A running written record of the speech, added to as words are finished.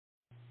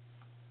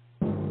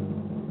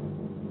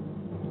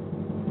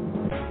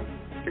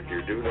If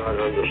you do not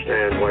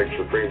understand white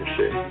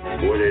supremacy,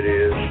 what it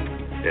is,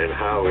 and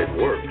how it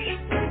works,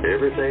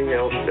 everything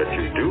else that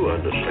you do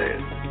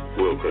understand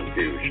will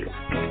confuse you.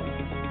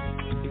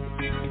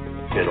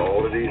 In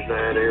all of these 9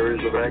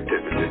 areas of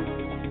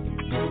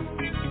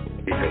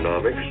activity,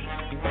 economics,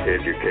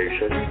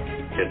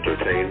 education,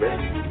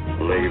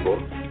 entertainment, labor,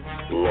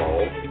 law,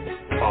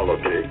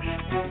 politics,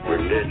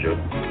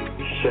 religion,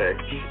 sex,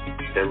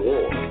 and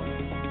war.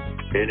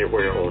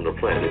 Anywhere on the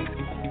planet,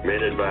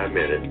 minute by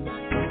minute,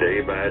 day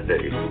by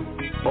day,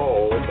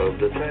 all of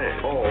the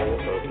time, all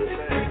of the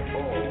time,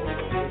 all of the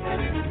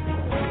time.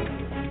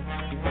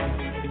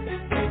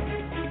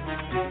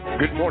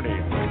 Good morning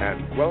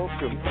and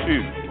welcome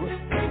to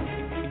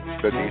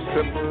the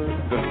December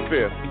the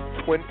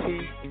 5th,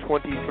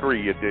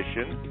 2023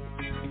 edition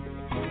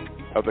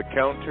of the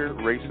Counter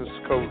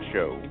Racist Code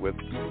Show with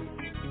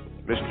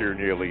Mr.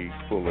 Neely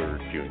Fuller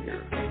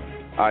Jr.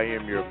 I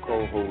am your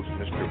co-host,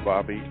 Mr.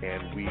 Bobby,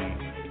 and we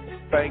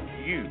thank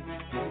you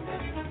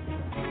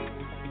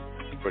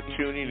for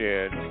tuning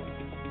in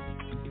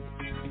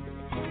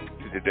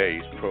to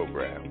today's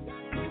program.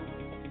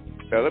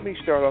 Now, let me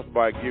start off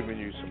by giving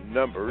you some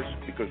numbers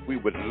because we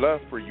would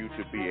love for you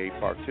to be a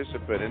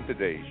participant in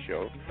today's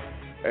show,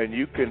 and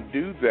you can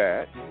do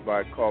that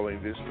by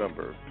calling this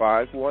number,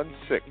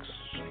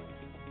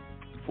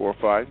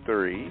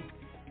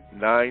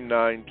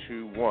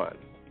 516-453-9921.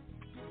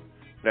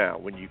 Now,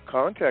 when you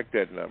contact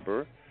that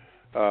number,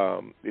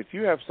 if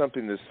you have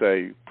something to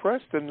say,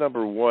 press the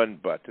number 1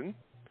 button,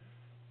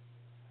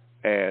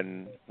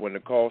 and when the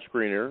call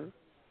screener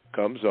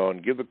comes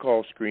on, give the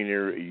call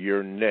screener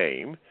your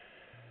name,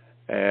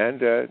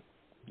 and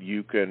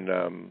you can,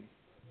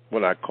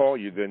 when I call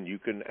you, then you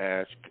can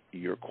ask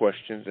your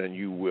questions, and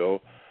you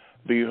will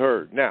be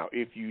heard. Now,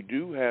 if you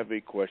do have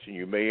a question,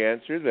 you may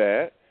answer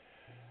that,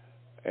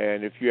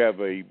 and if you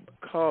have a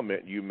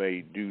comment, you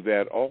may do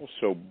that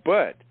also,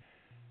 but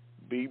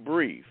be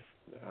brief.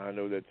 I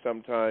know that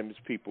sometimes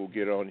people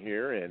get on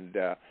here and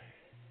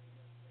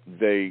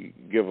they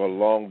give a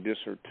long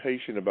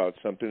dissertation about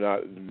something.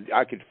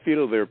 I could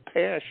feel their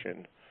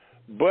passion,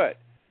 but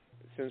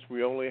since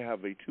we only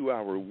have a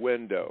 2-hour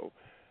window,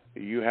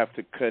 you have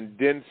to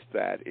condense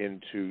that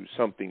into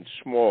something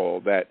small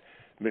that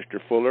Mr.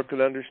 Fuller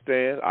can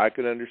understand, I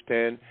can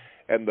understand,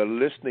 and the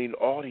listening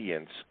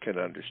audience can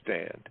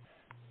understand.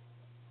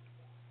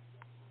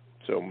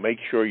 So make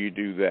sure you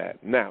do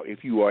that. Now,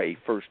 if you are a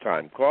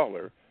first-time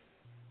caller,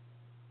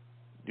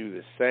 do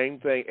the same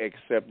thing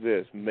except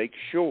this. Make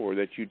sure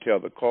that you tell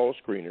the call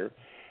screener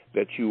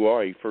that you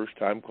are a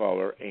first-time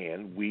caller,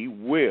 and we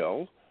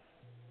will,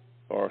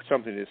 or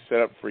something is set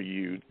up for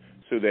you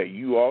so that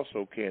you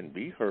also can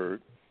be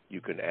heard. You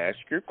can ask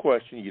your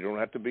question. You don't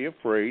have to be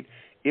afraid.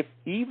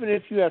 Even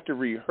if you have to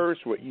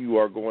rehearse what you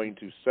are going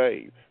to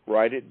say,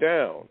 write it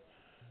down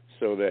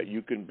so that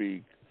you can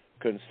be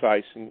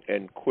concise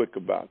and quick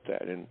about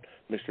that, and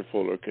Mr.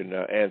 Fuller can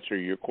answer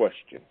your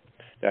question.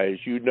 Now,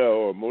 as you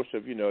know, or most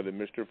of you know, that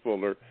Mr.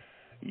 Fuller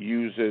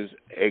uses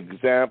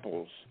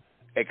examples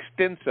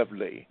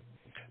extensively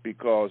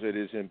because it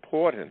is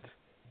important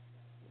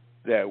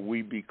that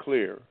we be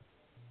clear,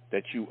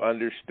 that you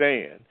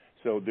understand.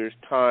 So there's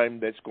time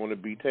that's going to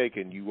be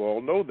taken. You all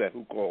know that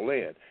who call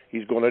in.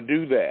 He's going to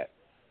do that.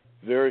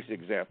 Various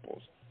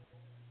examples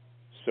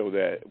so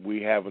that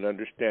we have an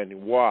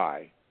understanding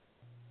why.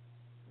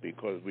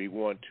 Because we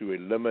want to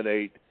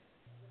eliminate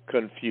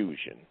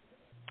confusion.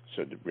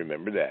 So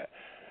remember that.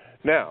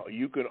 Now,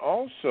 you can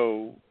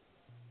also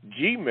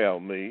Gmail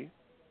me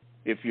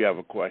if you have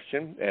a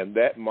question, and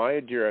that my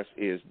address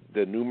is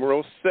the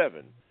numeral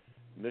 7,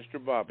 Mr.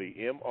 Bobby,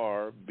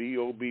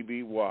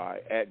 MRBOBBY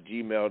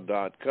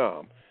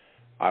 @gmail.com.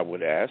 I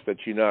would ask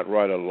that you not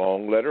write a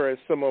long letter, as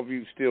some of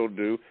you still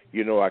do.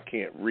 You know I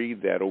can't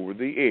read that over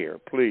the air.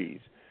 Please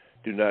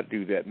do not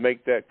do that.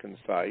 Make that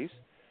concise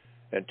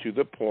and to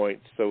the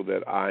point so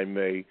that I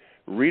may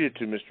read it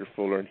to Mr.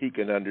 Fuller and he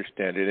can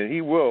understand it. And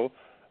he will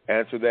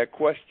answer that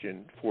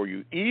question for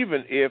you,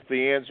 even if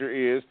the answer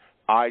is,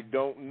 I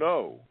don't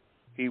know.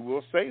 He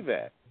will say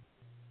that.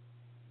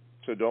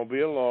 So don't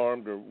be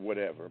alarmed or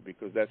whatever,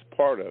 because that's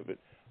part of it.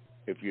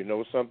 If you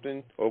know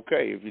something,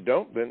 okay. If you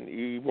don't, then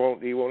he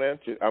won't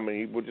answer.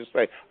 He will just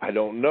say, I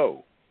don't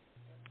know.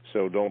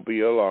 So don't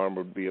be alarmed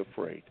or be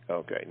afraid.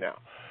 Okay, now.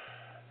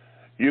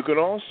 You can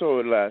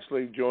also,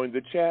 lastly, join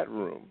the chat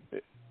room,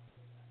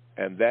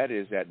 and that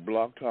is at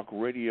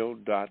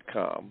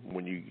blogtalkradio.com.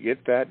 When you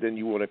get that, then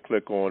you want to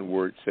click on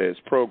where it says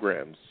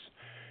programs,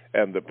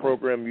 and the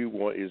program you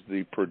want is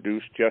the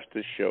Produce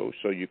Justice Show,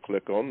 so you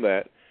click on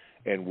that,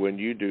 and when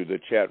you do, the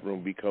chat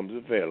room becomes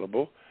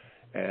available,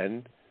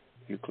 and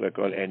you click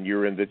on, and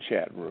you're in the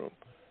chat room.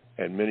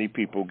 And many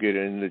people get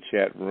in the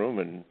chat room,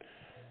 and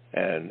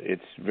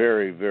it's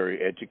very,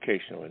 very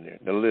educational in there.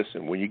 Now,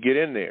 listen, when you get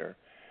in there,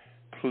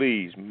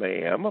 please,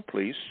 ma'am,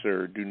 please,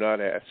 sir, do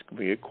not ask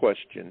me a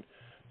question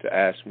to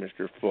ask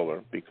Mr.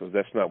 Fuller, because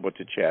that's not what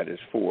the chat is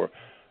for.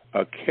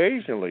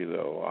 Occasionally,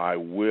 though, I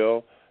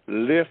will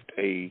lift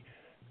a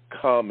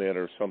comment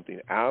or something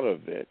out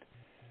of it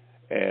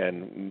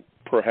and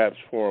perhaps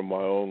form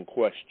my own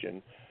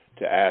question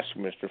to ask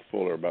Mr.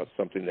 Fuller about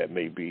something that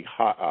may be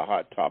a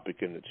hot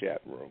topic in the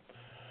chat room.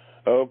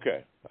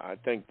 Okay, I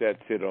think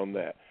that's it on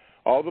that.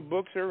 All the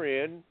books are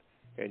in,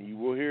 and you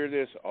will hear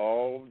this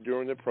all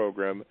during the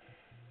program.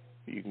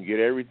 You can get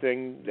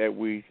everything that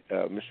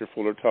Mr.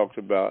 Fuller talks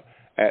about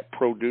at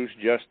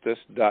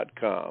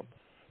producejustice.com.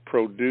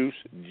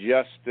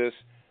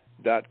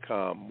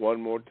 Producejustice.com.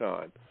 One more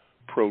time,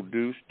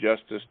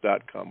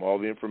 producejustice.com. All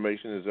the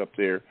information is up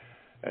there,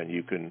 and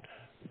you can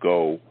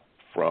go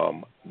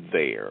from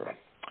there.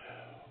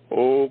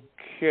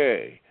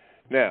 Okay.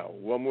 Now,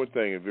 one more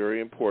thing,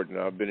 very important.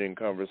 I've been in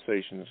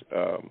conversations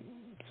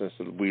since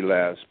we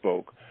last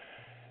spoke,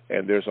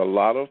 and there's a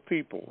lot of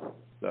people.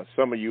 Now,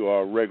 some of you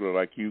are regular,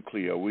 like you,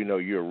 Cleo. We know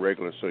you're a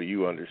regular, so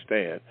you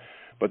understand.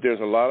 But there's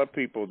a lot of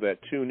people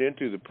that tune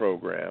into the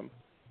program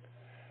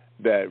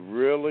that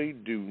really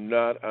do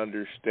not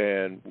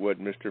understand what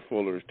Mr.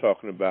 Fuller is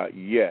talking about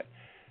yet.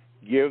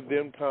 Give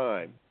them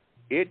time.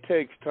 It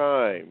takes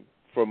time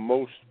for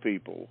most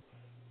people,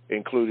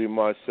 including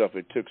myself.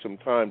 It took some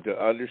time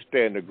to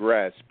understand, to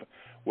grasp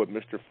what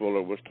Mr.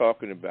 Fuller was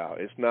talking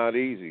about. It's not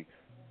easy.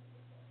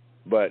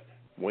 But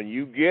when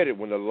you get it,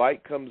 when the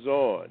light comes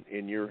on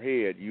in your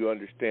head, you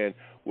understand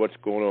what's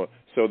going on.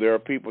 So there are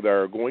people that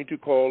are going to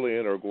call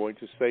in or going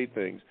to say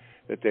things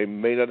that they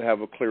may not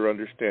have a clear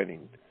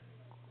understanding.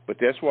 But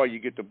that's why you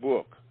get the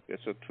book.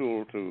 It's a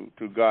tool to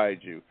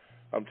guide you.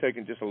 I'm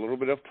taking just a little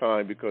bit of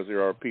time because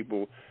there are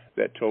people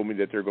that told me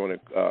that they're going to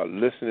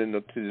listen in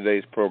to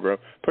today's program,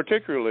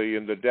 particularly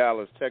in the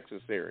Dallas,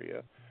 Texas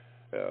area.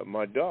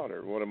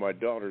 One of my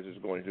daughters is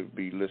going to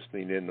be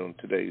listening in on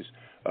today's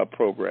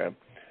program,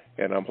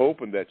 and I'm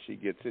hoping that she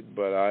gets it,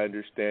 but I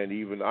understand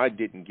even I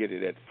didn't get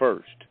it at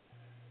first,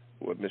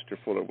 what Mr.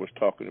 Fuller was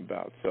talking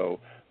about. So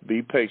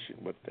be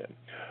patient with them.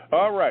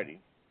 All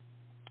righty.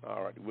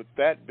 With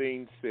that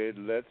being said,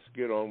 let's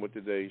get on with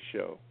today's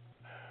show.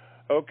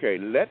 Okay,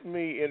 let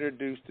me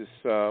introduce to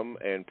some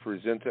and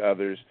present to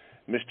others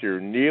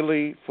Mr.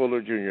 Neely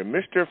Fuller, Jr.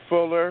 Mr.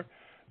 Fuller,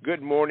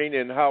 good morning,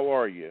 and how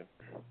are you?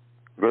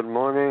 Good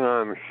morning.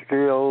 I'm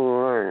still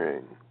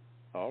learning.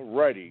 All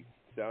righty.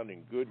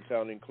 Sounding good,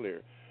 sounding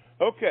clear.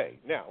 Okay,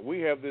 now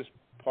we have this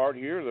part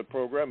here of the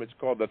program. It's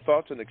called The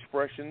Thoughts and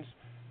Expressions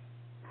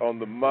on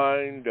the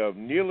Mind of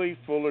Neely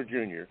Fuller,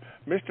 Jr.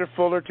 Mr.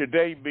 Fuller,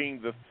 today being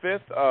the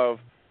 5th of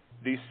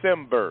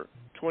December,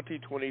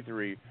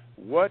 2023,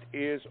 what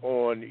is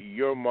on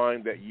your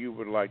mind that you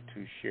would like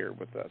to share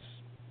with us?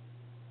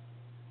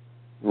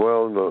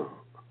 Well,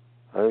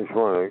 I just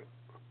want to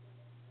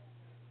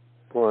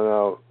point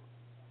out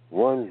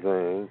one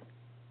thing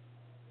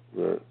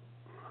that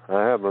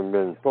I haven't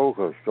been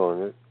focused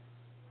on it,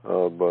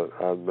 but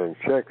I've been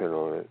checking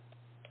on it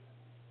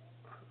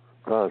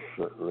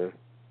constantly.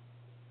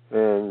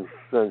 And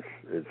since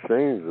it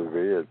seems to be,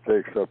 it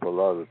takes up a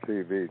lot of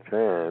TV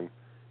time,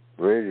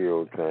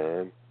 radio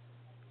time,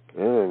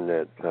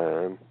 internet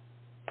time,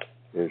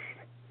 is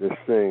this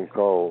thing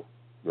called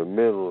the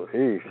Middle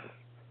East.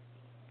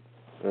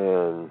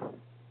 And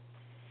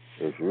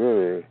it's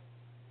really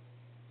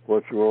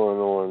what's going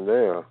on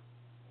there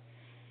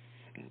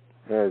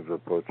has the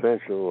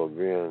potential of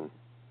being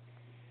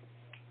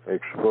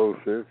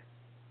explosive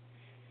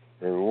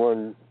in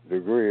one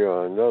degree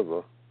or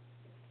another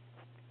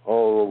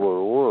all over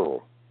the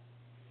world.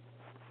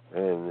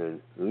 And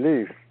at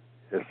least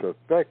it's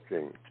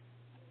affecting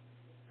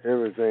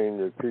everything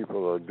that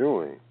people are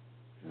doing,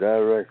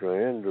 directly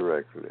and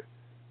indirectly.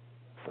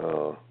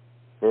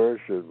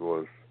 First, it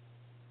was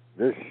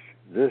this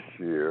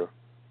year,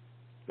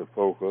 the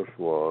focus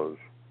was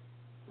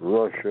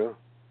Russia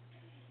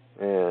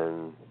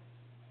and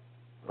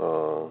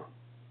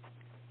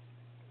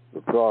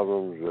the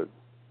problems that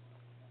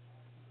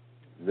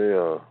they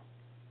are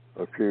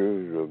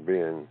accused of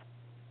being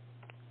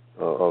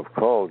of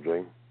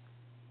causing,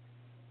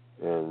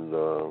 and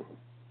so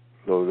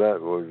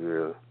that was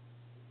the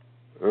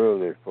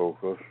early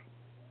focus.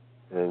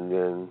 And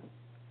then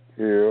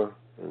here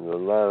in the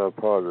latter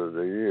part of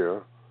the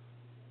year,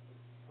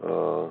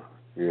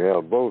 you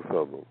have both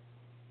of them.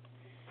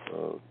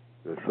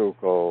 The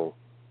so-called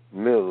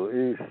Middle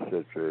East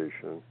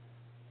situation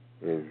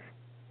is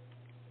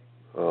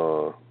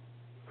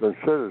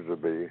considered to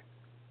be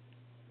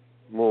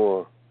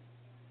more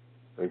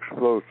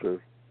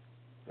explosive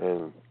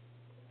and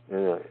in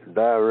a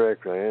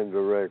direct or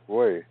indirect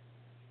way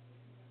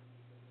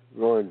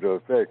going to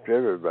affect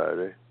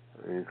everybody,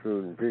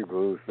 including people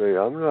who say,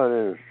 I'm not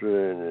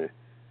interested in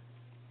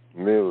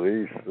the Middle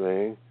East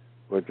thing,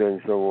 but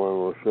then someone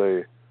will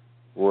say,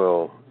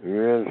 well,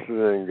 you're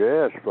interested in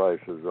gas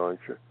prices, aren't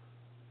you?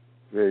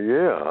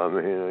 Yeah, I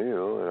mean,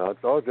 and I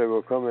thought they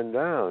were coming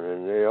down,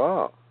 and they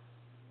are.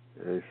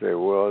 And they say,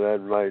 well,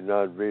 that might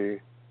not be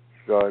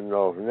starting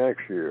off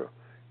next year.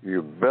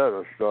 You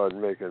better start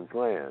making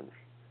plans.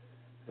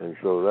 And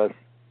so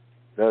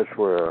that's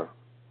where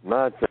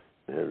my thinking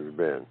has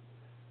been.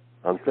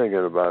 I'm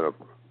thinking about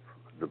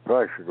the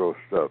practical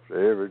stuff, the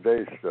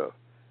everyday stuff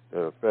that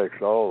affects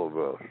all of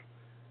us,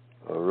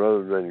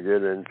 rather than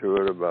get into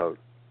it about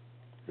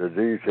the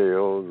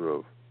details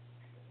of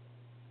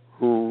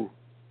who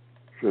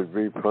should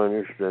be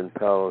punished in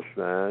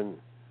Palestine,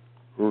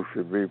 who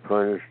should be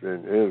punished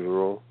in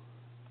Israel,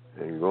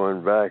 and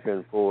going back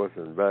and forth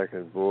and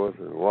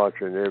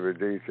watching every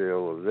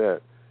detail of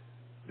that,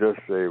 just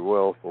say,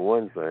 well, for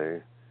one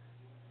thing,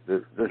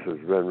 this has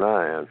been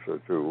my answer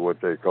to what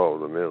they call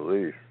the Middle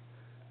East,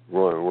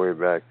 going way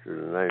back to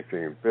the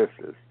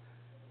 1950s.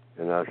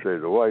 And I say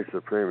the white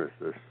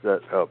supremacists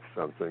set up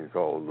something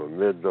called the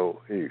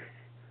Middle East.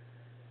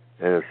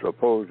 And it's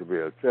supposed to be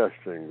a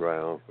testing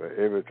ground for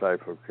every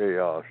type of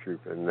chaos you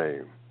can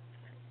name.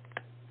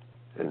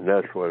 And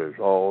that's what it's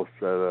all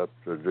set up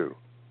to do.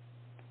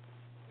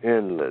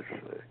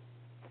 Endlessly.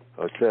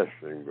 A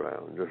testing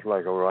ground, just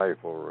like a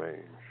rifle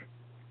range.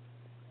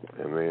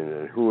 I mean,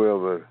 and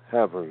whoever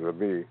happens to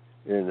be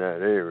in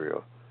that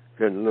area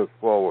can look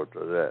forward to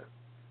that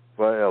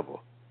forever.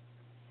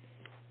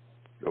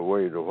 The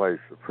way the white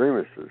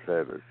supremacists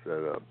have it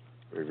set up,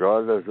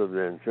 regardless of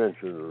the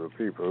intentions of the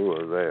people who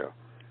are there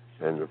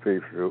and the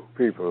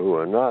people who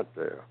are not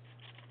there.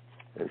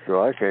 And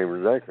so I came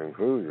to that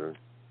conclusion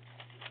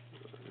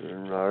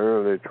in my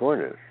early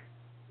 20s.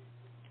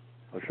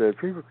 I said,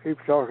 people keep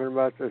talking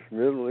about this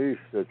Middle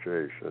East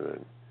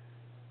situation,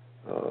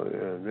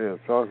 and they're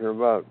talking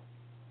about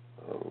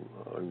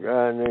a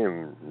guy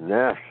named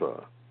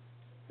Nasser,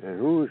 and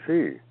who is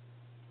he,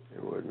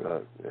 and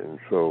whatnot. And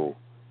so,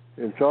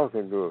 in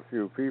talking to a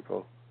few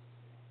people,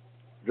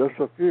 just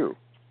a few,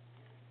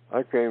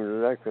 I came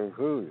to that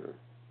conclusion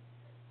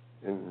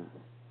in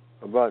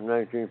about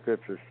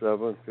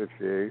 1957,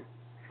 58,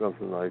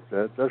 something like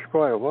that. That's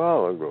quite a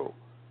while ago.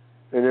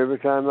 And every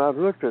time I've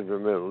looked at the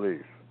Middle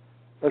East,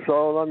 that's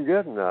all I'm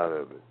getting out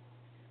of it.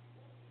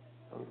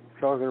 I'm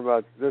talking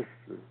about this.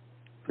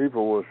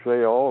 People will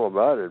say all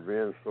about it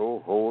being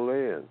so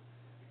holy, and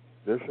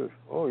this is,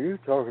 you're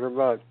talking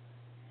about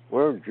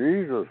where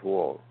Jesus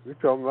walked. You're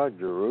talking about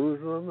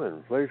Jerusalem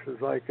and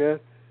places like that.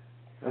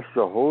 That's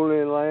the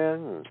Holy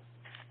Land, and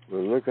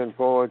we're looking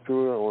forward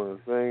to it on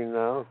a thing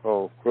now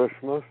called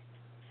Christmas.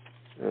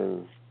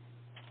 And,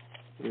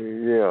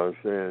 yeah,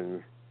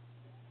 saying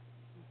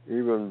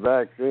even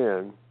back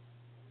then,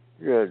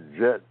 you had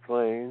jet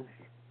planes.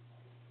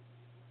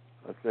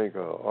 I think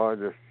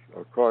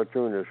a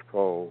cartoonist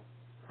called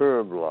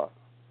Herblock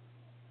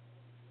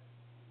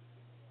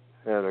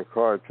had a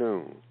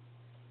cartoon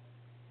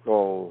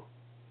called,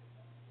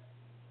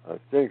 I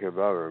think if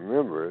I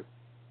remember it,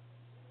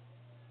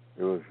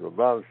 it was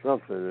about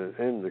something that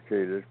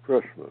indicated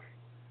Christmas.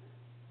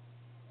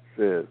 It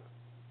said,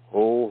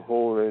 "Oh,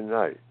 Holy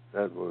Night."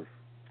 I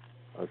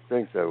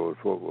think that was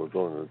what was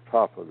on the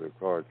top of the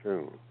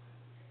cartoon.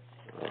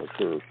 I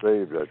should have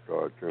saved that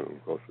cartoon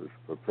because it's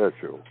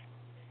perpetual.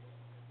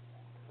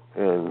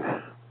 And,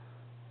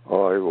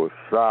 it was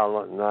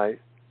Silent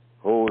Night,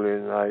 Holy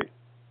Night,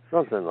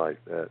 something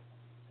like that.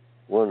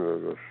 One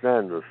of the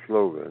standard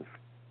slogans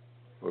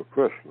for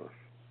Christmas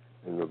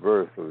and the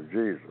birth of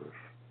Jesus.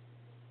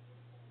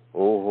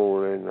 Oh,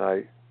 Holy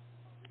Night,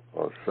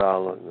 or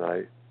Silent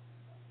Night.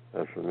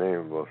 That's the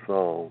name of a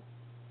song.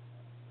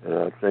 And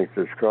I think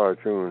this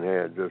cartoon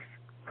had just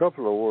a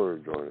couple of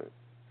words on it.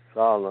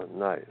 Silent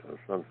Night, or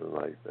something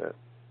like that.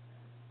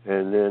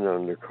 And then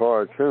on the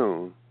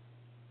cartoon,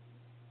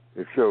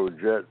 it showed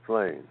jet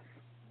planes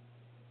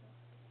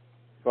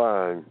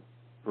firing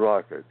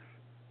rockets.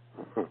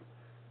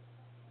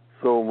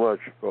 So much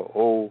for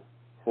Oh,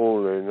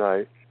 Holy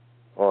Night,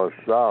 or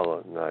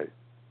Silent Night.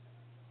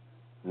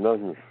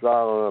 Nothing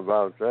silent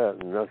about that,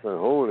 and nothing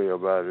holy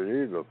about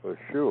it either, for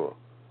sure.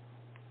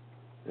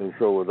 And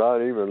so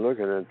without even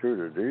looking into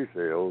the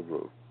details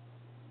of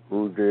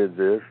who did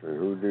this and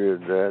who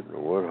did that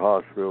and what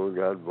hospital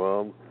got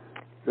bombed,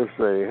 just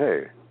say,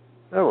 hey,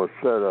 that was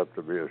set up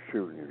to be a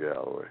shooting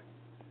gallery.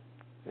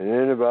 And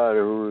anybody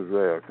who's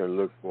there can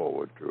look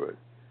forward to it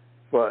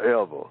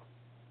forever.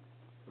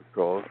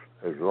 Because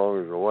as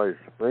long as the white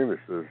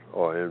supremacists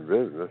are in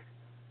business,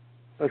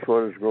 that's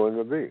what it's going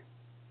to be.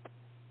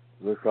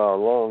 Look how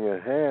long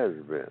it has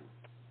been.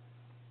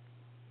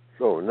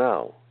 So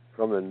now,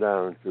 coming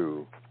down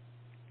to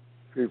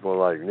people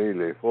like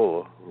Neely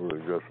Fuller, who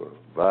is just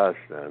a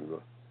bystander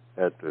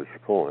at this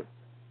point,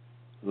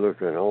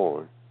 looking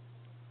on,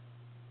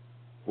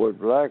 what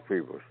black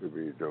people should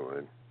be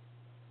doing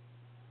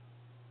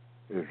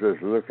is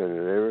just looking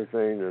at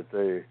everything that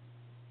they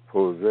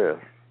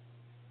possess,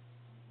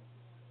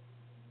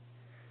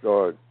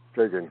 start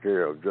taking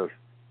care of just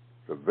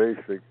the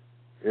basic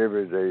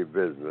everyday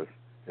business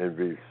and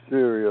be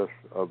serious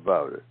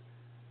about it.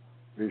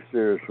 Be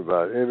serious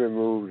about every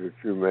move that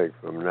you make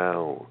from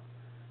now on.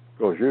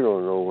 Because you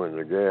don't know when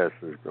the gas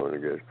is going to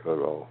get cut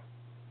off.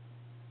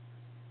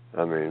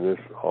 I mean, this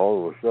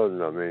all of a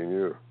sudden,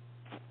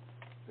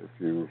 if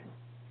you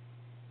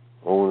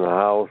own a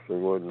house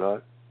and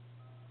whatnot,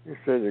 you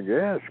say the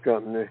gas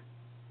company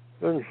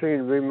doesn't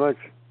seem to be much,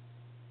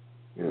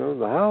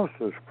 the house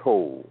is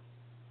cold.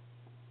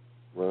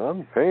 Well,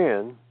 I'm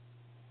paying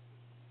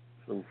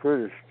some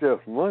pretty stiff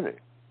money.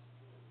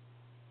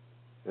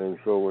 And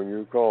so when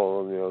you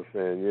call them, they'll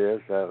say,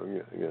 yes,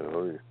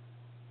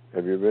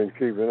 Have you been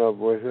keeping up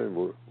with it?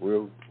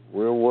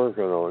 We're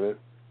working on it.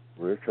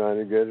 We're trying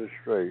to get it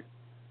straight,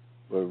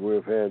 but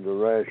we've had to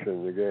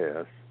ration the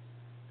gas,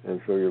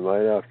 and so you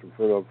might have to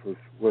put up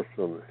with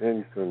some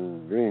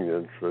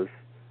inconveniences.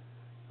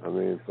 I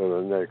mean,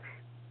 for the next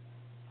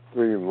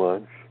 3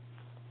 months.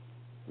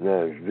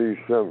 Now it's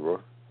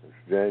December.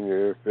 It's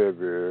January,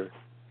 February,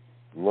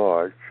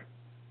 March.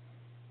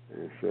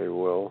 And you say,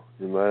 well,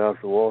 you might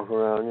have to walk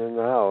around in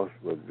the house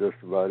with just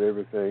about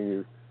everything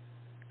you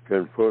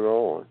can put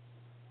on.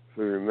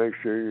 So you make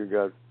sure you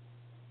got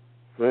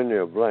plenty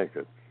of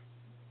blankets,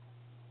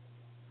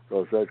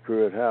 because that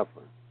could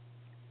happen.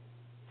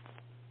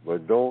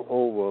 But don't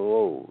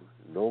overload.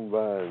 Don't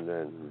buy it.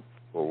 And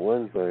for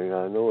one thing,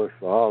 I know it's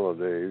the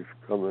holidays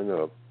coming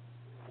up,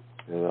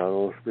 and I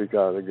don't speak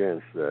out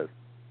against that.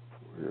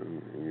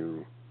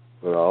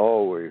 But I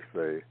always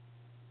say,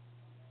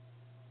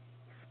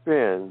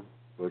 spend,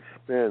 but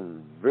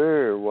spend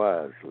very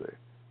wisely.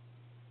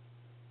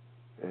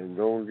 And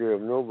don't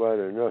give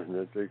nobody nothing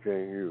that they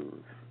can't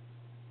use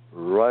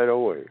right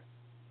away.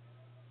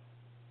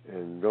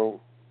 And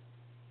don't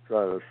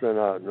try to send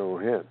out no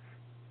hints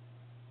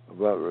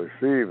about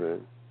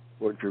receiving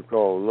what you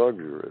call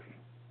luxuries.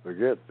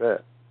 Forget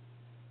that.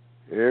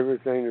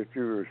 Everything that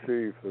you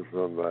receive for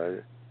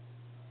somebody,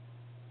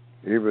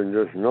 even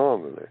just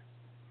normally,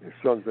 is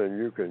something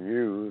you can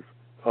use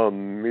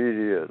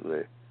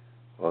immediately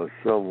or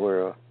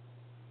somewhere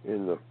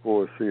in the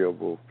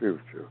foreseeable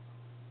future.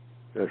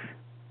 That's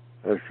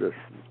just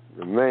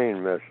the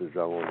main message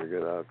I want to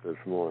get out this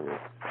morning,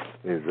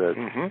 is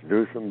that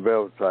do some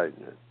belt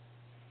tightening.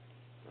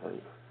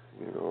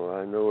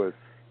 I know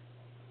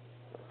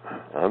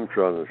I'm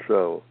trying to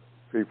sell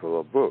people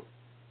a book,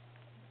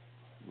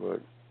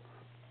 but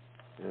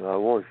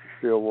I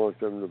still want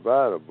them to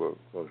buy the book,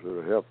 because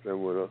it'll help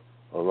them with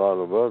a lot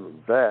of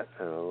that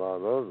and a lot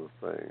of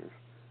other things,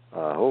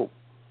 I hope.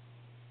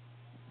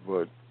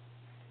 But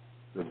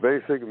the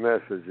basic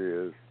message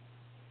is,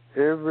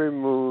 every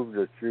move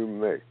that you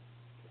make,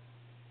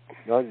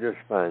 not just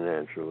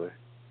financially,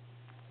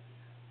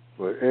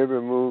 but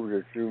every move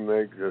that you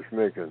make, just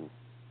making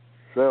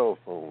cell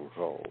phone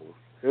calls,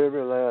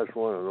 every last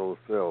one of those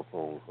cell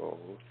phone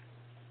calls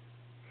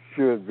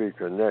should be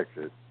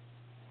connected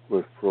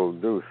with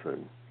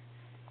producing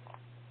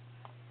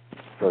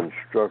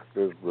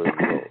constructive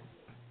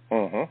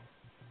results.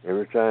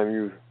 Every time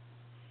you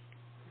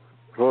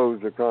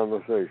close the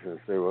conversation and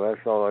say, well,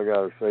 that's all I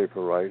got to say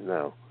for right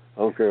now,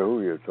 I don't care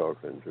who you're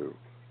talking to,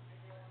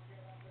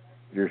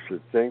 you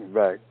should think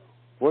back,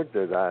 what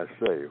did I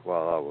say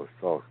while I was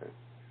talking?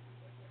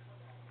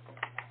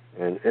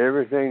 And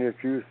everything that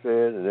you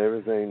said and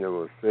everything that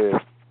was said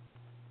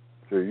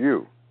to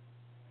you,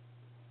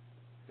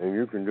 and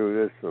you can do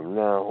this from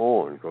now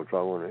on, because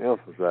I want to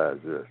emphasize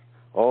this,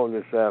 all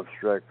this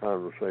abstract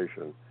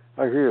conversation,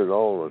 I hear it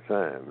all the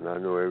time, and I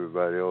know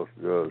everybody else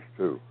does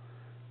too,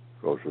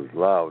 because it's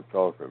loud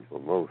talking for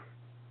most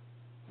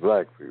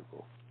black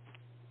people,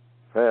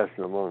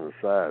 passing them on the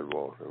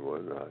sidewalk and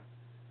whatnot.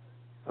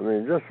 I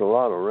mean, just a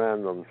lot of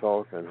random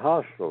talk and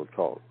hostile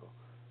talk,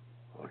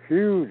 a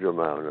huge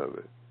amount of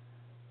it.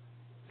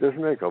 Just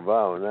make a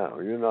vow now.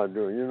 You're not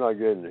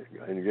getting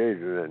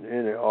engaged in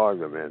any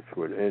arguments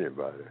with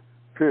anybody,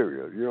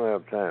 period. You don't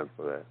have time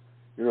for that.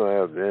 You don't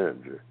have the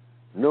energy.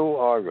 No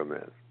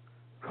arguments.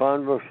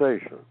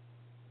 Conversation.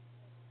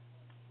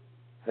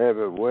 Have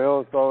it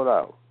well thought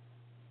out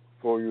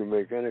before you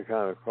make any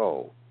kind of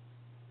call.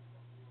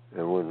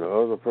 And when the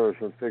other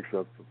person picks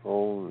up the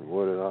phone and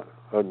whatnot,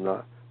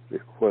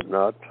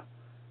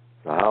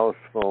 the house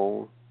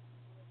phone,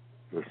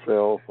 the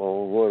cell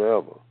phone,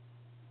 whatever,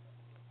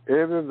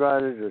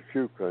 everybody that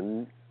you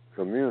can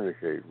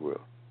communicate with,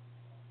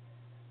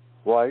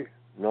 white,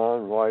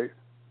 non-white,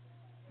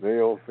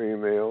 male,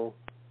 female,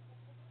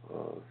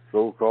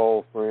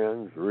 so-called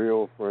friends,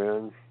 real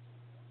friends,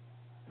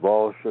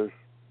 bosses,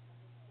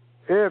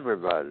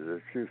 everybody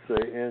that you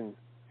say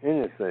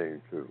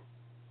anything to,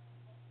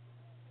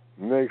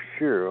 make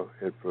sure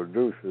it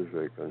produces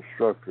a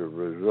constructive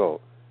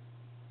result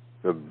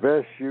the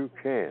best you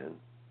can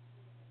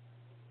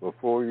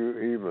before you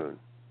even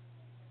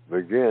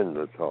begin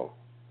to talk.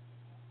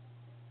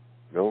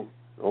 Don't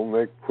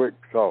make quick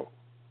talk.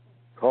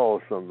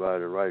 Call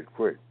somebody right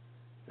quick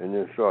and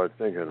then start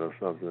thinking of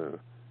something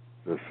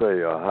to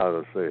say or how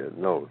to say it.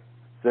 No,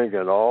 think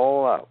it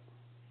all out,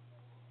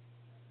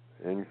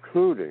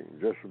 including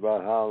just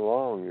about how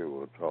long you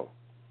will talk.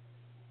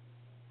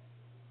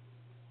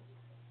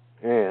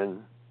 And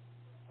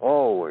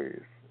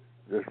always,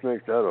 just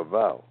make that a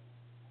vow.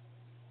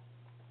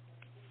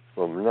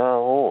 From now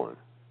on,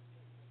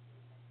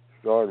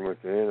 starting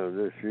with the end of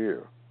this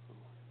year,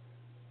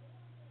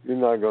 you're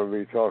not going to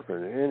be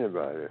talking to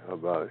anybody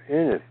about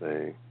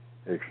anything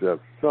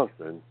except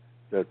something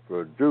that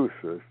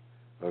produces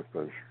a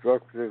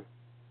constructive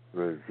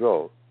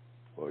result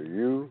for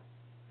you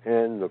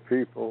and the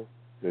people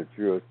that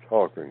you're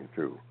talking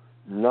to.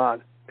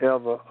 Not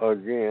ever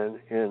again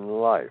in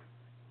life.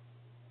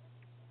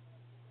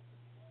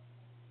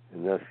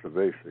 And that's the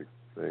basic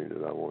thing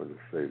that I wanted to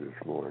say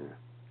this morning.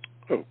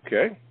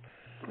 Okay.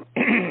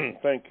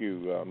 Thank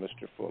you,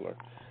 Mr. Fuller.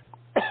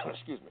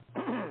 Excuse me.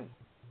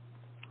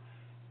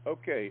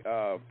 Okay,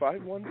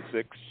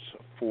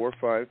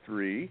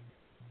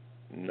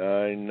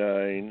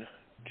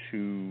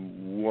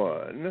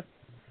 516-453-9921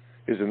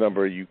 is the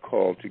number you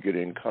call to get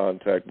in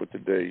contact with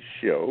today's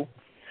show.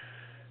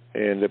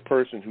 And the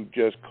person who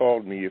just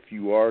called me, if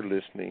you are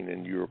listening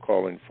and you're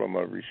calling from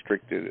a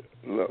restricted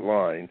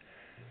line,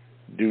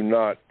 do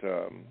not,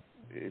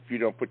 if you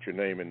don't put your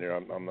name in there,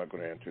 I'm not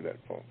going to answer that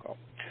phone call.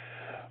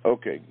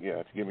 Okay,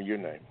 yeah, give me your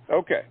name.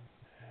 Okay.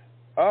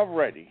 All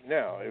righty.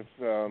 Now,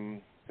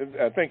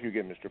 thank you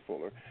again, Mr.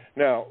 Fuller.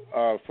 Now,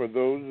 for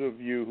those of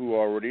you who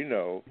already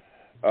know,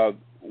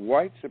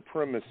 white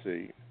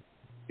supremacy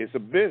is a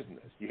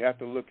business. You have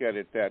to look at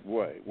it that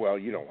way. Well,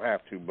 you don't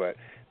have to, but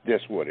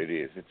that's what it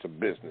is. It's a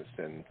business.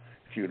 And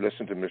if you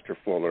listen to Mr.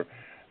 Fuller,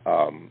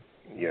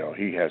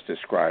 he has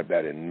described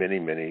that in many,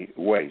 many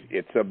ways.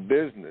 It's a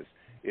business.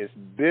 It's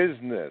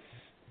business.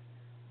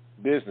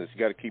 Business. You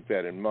got to keep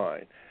that in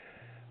mind.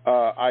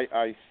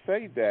 I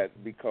say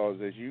that because,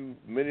 as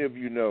many of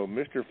you know,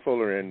 Mr.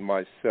 Fuller and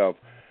myself,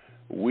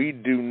 we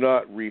do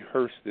not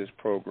rehearse this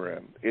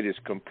program. It is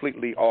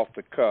completely off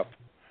the cuff.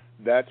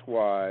 That's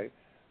why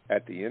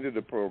at the end of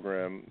the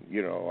program,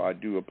 I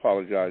do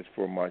apologize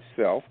for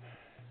myself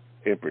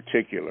in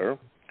particular,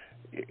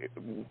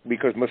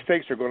 because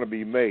mistakes are going to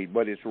be made,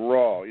 but it's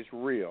raw, it's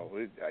real.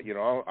 I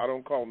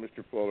don't call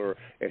Mr. Fuller,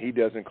 and he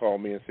doesn't call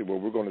me and say, well,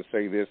 we're going to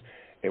say this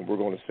and we're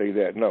going to say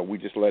that. No, we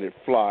just let it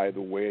fly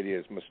the way it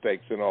is,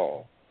 mistakes and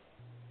all,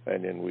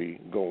 and then we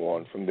go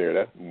on from there.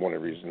 That's another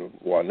reason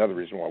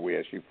why we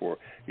ask you for,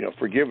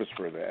 forgive us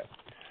for that.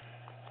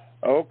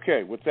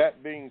 Okay, with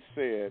that being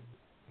said,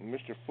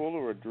 Mr.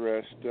 Fuller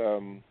addressed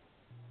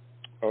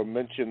or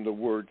mentioned the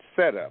word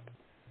setup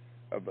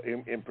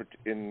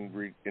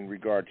in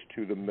regards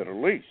to the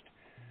Middle East.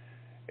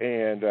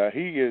 And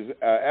he is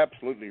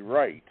absolutely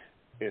right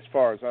as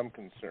far as I'm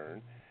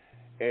concerned.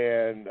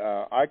 And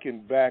I can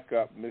back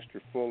up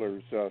Mr.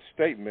 Fuller's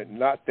statement,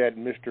 not that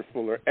Mr.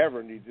 Fuller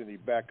ever needs any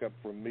backup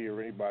from me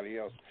or anybody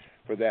else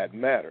for that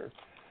matter.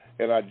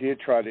 And I did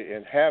try to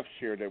and have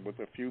shared that with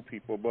a few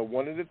people. But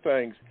one of the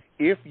things,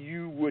 if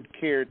you would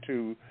care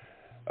to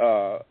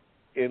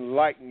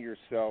enlighten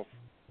yourself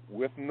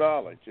with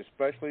knowledge,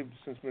 especially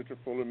since Mr.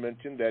 Fuller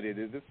mentioned that it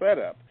is a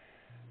setup,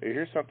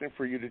 here's something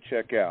for you to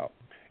check out.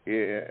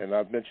 And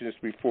I've mentioned this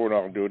before, and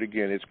I'll do it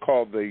again. It's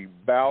called the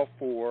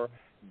Balfour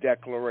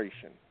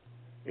Declaration.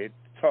 It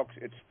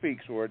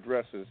speaks or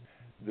addresses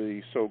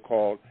the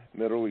so-called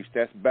Middle East.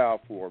 That's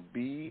Balfour,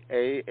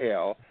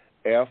 B-A-L-F-O-U-R,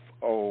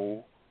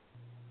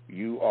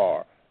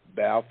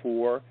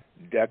 Balfour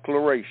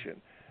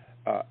Declaration.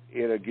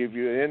 It'll give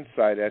you an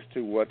insight as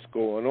to what's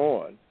going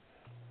on.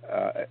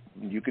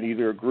 You can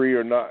either agree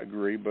or not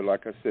agree, but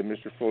like I said,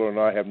 Mr. Fuller and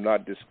I have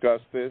not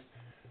discussed this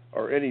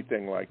or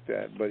anything like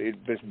that, but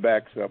it just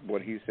backs up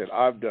what he said.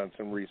 I've done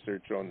some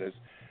research on this,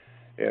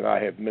 and I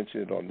have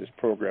mentioned it on this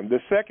program.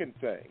 The second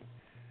thing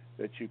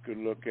that you could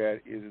look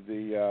at is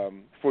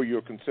for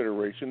your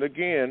consideration,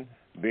 again,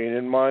 being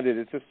in mind that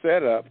it's a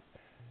setup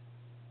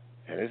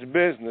and it's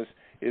business,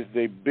 is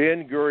the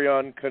Ben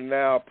Gurion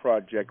Canal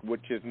Project,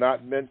 which is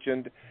not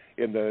mentioned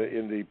in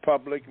the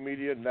public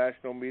media,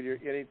 national media,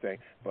 anything,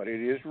 but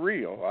it is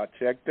real. I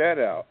checked that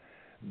out.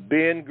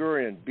 Ben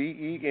Gurion,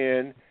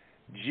 B-E-N-G-U-R-I-O-N,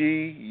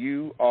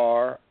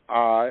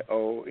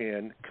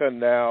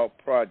 Canal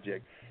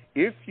Project.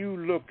 If you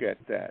look at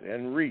that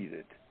and read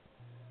it,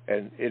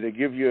 and it'll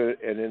give you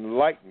an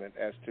enlightenment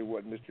as to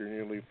what Mr.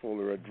 Neely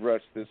Fuller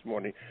addressed this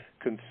morning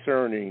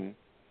concerning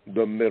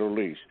the Middle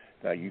East.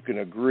 Now, you can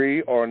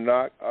agree or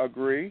not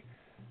agree.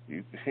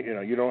 You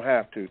don't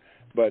have to.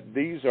 But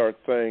these are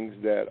things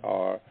that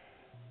are,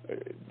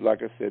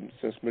 like I said,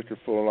 since Mr.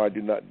 Fuller and I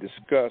do not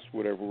discuss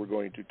whatever we're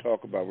going to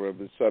talk about, whatever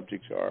the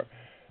subjects are,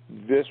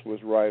 this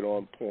was right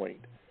on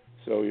point.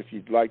 So if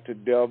you'd like to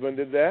delve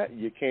into that,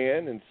 you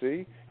can and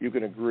see. You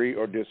can agree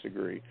or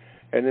disagree.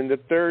 And then the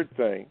third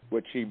thing,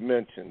 which he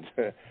mentioned,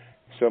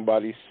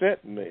 somebody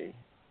sent me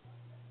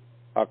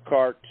a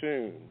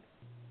cartoon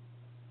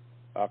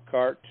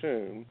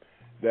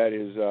that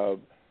is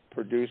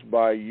produced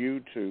by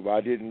YouTube.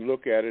 I didn't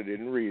look at it,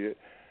 didn't read it,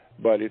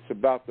 but it's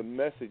about the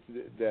message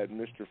that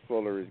Mr.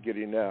 Fuller is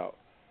getting out.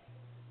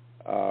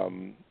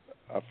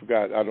 I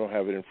forgot, I don't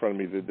have it in front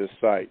of me, this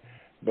site.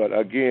 But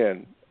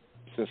again,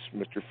 since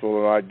Mr.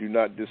 Fuller and I do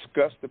not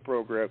discuss the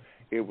program,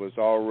 it was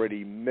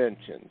already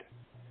mentioned.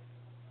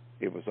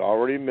 It was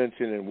already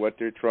mentioned in what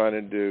they're trying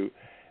to do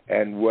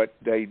and what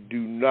they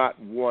do not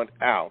want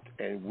out,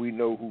 and we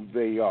know who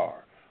they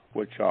are,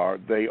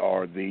 they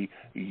are the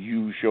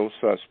usual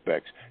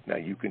suspects. Now,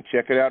 you can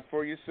check it out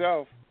for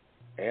yourself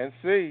and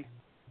see.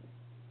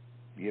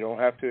 You don't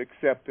have to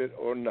accept it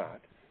or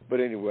not. But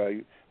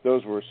anyway,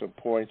 those were some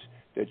points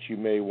that you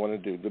may want to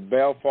do. The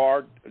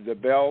Balfour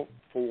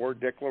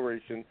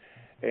Declaration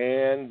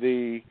and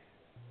the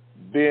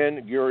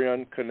Ben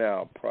Gurion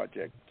Canal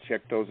Project.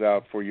 Check those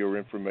out for your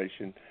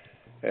information.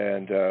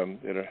 and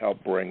it'll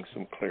help bring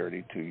some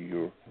clarity to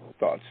your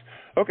thoughts.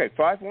 Okay,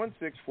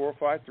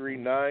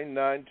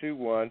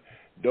 516-453-9921.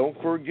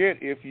 Don't forget,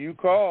 if you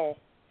call,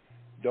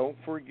 don't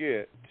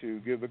forget to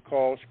give the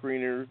call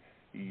screener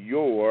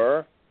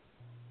your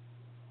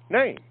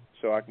name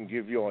so I can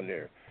give you on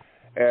there.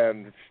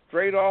 And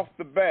straight off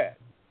the bat,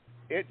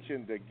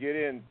 itching to get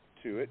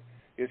into it,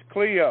 is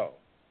Cleo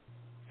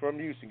from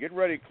Houston. Get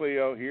ready,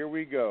 Cleo. Here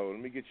we go.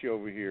 Let me get you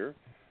over here.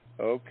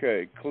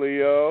 Okay,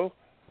 Cleo.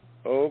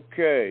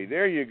 Okay,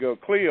 there you go.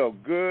 Cleo,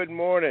 good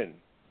morning.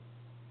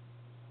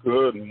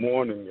 Good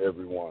morning,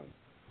 everyone.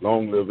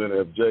 Long live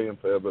NFJ and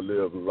forever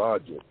live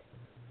Logic.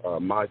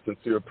 My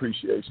sincere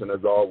appreciation,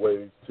 as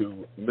always,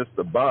 to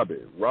Mr. Bobby,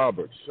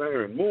 Robert,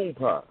 Sharon,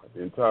 Moonpie,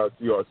 the entire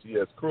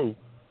CRCS crew,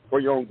 for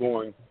your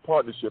ongoing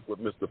partnership with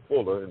Mr.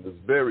 Fuller in this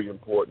very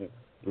important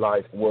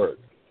life work.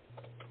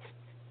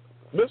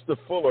 Mr.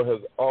 Fuller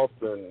has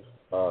often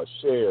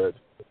shared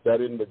that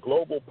in the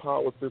global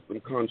power system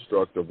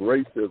construct of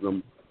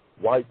racism,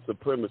 white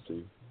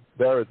supremacy,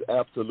 there is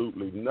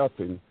absolutely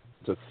nothing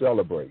to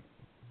celebrate.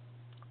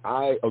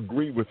 I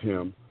agree with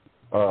him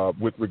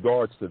with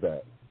regards to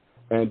that.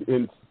 And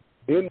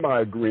in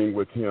my agreeing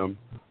with him,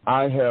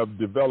 I have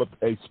developed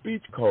a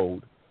speech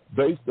code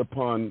based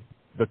upon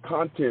the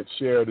content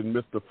shared in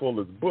Mr.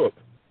 Fuller's book.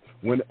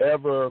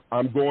 Whenever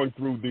I'm going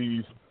through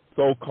these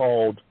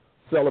so-called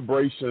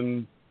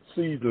celebration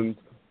seasons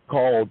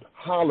called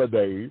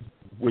holidays,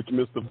 which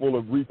Mr.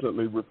 Fuller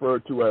recently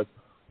referred to as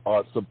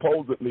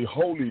supposedly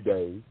holy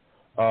days,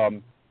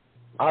 I'm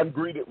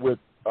greeted with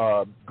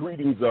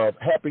greetings of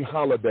happy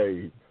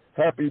holidays,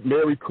 happy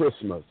Merry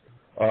Christmas,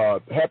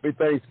 happy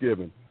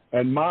Thanksgiving.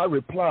 And my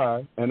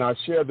reply, and I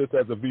share this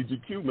as a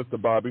VGQ,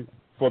 Mr. Bobby,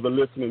 for the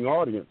listening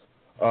audience,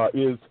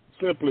 is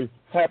simply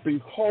happy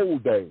whole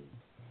days.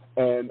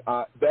 And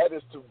that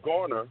is to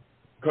garner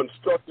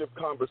constructive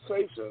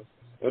conversations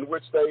in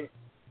which they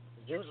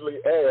usually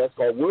ask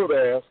or would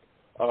ask,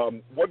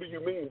 what do you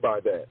mean by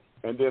that?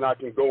 And then I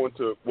can go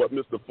into what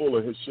Mr.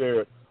 Fuller has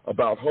shared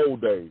about whole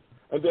days.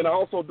 And then I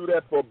also do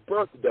that for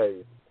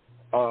birthdays.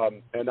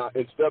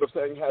 Instead of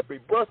saying happy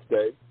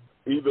birthday,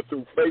 either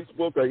through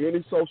Facebook or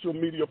any social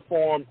media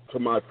form, to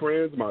my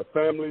friends, my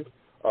family,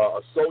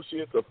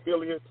 associates,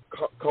 affiliates,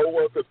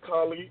 co-workers,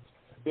 colleagues,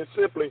 it's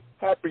simply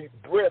happy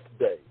breath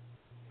day.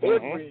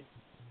 Mm-hmm. Every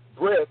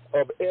breath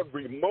of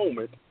every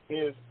moment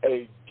is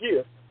a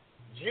gift.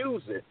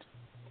 Use it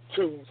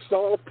to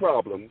solve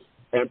problems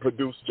and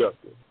produce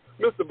justice.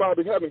 Mr.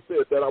 Bobby, having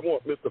said that, I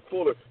want Mr.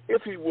 Fuller,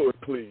 if he would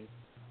please,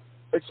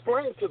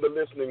 explain to the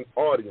listening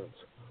audience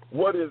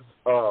what is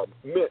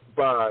meant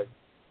by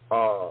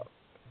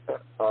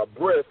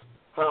breath,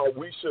 how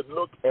we should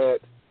look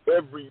at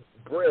every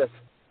breath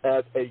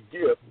as a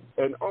gift,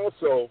 and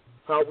also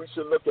how we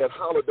should look at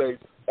holidays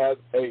as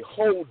a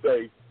whole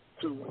day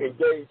to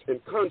engage in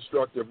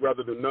constructive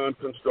rather than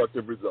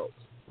non-constructive results.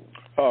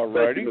 All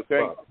righty.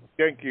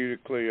 Thank you,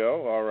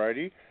 Cleo. All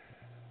righty.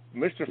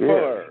 Mr.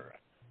 Fuller,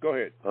 go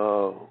ahead.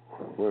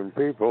 When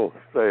people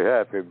say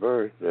happy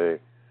birthday,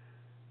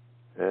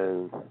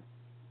 and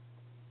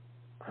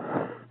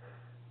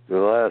the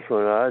last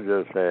one I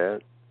just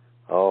had,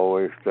 I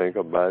always think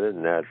about it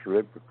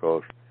naturally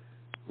because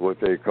what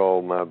they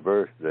call my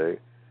birthday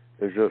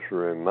is just a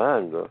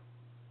reminder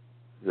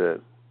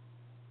that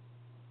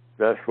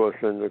that's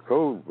what's in the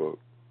code book.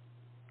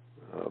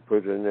 I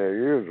put it in there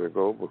years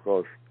ago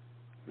because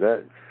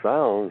that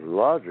sounds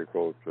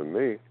logical to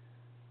me,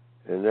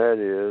 and that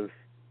is,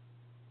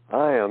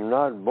 I am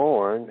not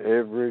born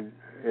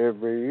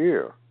every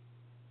year.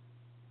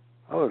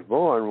 I was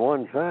born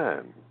one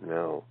time.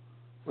 Now,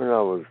 when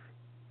I was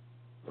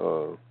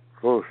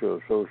closely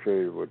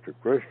associated with the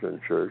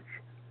Christian church,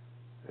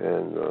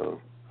 and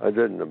I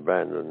didn't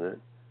abandon it,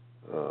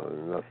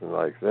 nothing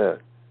like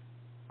that.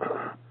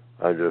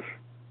 I just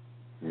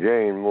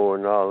gained more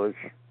knowledge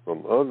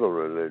from other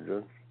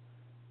religions,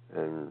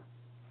 and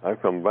I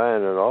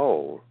combine it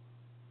all.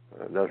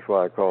 That's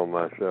why I call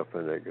myself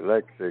an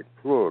eclectic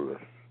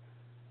pluralist.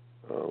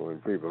 When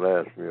people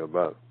ask me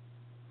about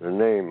the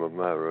name of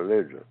my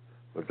religion,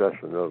 but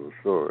that's another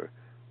story.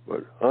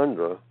 But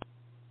under,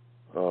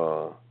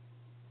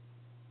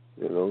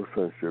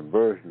 since your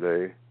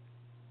birthday,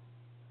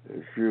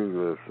 it's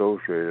usually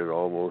associated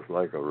almost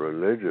like a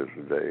religious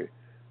day.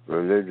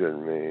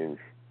 Religion means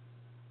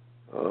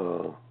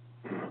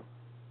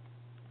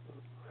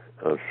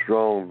a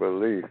strong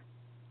belief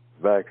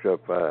backed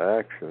up by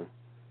action.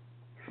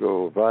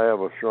 So if I have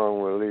a strong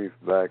belief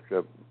backed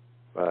up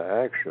by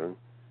action,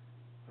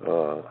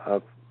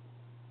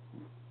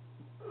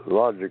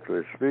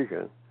 logically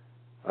speaking,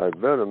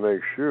 I'd better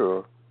make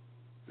sure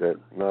that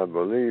my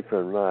belief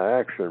and my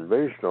action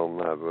based on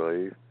my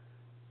belief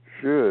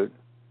should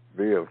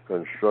be of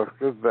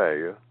constructive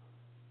value,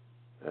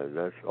 and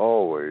that's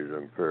always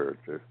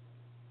imperative.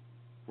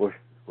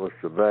 What's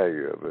the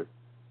value of it?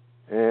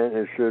 And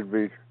it should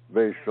be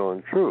based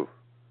on truth.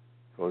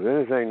 Because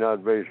anything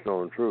not based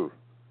on truth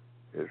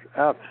is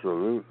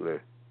absolutely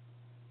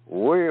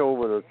way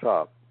over the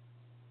top,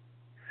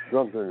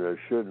 something that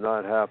should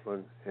not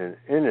happen in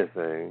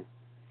anything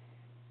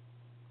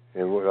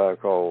in what I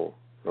call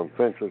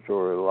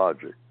compensatory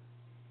logic,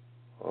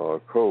 or a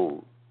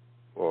code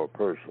for a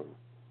person.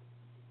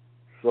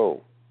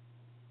 So,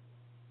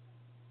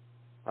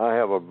 I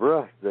have a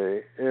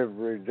birthday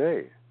every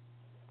day.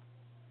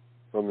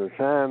 From the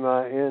time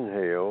I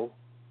inhale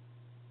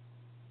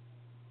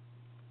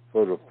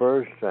for the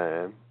first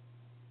time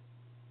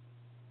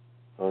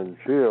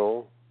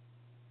until,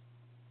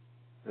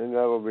 and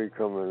that will be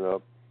coming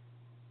up,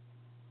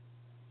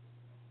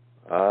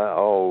 I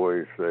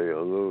always say a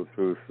little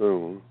too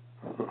soon,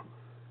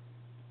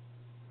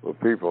 for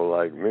people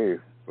like me,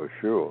 for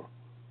sure.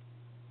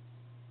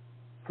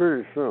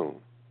 Pretty soon.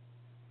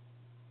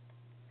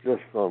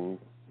 Just from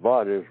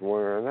bodies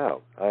wearing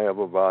out. I have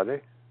a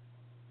body,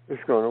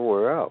 it's going to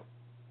wear out.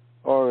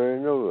 I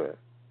already know that.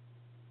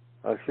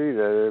 I see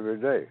that every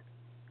day.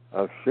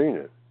 I've seen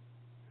it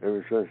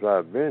ever since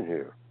I've been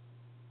here.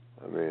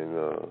 I mean,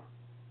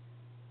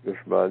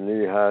 just about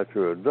knee high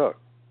to a duck.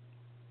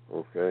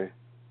 Okay?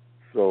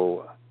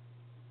 So,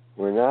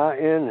 when I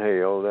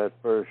inhaled that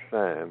first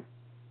time,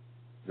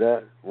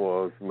 that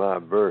was my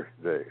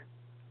birthday.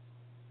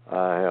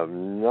 I have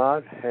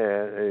not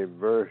had a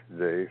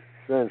birthday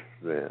since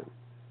then.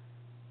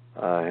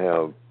 I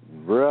have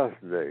breath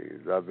days.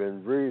 I've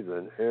been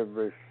breathing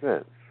ever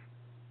since.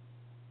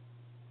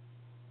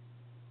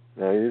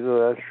 Now,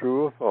 either that's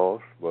true or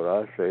false, but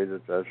I say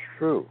that that's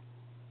true.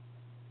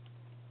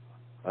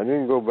 I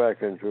didn't go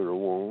back into the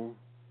womb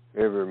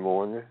every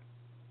morning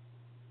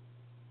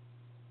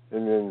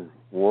and then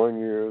 1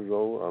 year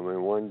old,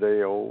 1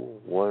 day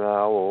old, 1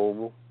 hour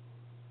old.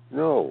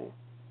 No.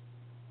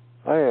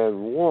 I had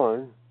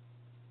one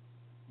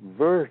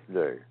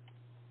birthday.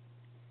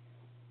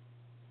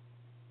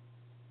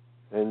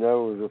 And that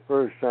was the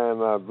first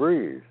time I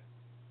breathed.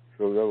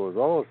 So that was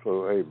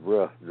also a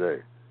breath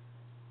day.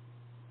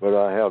 But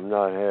I have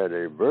not had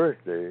a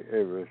birthday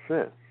ever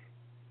since.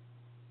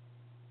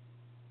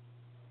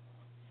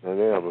 And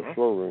they have a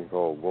slogan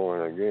called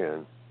Born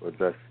Again, but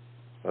that's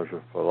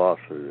a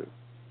philosophy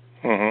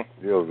that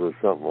deals with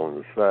something on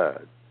the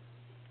side.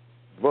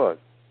 But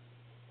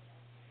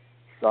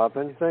stop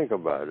and think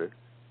about it.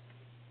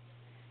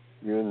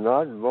 You're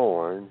not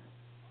born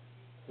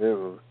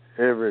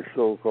every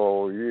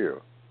so-called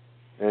year.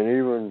 And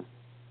even,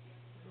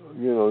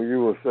 you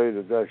will say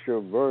that that's your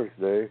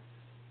birthday.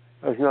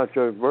 That's not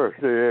your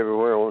birthday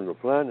everywhere on the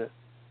planet.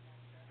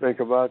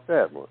 Think about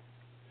that one.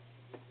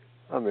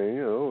 I mean,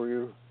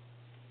 you're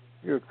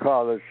a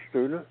college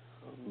student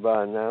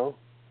by now.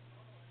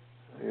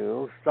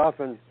 Stop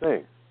and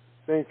think.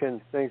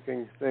 Thinking.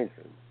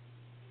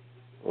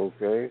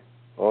 Okay?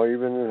 Or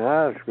even in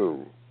high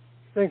school.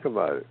 Think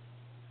about it.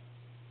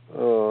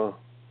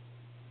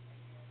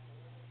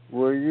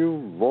 Were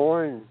you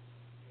born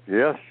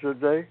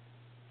yesterday?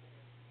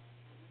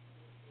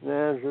 The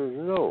answer is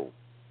no.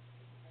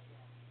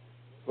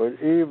 But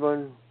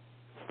even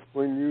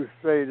when you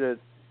say that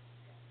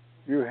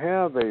you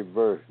have a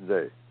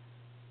birthday,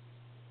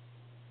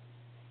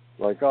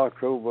 like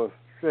October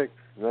 6,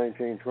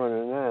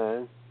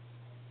 1929,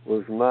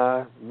 was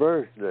my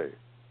birthday.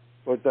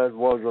 But that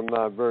wasn't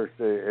my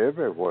birthday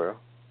everywhere.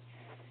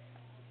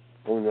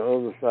 On the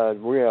other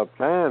side, we have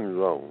time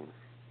zones.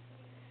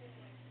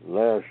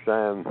 Last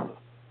time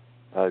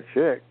I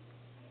checked.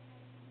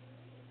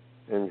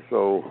 And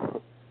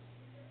so,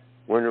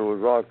 when it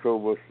was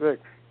October 6th,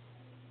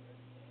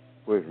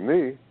 with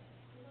me,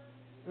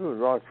 it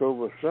was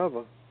October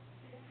 7th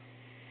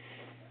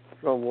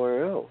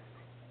somewhere else.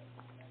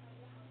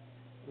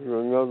 It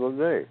was another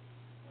day.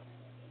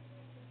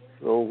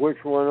 So which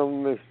one of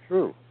them is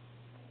true?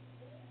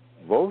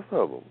 Both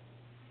of them.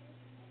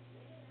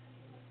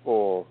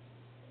 For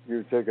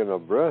you taking a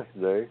breath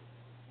day,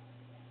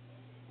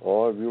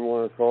 or if you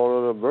want to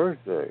call it a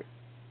birthday.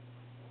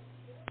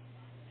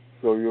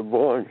 So you're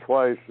born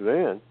twice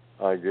then,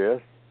 I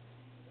guess.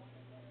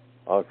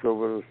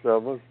 October the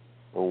 7th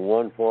in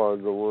one part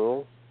of the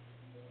world,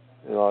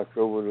 and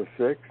October the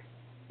 6th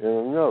in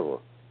another.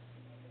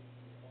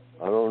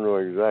 I don't know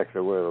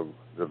exactly where the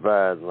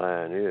divide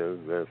line is.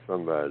 There's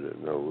somebody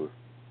that knows.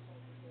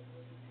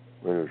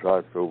 When it's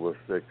October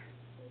 6th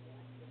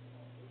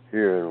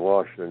here in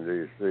Washington,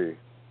 D.C.,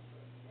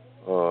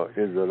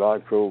 is it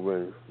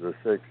October the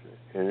 6th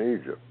in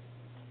Egypt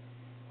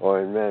or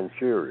in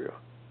Manchuria?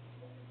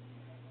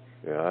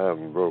 Yeah, I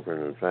haven't broken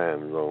the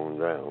time zone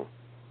down.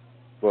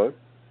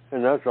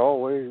 And that's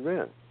always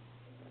been,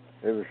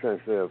 ever since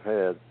they've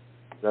had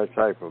that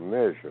type of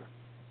measure,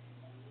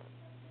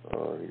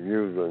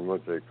 using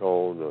what they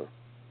call the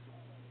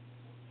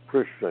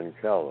Christian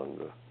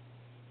calendar.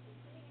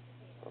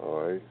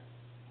 All right.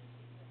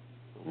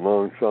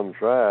 Among some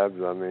tribes,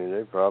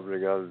 they probably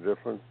got a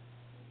different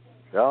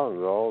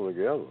calendar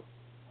altogether.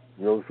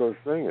 No such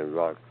thing as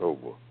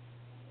October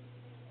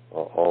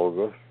or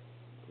August,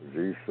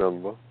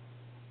 December.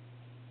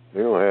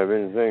 They don't have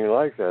anything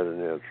like that in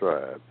their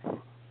tribe.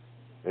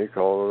 They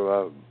call it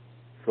about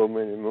so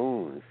many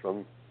moons.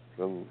 Some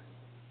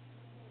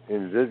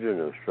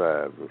indigenous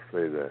tribes will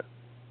say that.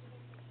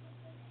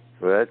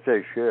 So that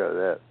takes care of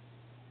that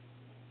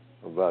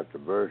about the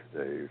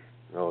birthdays.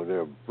 No,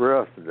 they're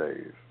breath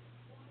days.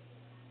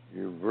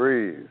 You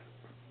breathe.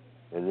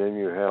 And then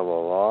you have a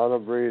lot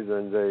of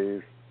breathing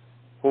days,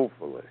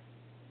 hopefully.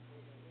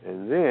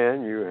 And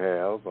then you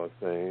have a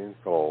thing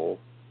called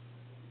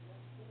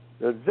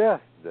the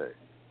death day.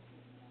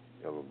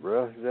 You have a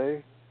breath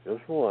day,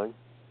 just one,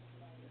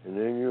 and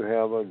then you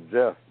have a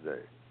death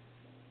day.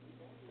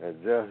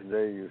 At death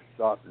day, you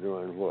stop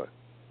doing what?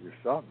 You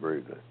stop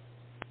breathing.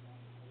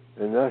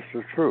 And that's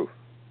the truth.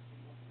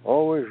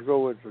 Always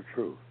go with the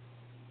truth.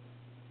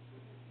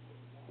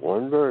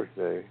 One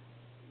birthday,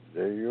 the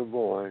day you're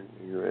born,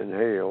 you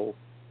inhale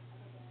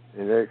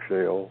and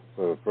exhale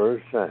for the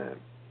first time.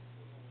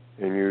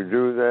 And you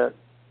do that,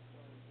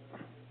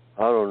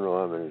 I don't know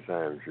how many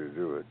times you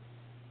do it.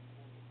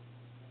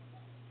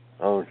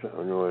 I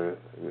don't know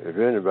if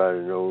anybody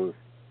knows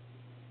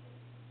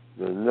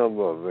the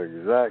number of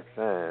exact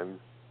times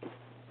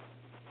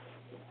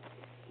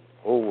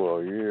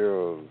over a year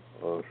of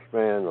a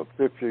span of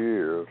 50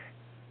 years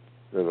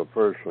that a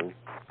person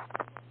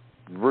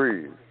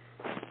breathes.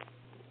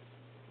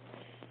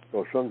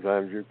 So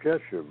sometimes you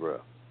catch your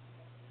breath.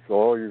 So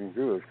all you can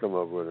do is come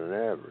up with an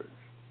average.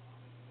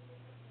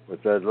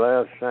 But that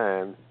last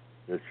time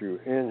that you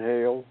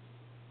inhale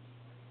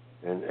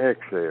and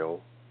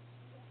exhale,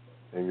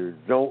 and you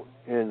don't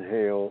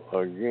inhale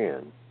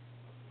again,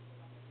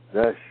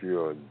 that's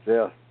your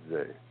death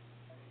day.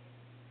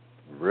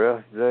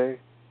 Breath day,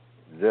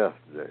 death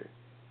day.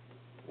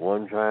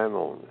 One time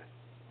only.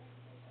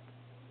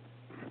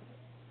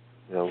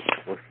 Now,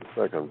 what's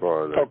the second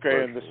part of that Okay,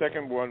 question? and the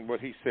second one, what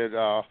he said,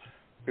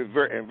 is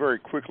very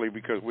quickly,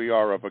 because we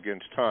are up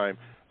against time,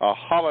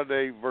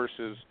 holiday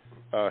versus,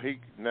 he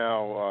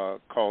now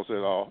calls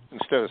it,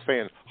 instead of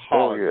saying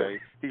holiday,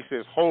 he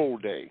says whole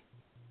day.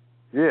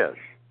 Yes.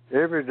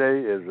 Every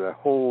day is a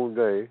whole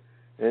day,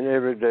 and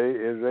every day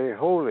is a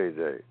holy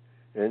day,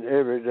 and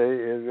every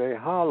day is a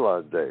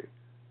holiday.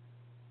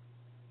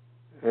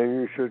 And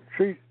you should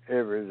treat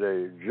every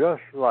day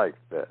just like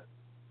that.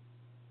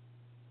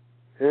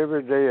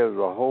 Every day is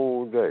a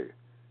whole day.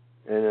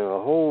 And in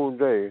a whole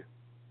day,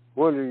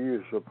 what are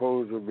you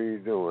supposed to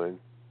be doing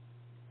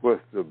with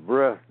the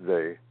breath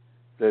day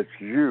that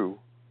you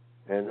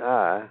and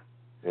I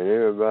and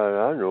everybody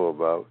I know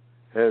about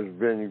has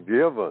been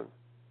given?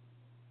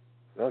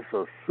 That's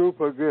a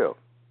super gift.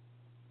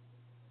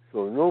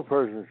 So no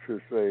person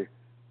should say,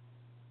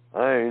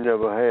 I ain't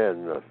never had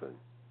nothing.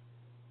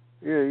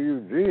 Yeah, you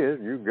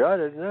did. You got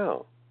it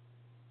now.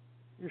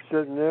 You're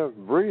sitting there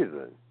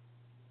breathing.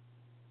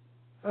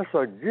 That's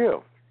a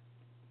gift.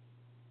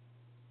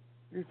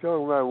 You're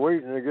talking about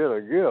waiting to get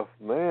a gift.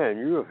 Man,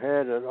 you've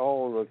had it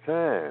all the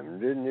time.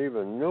 Didn't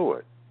even know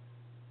it.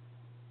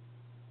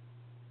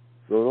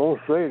 So don't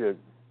say that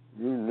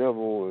you never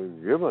was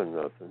given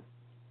nothing.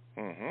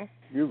 Mm-hmm.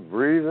 You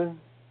breathing.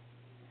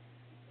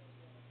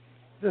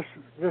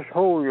 Just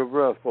hold your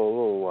breath for a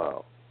little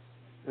while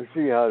and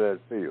see how that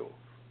feels.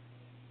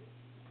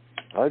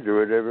 I do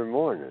it every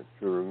morning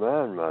to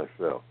remind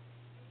myself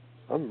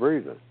I'm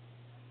breathing.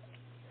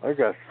 I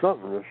got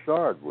something to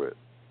start with.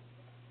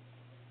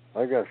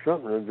 I got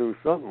something to do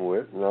something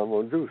with, and I'm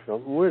going to do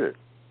something with it.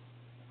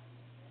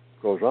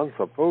 Because I'm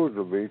supposed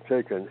to be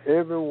taking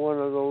every one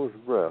of those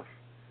breaths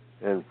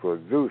and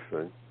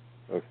producing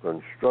a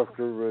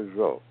constructive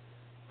result.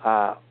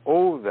 I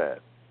owe that,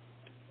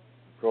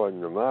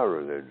 according to my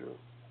religion.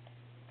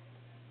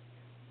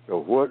 So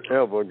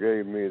whatever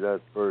gave me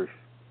that first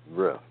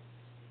breath,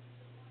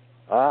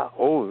 I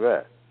owe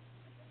that.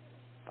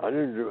 I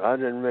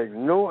didn't make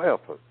no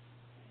effort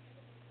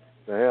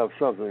to have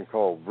something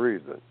called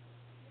breathing.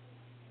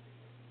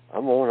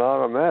 I'm on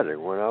automatic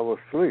when I was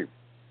asleep.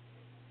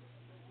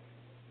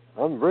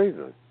 I'm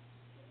breathing.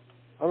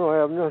 I don't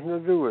have nothing to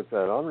do with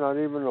that. I'm not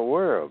even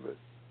aware of it.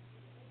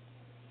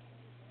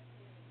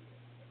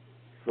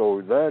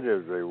 So that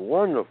is a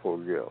wonderful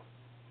gift.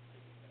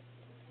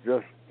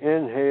 Just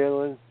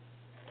inhaling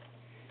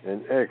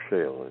and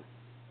exhaling.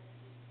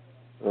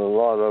 And a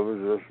lot of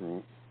us just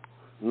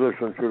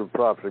listen to the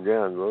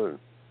propaganda and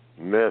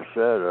mess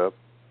that up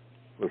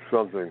with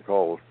something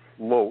called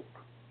smoke.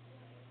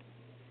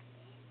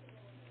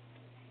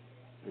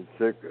 It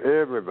took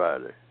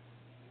everybody,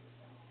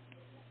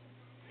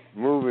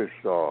 movie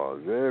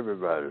stars,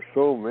 everybody,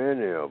 so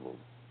many of them.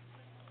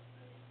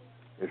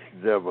 It's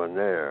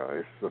debonair,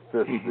 it's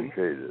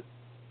sophisticated.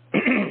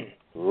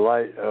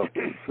 Light up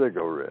a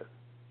cigarette,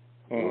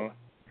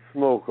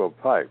 smoke a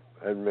pipe,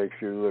 that makes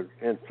you look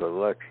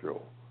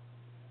intellectual.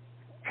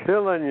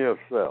 Killing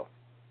yourself.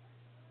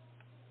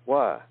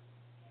 Why?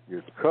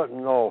 You're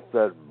cutting off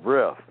that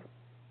breath.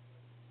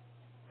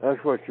 That's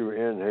what you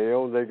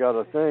inhale. They got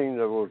a thing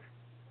that was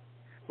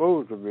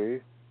supposed to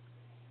be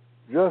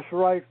just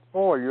right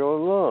for your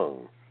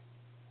lungs.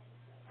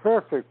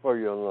 Perfect for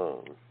your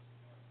lungs.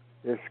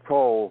 It's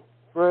called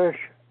fresh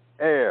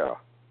air.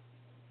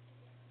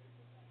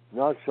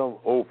 Not some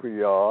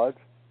opioid.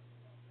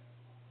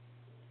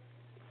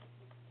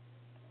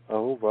 I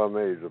hope I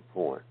made the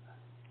point.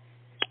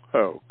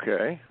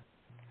 Okay.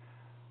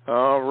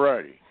 All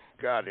righty.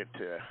 Got it.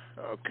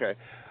 Okay.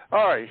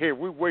 All right, here,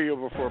 we're way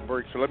over for a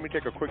break, so let me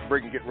take a quick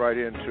break and get right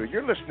into it.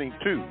 You're listening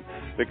to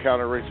the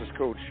Counter Racist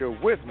Code Show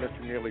with Mr.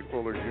 Neely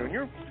Fuller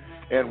Jr.,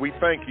 and we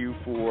thank you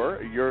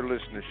for your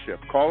listenership.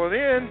 Call it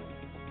in.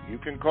 You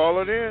can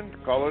call it in.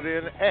 Call it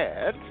in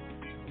at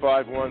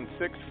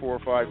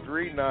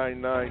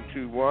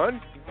 516-453-9921.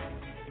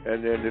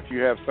 And then if you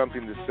have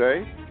something to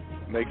say,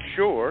 make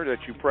sure that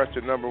you press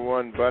the number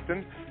 1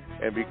 button.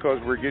 And because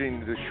we're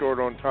getting this short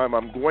on time,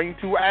 I'm going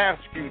to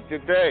ask you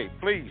today,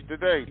 please,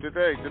 today,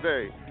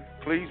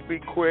 please be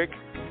quick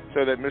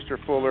so that Mr.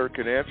 Fuller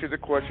can answer the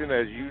question.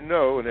 As you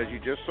know, and as you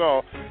just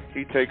saw,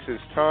 he takes his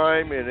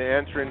time in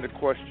answering the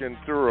question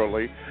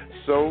thoroughly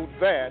so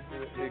that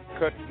it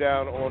cuts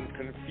down on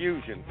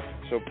confusion.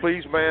 So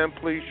please, ma'am,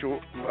 please,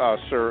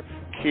 sir,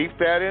 keep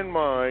that in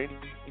mind.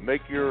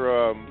 Make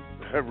your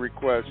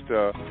request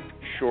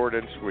short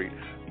and sweet.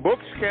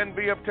 Books can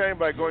be obtained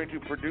by going to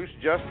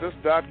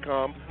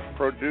producejustice.com,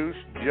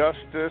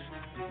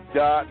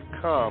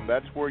 producejustice.com.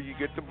 That's where you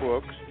get the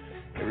books.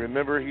 And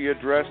remember, he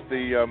addressed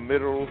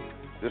the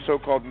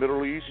so-called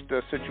Middle East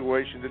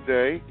situation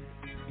today,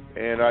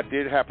 and I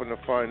did happen to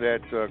find that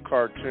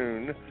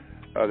cartoon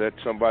that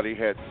somebody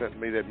had sent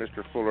me that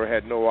Mr. Fuller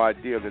had no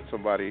idea that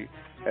somebody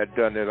had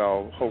done it.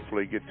 I'll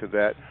hopefully get to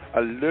that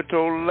a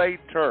little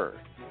later.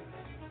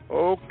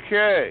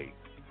 Okay.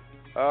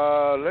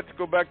 Let's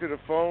go back to the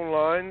phone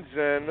lines,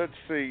 and let's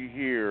see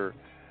here.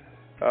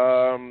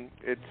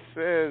 It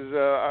says,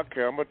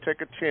 okay, I'm going to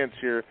take a chance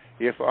here.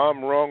 If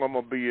I'm wrong, I'm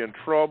going to be in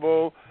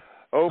trouble.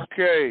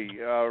 Okay,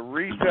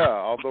 Rita,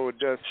 although it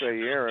does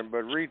say Aaron,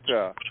 but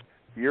Rita,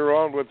 you're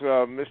on with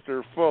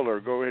Mr. Fuller.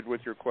 Go ahead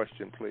with your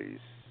question, please.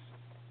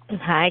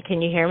 Hi,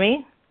 can you hear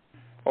me?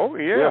 Oh,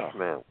 yeah. Yes,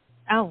 ma'am.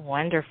 Oh,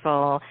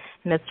 wonderful.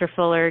 Mr.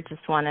 Fuller,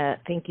 just want to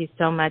thank you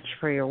so much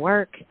for your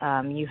work.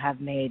 You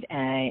have made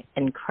an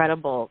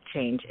incredible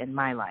change in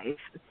my life,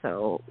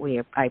 so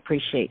I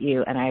appreciate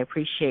you, and I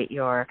appreciate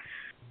your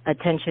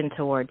attention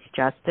towards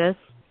justice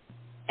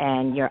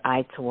and your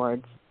eye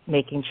towards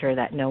making sure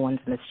that no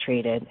one's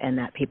mistreated and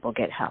that people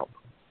get help.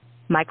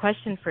 My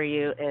question for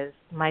you is,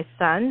 my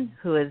son,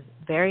 who is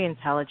very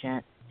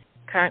intelligent,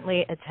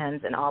 currently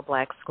attends an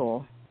all-black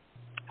school.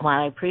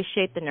 While I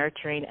appreciate the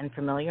nurturing and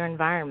familiar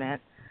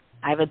environment,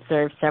 I've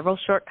observed several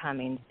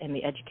shortcomings in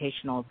the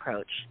educational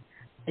approach.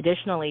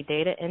 Additionally,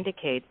 data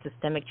indicates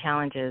systemic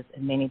challenges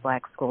in many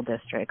black school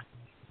districts.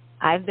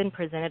 I've been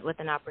presented with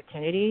an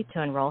opportunity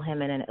to enroll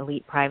him in an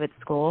elite private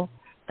school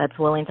that's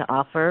willing to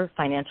offer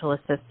financial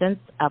assistance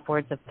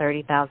upwards of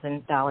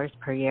 $30,000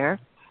 per year.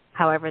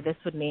 However, this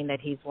would mean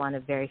that he's one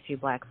of very few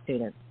black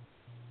students.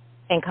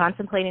 In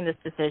contemplating this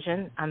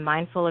decision, I'm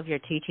mindful of your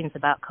teachings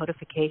about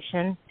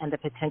codification and the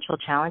potential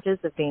challenges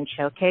of being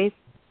showcased.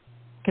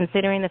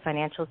 Considering the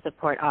financial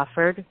support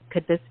offered,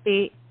 could this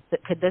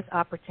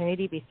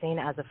opportunity be seen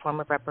as a form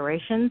of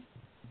reparations?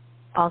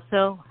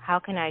 Also, how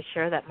can I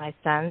assure that my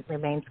son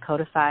remains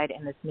codified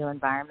in this new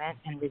environment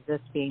and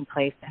resists being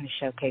placed in a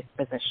showcase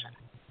position?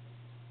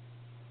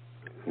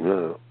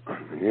 No.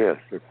 Yes,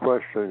 the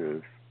question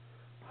is,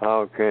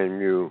 how can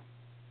you...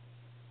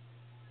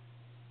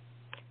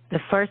 The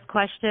first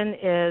question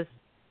is,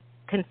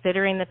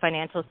 considering the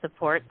financial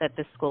support that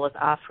this school is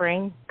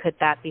offering, could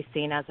that be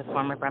seen as a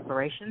form of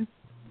reparations?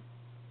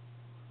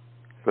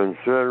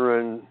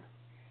 Considering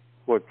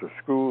what the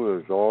school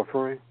is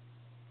offering?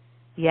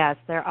 Yes,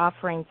 they're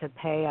offering to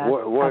pay us.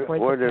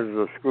 What is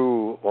the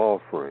school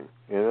offering?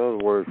 In other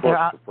words,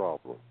 what's the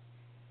problem?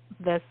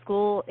 The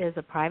school is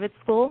a private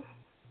school,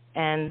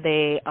 and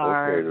they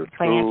are okay, the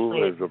financially.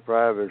 school is a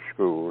private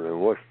school, and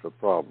what's the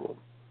problem?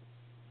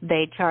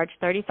 They charge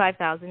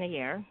 $35,000 a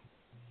year,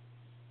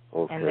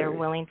 okay. and they're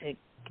willing to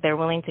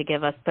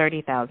give us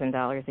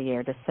 $30,000 a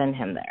year to send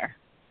him there.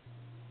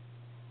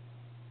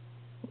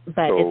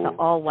 But it's an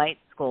all-white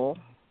school,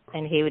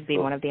 and he would be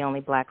one of the only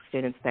black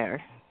students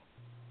there.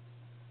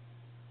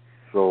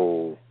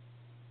 So,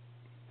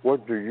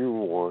 what do you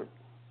want?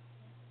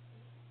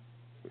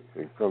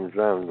 It comes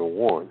down to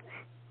wants.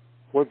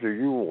 What do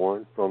you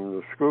want from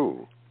the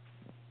school?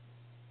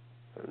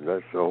 And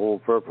that's the whole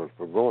purpose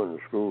for going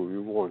to school.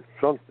 You want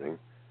something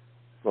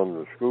from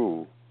the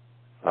school,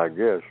 I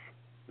guess,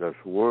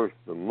 that's worth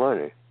the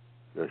money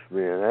that's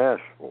being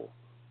asked for.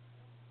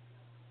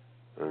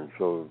 And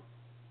so,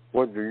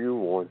 what do you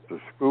want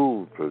the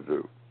school to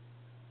do?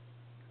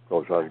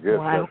 Because I guess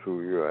that's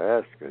who you're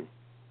asking.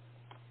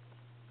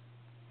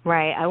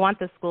 Right. I want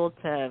the school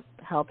to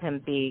help him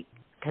be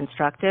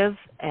constructive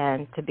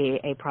and to be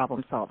a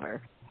problem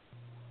solver.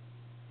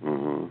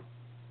 Mm-hmm.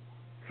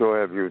 So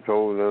have you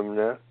told them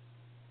that?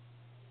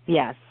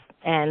 Yes.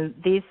 And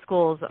these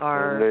schools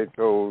are... And they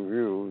told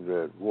you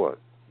that what?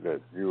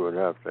 That you would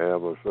have to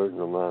have a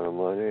certain amount of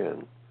money?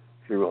 And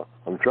see, well,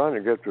 I'm trying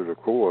to get to the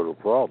core of the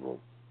problem.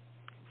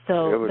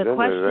 So evidently the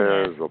question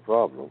there's a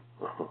problem.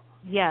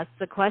 Yes,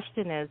 the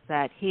question is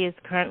that he is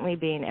currently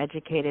being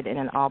educated in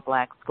an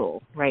all-black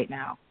school right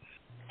now.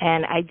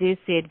 And I do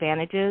see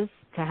advantages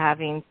to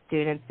having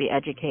students be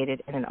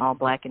educated in an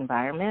all-black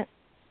environment.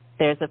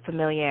 There's a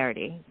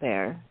familiarity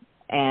there,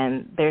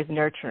 and there's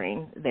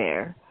nurturing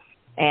there.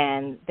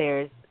 and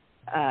there's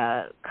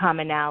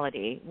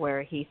commonality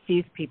where he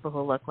sees people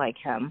who look like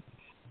him,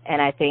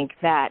 and I think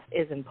that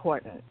is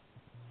important.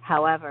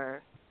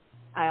 However,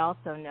 I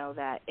also know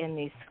that in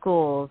these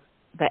schools,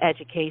 the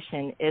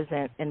education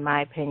isn't, in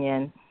my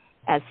opinion,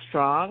 as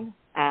strong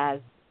as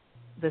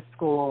the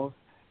schools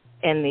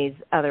in these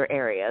other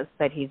areas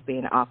that he's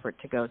being offered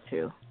to go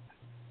to.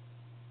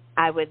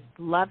 I would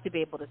love to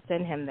be able to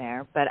send him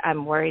there, but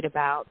I'm worried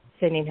about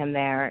sending him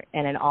there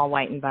in an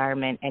all-white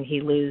environment and he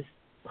lose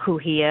who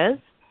he is.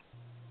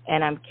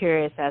 And I'm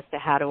curious as to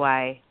how do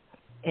I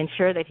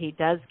ensure that he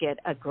does get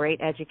a great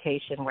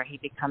education where he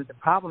becomes a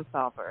problem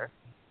solver,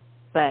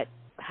 but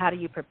how do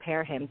you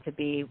prepare him to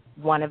be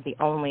one of the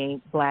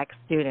only black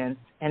students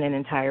in an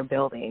entire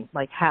building?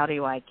 Like, how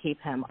do I keep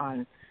him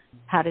on,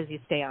 how does he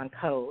stay on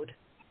code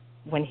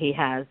when he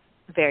has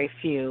very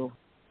few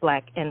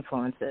black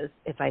influences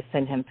if I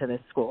send him to this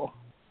school?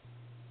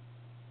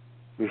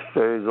 He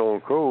stays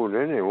on code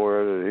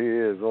anywhere that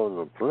he is on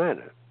the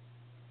planet.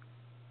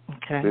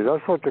 Okay. See,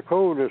 that's what the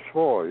code is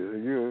for.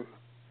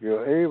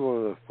 You're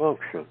able to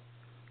function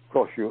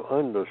because you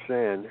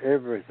understand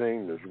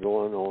everything that's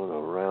going on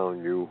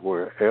around you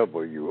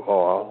wherever you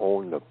are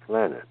on the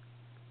planet.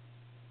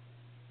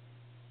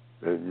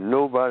 And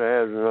nobody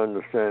has an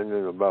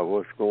understanding about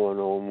what's going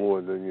on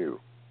more than you.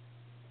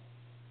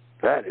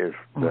 That is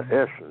the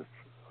essence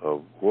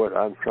of what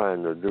I'm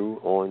trying to do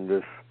on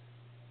this,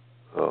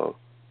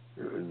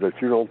 that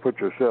you don't put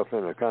yourself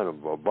in a kind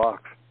of a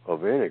box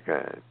of any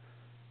kind.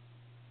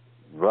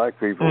 Black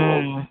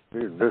people,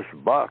 this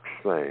box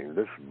thing,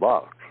 this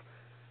box.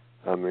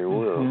 I mean,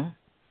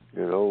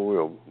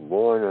 we're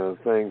born in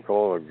a thing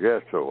called a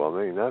ghetto.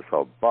 I mean, that's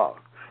a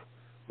box.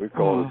 We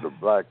call it the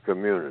black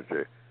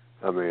community.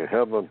 I mean,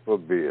 heaven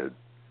forbid.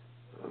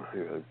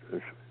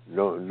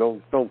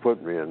 Don't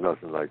put me in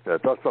nothing like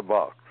that. That's a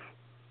box.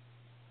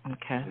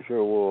 Okay. You say,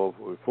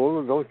 well,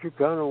 Fuller, don't you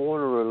kind of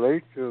want to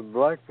relate to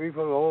black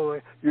people? All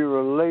that? You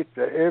relate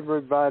to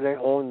everybody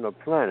on the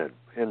planet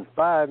in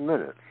 5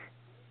 minutes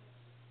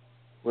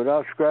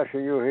without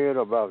scratching your head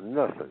about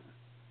nothing.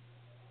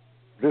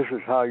 This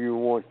is how you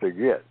want to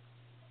get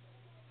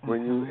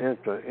when you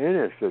enter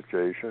any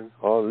situation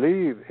or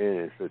leave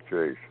any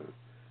situation.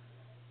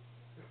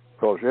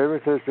 Because every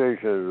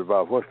situation is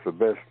about what's the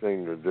best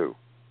thing to do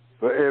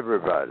for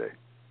everybody,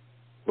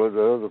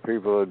 whether other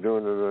people are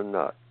doing it or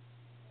not.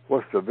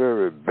 What's the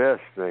very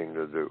best thing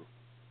to do?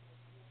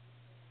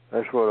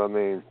 That's what I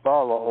mean.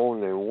 Follow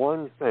only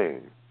one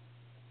thing.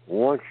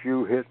 Once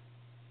you hit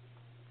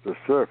the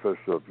surface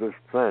of this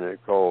planet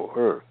called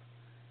Earth,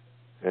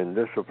 and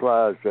this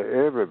applies to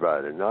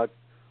everybody, not,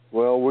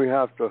 well, we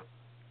have to,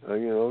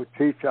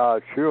 teach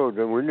our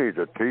children. We need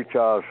to teach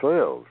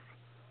ourselves.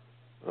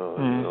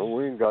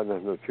 We ain't got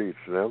nothing to teach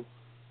them.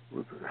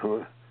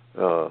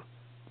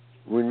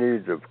 We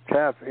need to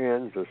tap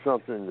into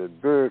something that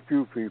very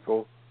few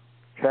people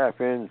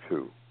tap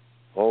into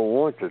or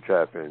want to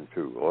tap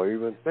into or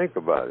even think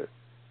about it.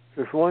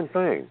 Just one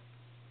thing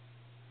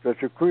that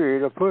the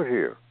Creator put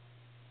here.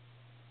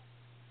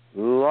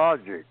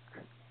 Logic,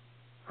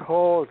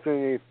 cause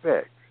and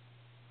effect.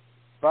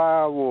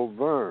 Fire will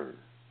burn.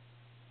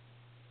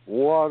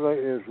 Water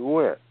is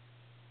wet.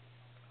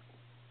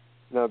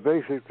 Now,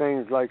 basic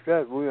things like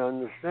that, we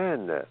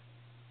understand that.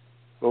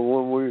 But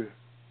when we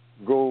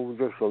go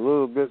just a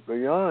little bit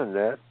beyond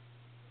that,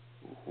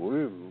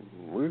 we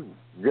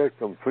get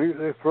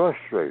completely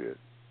frustrated.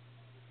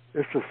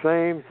 It's the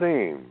same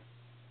thing.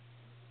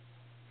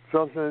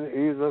 Something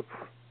either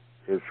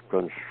is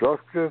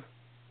constructive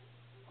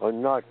or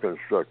not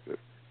constructive.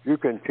 You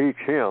can teach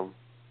him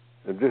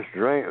and just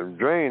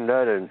drain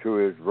that into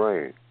his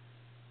brain.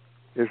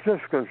 Is this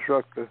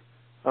constructive?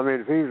 I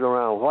mean, if he's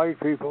around white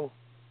people,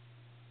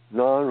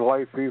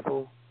 non-white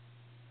people,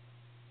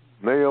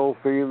 male,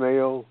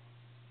 female,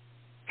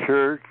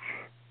 church,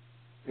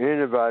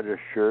 anybody's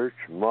church,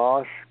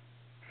 mosque,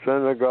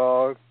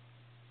 synagogue,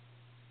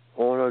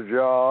 on a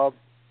job,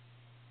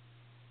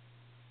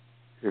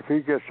 if he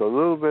gets a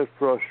little bit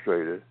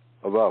frustrated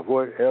about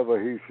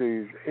whatever he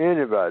sees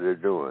anybody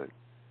doing,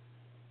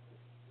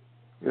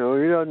 he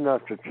doesn't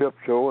have to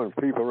tiptoe and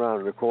peep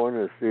around the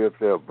corner and see if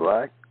they're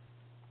black.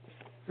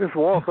 Just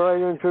walk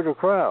right into the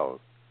crowd.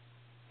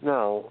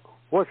 Now,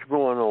 what's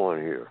going on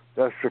here?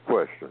 That's the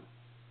question.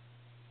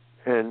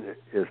 And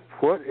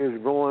what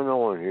is going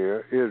on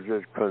here, is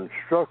it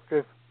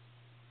constructive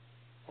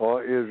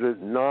or is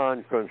it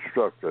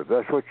non-constructive?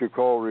 That's what you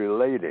call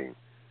relating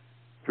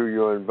to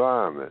your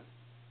environment.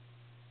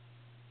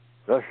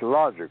 That's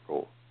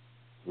logical.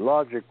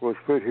 Logic was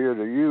put here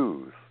to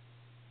use.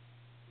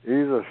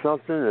 Either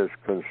something is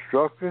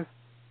constructive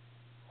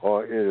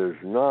or it is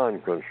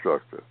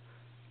non-constructive.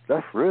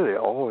 That's really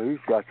all he's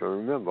got to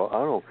remember.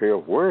 I don't care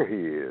where he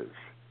is.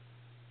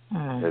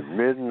 At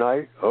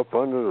midnight, up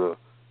under the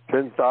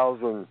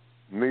 10,000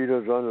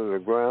 meters under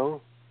the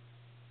ground,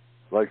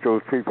 like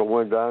those people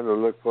went down to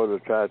look for the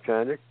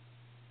Titanic.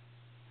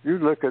 You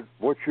look at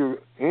what you're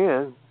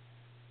in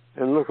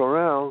and look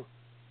around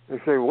and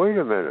say, wait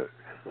a minute,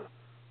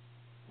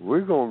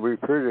 we're going to be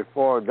pretty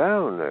far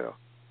down there.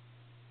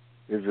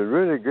 is it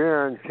really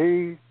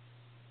guaranteed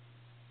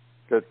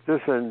that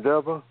this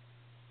endeavor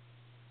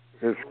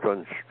is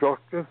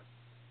constructive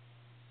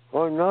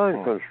or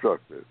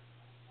non-constructive?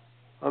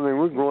 I mean,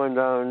 we're going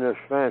down in this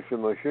fancy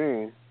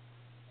machine.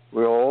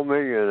 We're all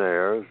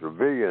millionaires or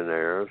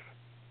billionaires.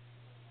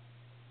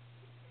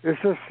 It's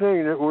this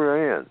thing that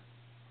we're in.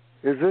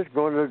 Is it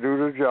going to do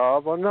the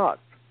job or not?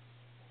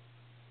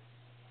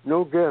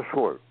 No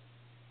guesswork.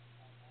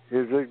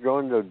 Is it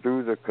going to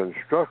do the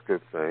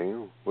constructive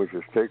thing, which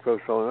is take us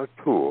on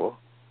a tour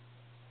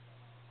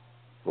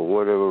for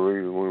whatever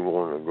reason we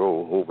want to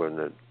go, hoping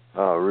that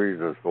our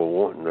reasons for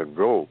wanting to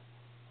go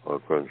are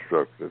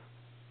constructive,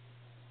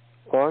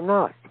 or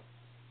not?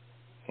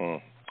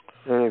 And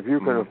if you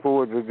can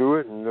afford to do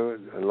it,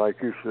 and like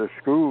you said, the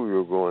school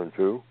you're going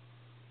to,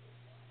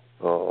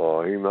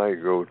 or he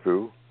might go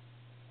to,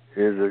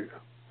 is it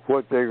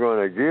what they're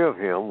going to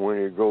give him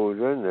when he goes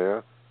in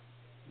there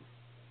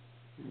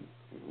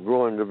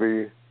going to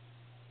be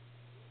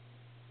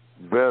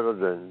better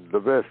than the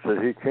best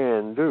that he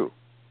can do?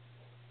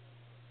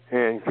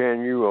 And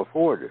can you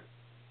afford it?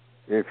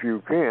 If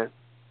you can't,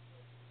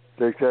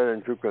 take that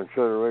into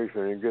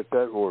consideration and get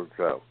that worked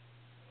out.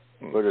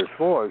 But as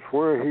far as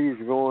where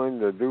he's going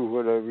to do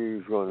whatever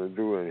he's going to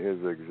do in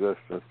his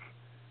existence,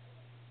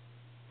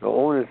 the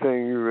only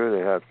thing you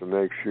really have to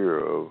make sure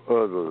of,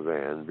 other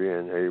than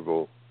being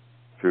able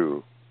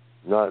to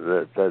not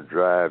let that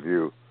drive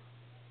you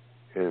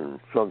in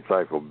some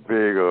type of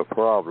bigger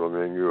problem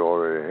than you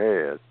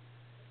already had,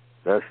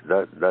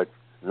 that's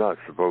not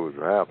supposed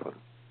to happen.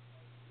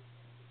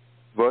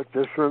 But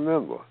just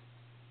remember,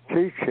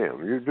 teach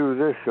him. You do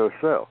this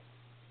yourself.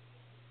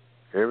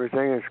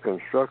 Everything is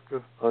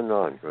constructive or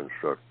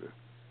non-constructive.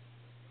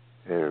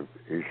 And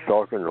he's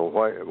talking to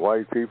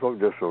white people,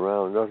 just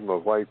around nothing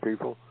but white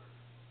people,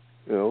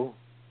 you know,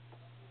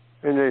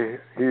 and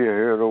he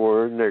hear the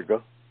word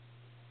nigger.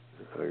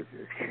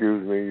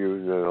 Excuse me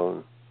using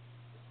it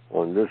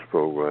on this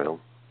program,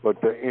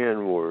 but the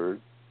N word.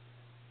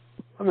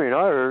 I mean,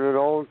 I heard it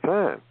all the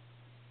time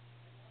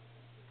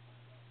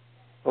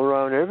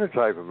around every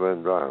type of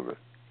environment.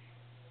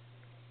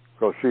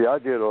 Because, see, I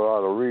did a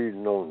lot of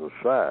reading on the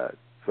side,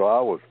 so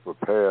I was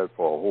prepared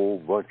for a whole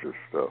bunch of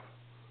stuff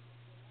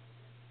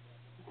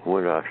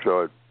when I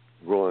started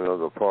going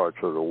other parts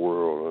of the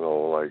world and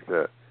all like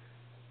that.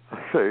 I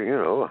say, you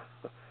know,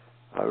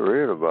 I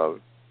read about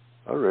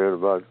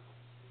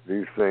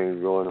these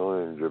things going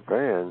on in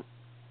Japan,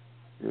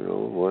 you know,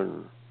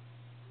 when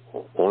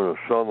on a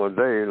summer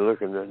day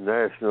looking at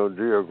National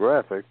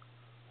Geographic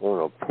on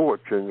a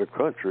porch in the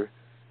country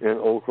in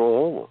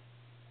Oklahoma.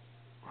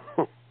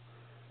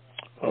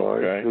 All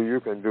right, so you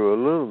can do a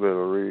little bit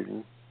of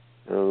reading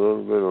and a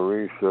little bit of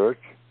research,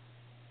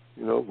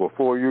 you know,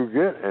 before you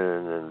get in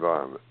an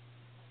environment.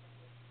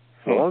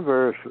 So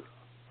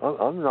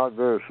I'm not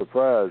very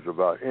surprised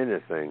about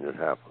anything that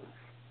happens.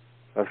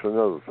 That's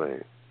another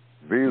thing.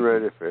 Be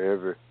ready for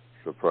every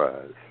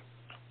surprise.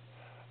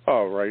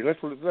 All right,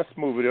 let's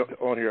move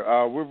it on here.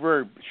 We're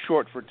very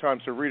short for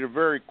time, so Rita,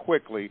 very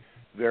quickly,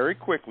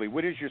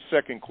 what is your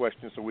second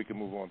question so we can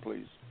move on,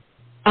 please?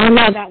 Oh,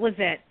 no, that was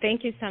it.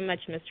 Thank you so much,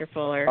 Mr.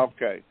 Fuller.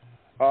 Okay.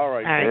 All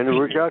right. And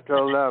we got to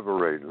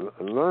elaborate.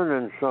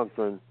 Learning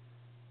something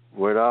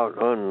without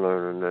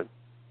unlearning it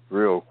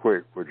real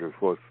quick, which is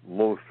what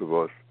most of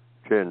us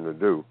tend to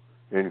do,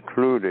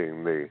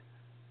 including me.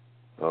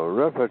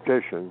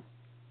 Repetition,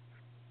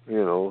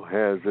 you know,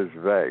 has its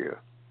value.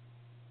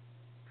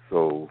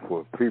 So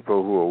for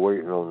people who are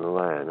waiting on the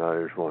line,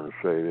 I just want to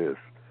say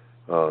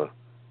this.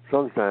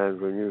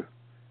 Sometimes when you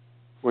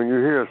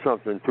hear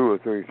something 2 or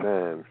 3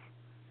 times,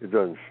 it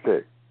doesn't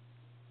stick.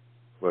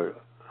 But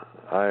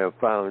I have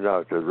found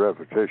out that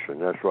repetition,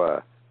 that's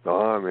why the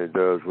Army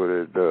does what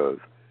it does.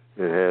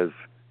 It has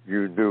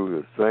you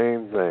do the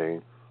same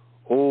thing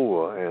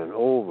over and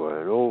over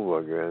and over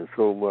again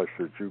so much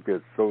that you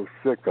get so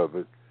sick of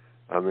it.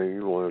 I mean,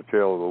 you want to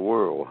tell the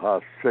world how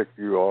sick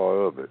you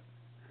are of it.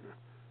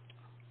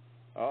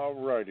 All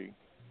righty.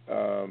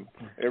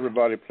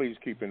 Everybody, please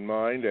keep in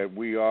mind that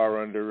we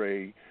are under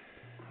a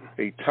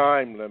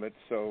time limit,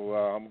 so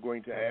I'm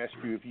going to ask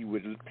you if you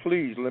would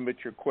please limit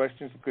your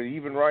questions, because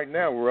even right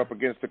now we're up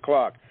against the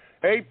clock.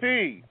 AP,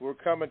 we're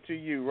coming to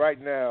you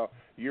right now.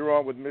 You're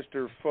on with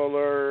Mr.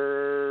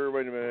 Fuller.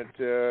 Wait a minute.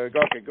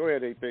 Okay, go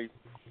ahead, AP.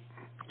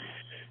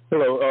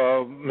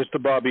 Hello,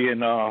 Mr. Bobby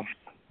and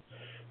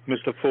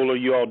Mr. Fuller.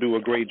 You all do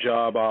a great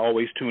job. I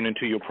always tune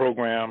into your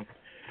program.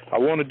 I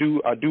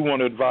do want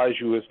to advise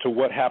you as to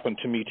what happened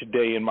to me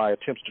today in my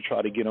attempts to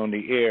try to get on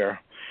the air.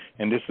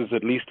 And this is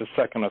at least the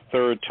second or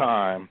third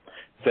time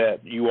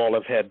that you all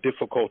have had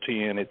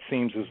difficulty, and it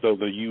seems as though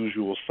the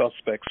usual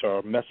suspects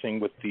are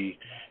messing with the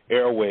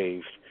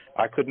airwaves.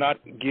 I could not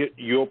get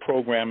your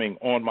programming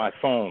on my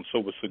phone, so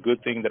it's a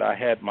good thing that I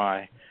had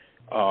my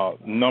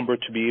number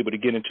to be able to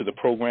get into the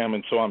program,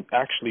 and so I'm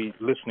actually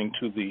listening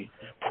to the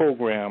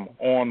program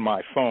on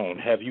my phone.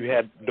 Have you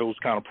had those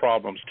kind of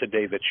problems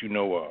today that you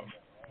know of?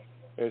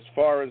 As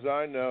far as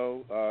I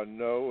know,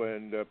 no,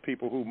 and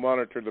people who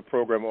monitor the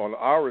program on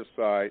our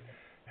side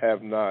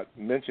have not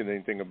mentioned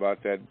anything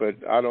about that, but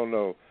I don't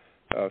know.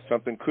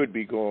 Something could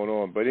be going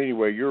on. But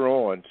anyway, you're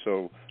on,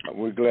 so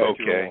we're glad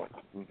you're on.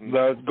 Mm-hmm.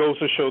 That goes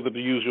to show that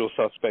the usual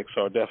suspects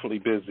are definitely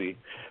busy.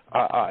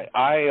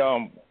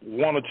 I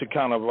wanted to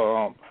kind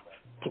of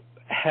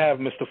have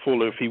Mr.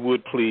 Fuller, if he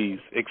would please,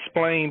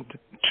 explain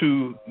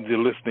to the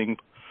listening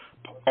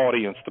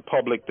audience, the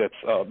public that's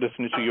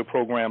listening to your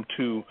program,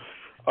 to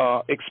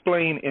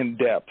explain in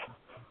depth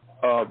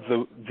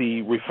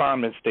the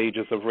refinement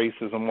stages of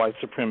racism, white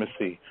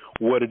supremacy,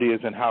 what it is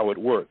and how it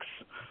works,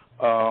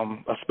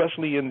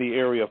 especially in the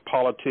area of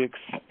politics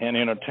and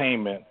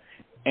entertainment,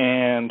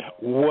 and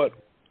what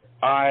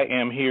I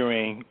am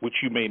hearing, which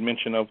you made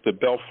mention of, the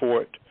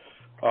Belfort,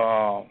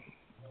 the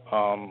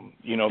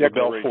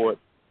Belfort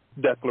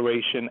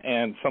Declaration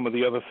and some of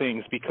the other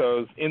things,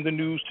 because in the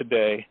news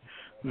today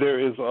there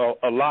is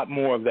a lot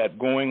more of that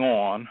going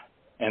on,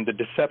 and the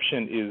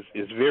deception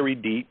is very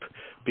deep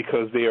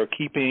because they are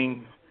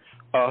keeping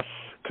us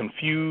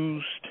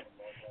confused,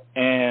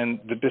 and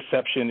the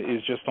deception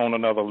is just on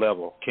another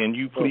level. Can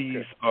you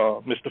please,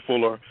 Mr.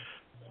 Fuller,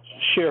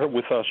 share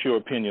with us your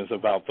opinions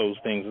about those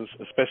things?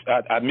 Especially,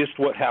 I missed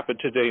what happened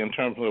today in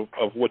terms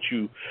of what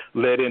you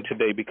led in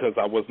today because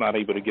I was not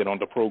able to get on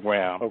the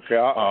program. Okay,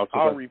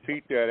 I'll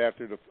repeat that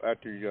after the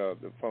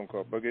phone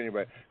call. But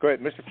anyway, go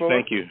ahead, Mr. Fuller.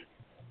 Thank you.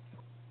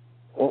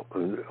 Well,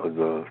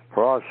 the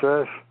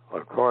process,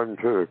 according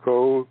to the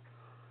code,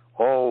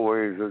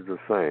 always is the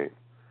same.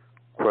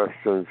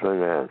 Questions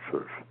and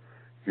answers.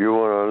 You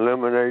want to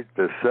eliminate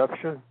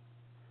deception?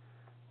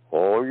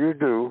 All you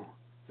do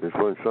is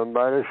when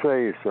somebody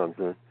says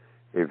something,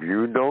 if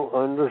you don't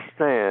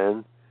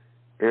understand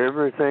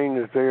everything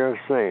that they are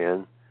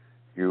saying,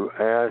 you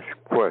ask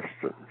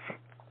questions.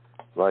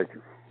 Like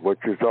what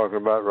you're talking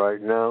about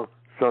right now,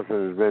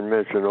 something has been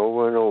mentioned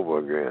over and over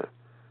again.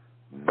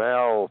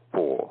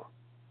 Balfour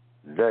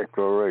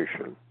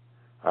Declaration.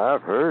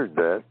 I've heard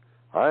that.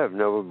 I have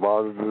never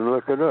bothered to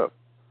look it up,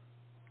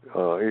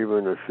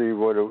 even to see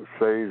what it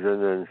says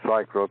in an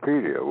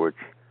encyclopedia, which,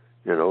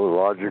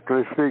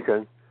 logically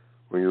speaking,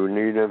 when you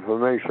need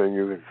information,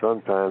 you can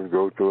sometimes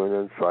go to an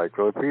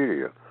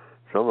encyclopedia.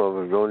 Some of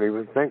us don't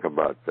even think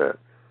about that.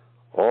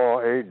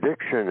 Or a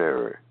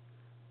dictionary.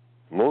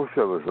 Most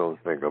of us don't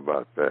think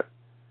about that.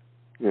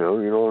 You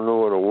don't know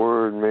what a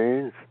word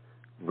means,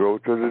 go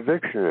to the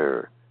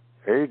dictionary.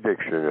 A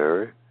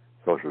dictionary,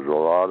 because there's a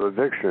lot of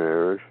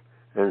dictionaries,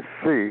 and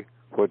see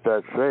what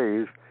that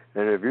says.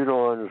 And if you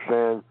don't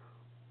understand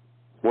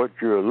what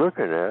you're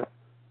looking at,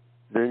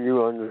 then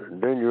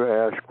you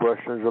ask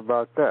questions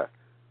about that.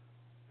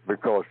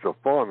 Because the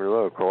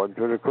formula, according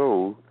to the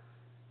code,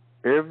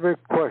 every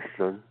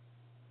question,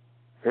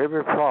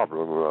 every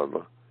problem,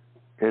 rather,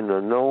 in the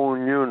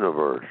known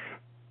universe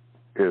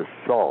is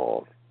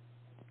solved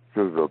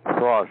through the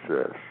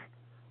process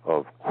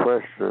of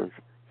questions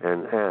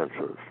and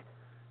answers.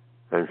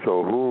 And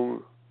so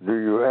who do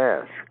you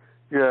ask?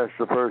 You ask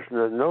the person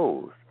that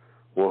knows.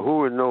 Well, who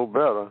would know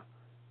better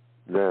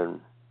than,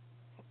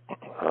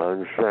 I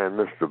understand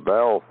Mr.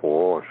 Balfour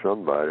or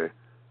somebody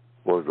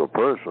was a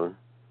person,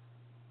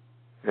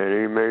 and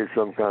he made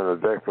some kind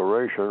of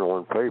declaration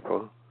on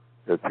paper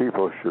that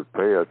people should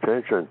pay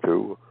attention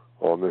to,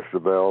 or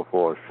Mr.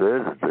 Balfour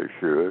said that they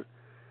should.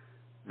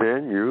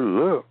 Then you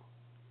look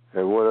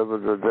at whatever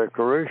the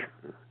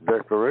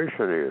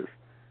declaration is.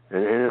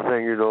 And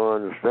anything you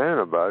don't understand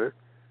about it,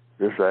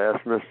 just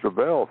ask Mr.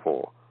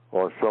 Balfour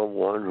or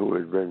someone who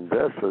has been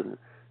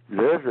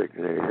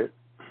designated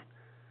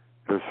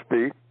to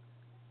speak,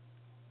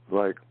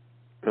 like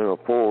in a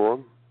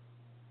forum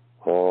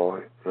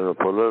or in a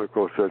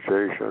political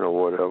situation or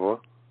whatever,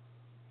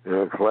 in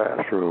a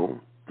classroom,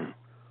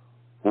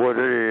 what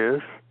it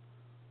is,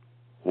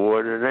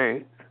 what it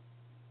ain't,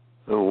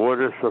 and what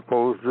it's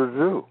supposed to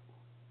do.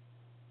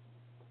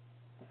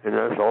 And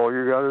that's all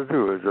you got to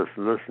do is just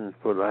listen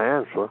for the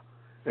answer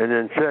and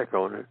then check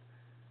on it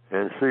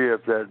and see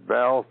if that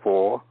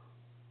Balfour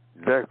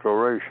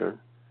Declaration,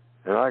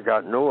 and I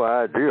got no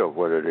idea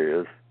what it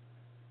is,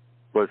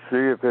 but see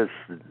if it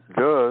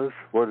does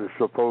what it's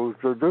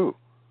supposed to do.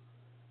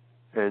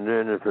 And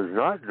then if it's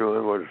not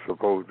doing what it's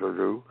supposed to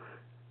do,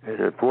 and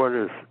if what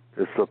it's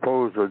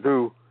supposed to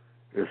do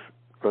is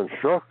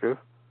constructive,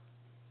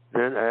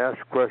 then ask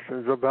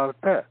questions about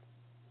that.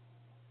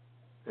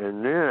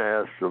 And then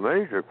ask the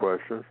major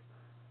questions,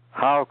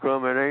 how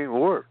come it ain't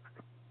worked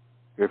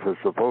if it's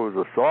supposed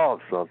to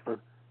solve something?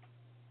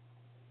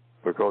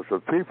 Because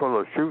if people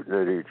are shooting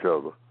at each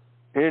other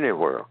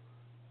anywhere,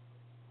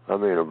 I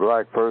mean, a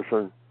black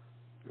person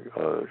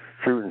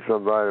shooting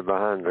somebody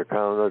behind the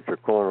counter at the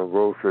corner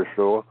grocery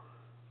store,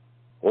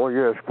 well,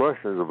 you ask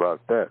questions about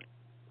that.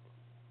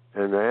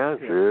 And the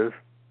answer is,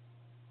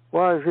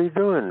 why is he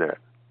doing that?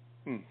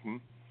 Mm-hmm.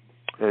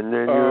 And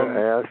then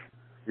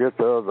you get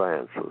the other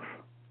answers.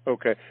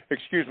 Okay.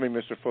 Excuse me,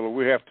 Mr. Fuller.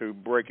 We have to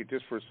break it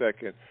just for a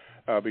second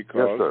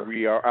because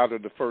we are out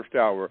of the first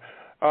hour.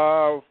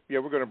 Yeah,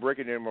 we're going to break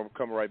it in and we'll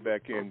come right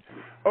back in.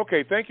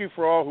 Okay, thank you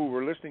for all who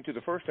were listening to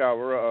the first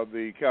hour of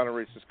the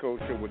Counter-Racist Code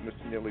Show with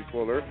Mr. Neely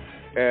Fuller.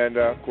 And,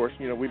 of course,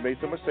 we made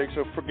some mistakes,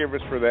 so forgive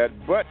us for that.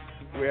 But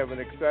we have an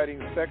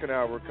exciting second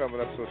hour coming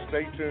up, so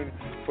stay tuned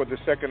for the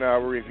second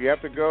hour. If you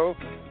have to go,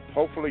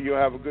 hopefully you'll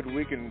have a good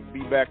week and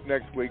be back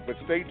next week. But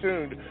stay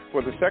tuned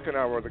for the second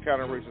hour of the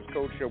Counter-Racist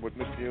Code Show with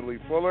Mr. Neely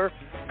Fuller,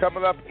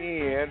 coming up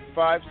in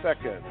 5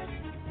 seconds.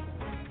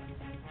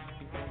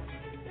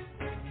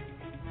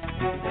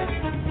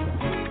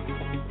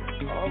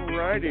 All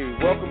righty,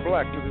 welcome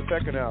back to the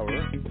second hour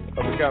of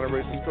the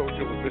Counter-Racist Code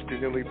Show with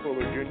Mr. Neely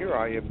Fuller Jr.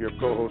 I am your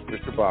co-host,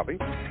 Mr. Bobby,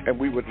 and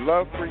we would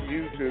love for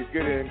you to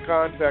get in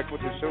contact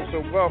with the show, so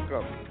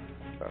welcome.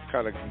 I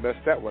kind of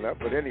messed that one up,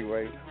 but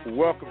anyway,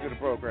 welcome to the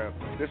program.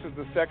 This is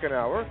the second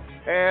hour,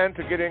 and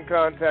to get in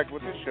contact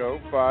with the show,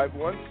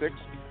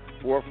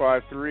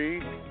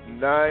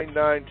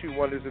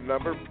 516-453-9921 is the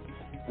number.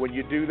 When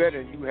you do that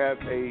and you have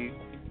a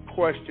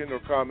question or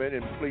comment,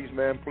 and please,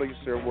 ma'am, please,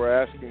 sir, we're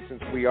asking,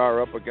 since we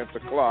are up against the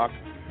clock,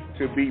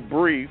 to be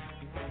brief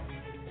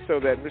so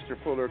that Mr.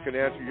 Fuller can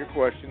answer your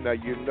question. Now,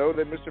 you know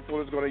that Mr.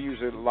 Fuller is going to use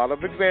a lot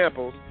of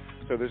examples,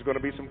 so there's going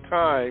to be some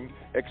time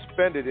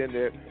expended in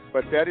there,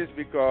 but that is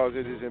because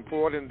it is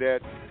important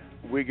that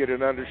we get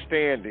an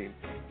understanding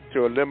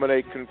to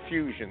eliminate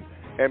confusion.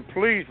 And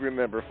please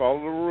remember, follow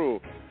the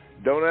rule.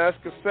 Don't ask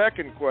a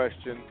second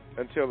question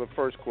until the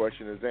first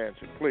question is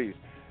answered. Please,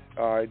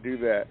 all right, do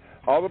that.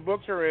 All the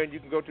books are in. You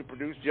can go to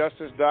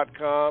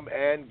producejustice.com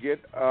and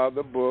get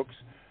the books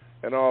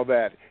and all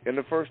that. In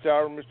the first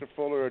hour, Mr.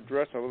 Fuller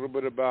addressed a little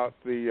bit about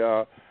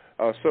the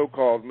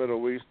so-called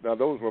Middle East. Now,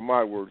 those were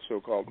my words,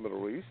 so-called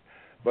Middle East,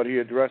 but he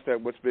addressed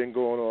that what's been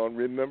going on.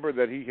 Remember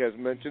that he has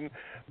mentioned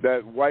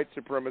that white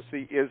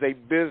supremacy is a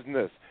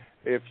business.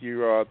 If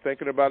you are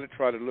thinking about it,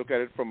 try to look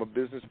at it from a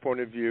business point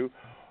of view.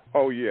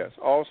 Oh, yes.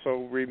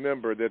 Also,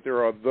 remember that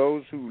there are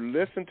those who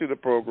listen to the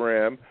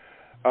program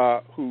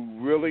who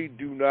really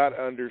do not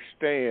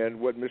understand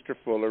what Mr.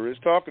 Fuller is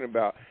talking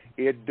about.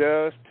 It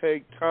does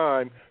take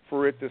time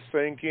for it to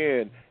sink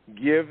in.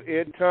 Give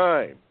it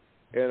time.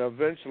 And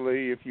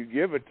eventually, if you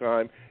give it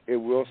time, it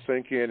will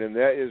sink in. And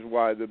that is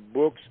why the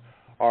books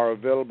are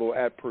available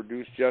at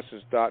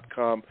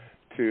producejustice.com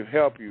to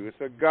help you.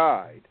 It's a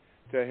guide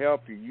to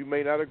help you. You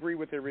may not agree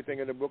with everything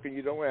in the book, and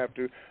you don't have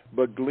to,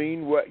 but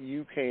glean what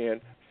you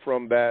can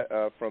from that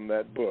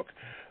book.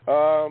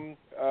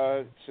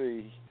 Let's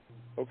see.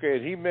 Okay,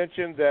 and he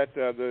mentioned that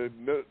the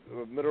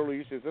Middle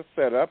East is a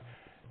setup,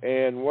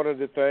 and one of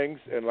the things,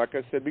 and like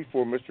I said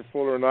before, Mr.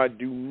 Fuller and I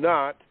do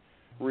not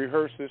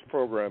rehearse this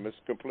program. It's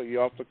completely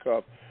off the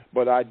cuff,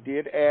 but I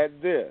did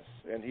add this,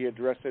 and he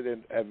addressed it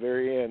at the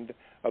very end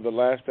of the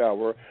last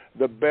hour,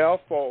 the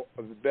Balfour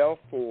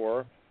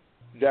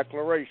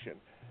Declaration.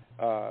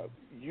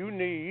 You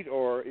need,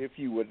 or if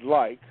you would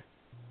like,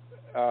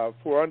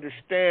 for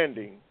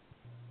understanding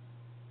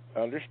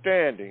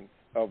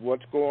of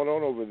what's going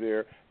on over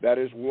there, that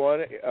is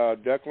one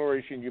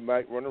declaration you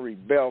might want to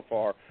read.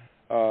 Balfour,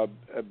 Balfour,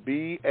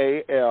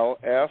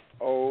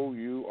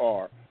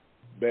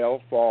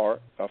 Balfour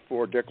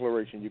for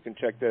Declaration. You can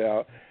check that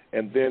out.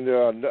 And then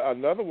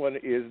another one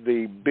is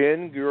the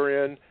Ben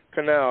Gurion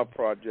Canal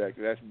Project.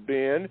 That's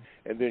Ben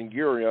and then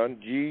Gurion,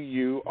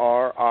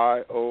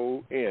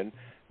 Gurion,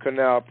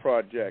 Canal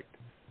Project.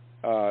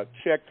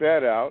 Check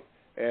that out,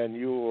 and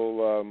you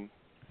will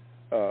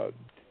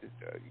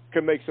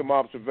can make some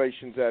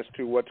observations as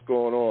to what's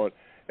going on.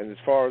 And as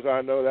far as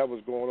I know, that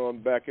was going on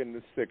back in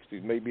the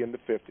 60s, maybe in the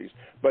 50s.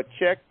 But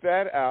check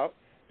that out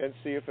and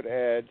see if it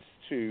adds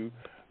to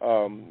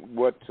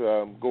what's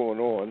going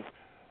on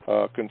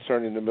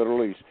concerning the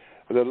Middle East.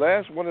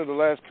 One of the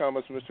last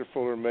comments Mr.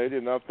 Fuller made,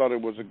 and I thought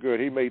it was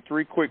he made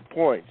 3 quick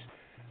points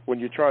when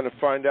you're trying to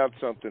find out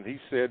something. He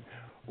said,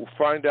 we'll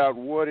find out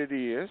what it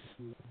is,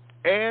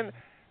 and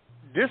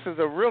this is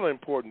a real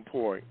important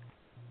point,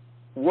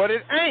 what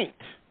it ain't.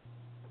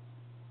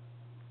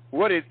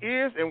 What it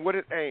is and what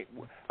it ain't.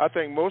 I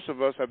think most of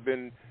us have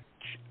been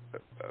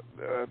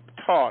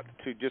taught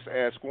to just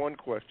ask one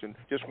question,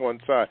 just one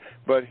side.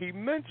 But he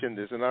mentioned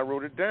this, and I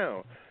wrote it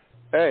down.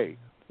 Hey,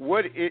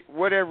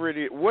 whatever it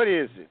is, what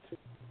is it?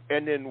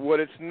 And then what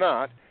it's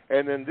not.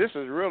 And then this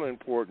is real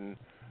important.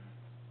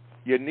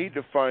 You need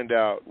to find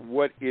out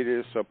what it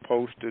is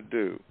supposed to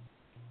do.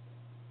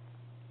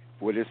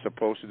 What it's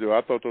supposed to do. I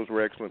thought those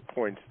were excellent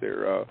points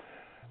there,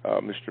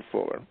 Mr.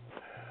 Fuller.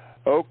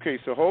 Okay,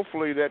 so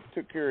hopefully that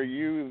took care of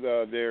you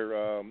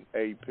there,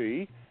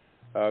 AP,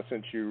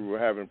 since you were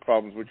having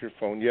problems with your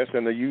phone. Yes,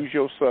 and the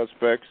usual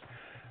suspects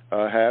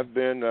have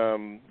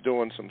been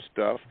doing some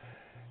stuff.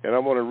 And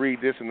I'm going to read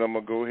this, and I'm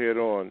going to go ahead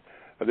on.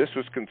 This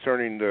was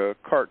concerning the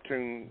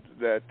cartoon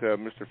that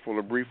Mr.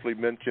 Fuller briefly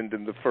mentioned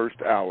in the first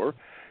hour.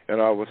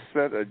 And I was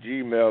sent a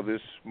Gmail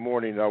this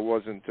morning. I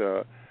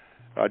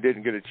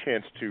didn't get a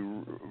chance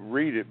to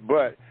read it,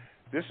 but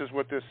this is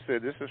what this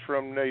said. This is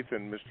from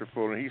Nathan, Mr.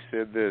 Fuller. He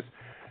said this.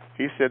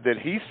 He said that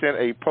he sent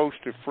a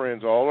post to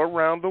friends all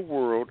around the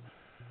world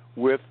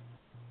with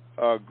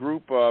a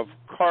group of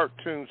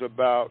cartoons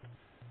about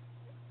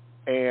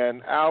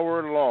an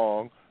hour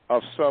long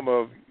of some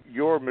of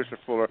your, Mr.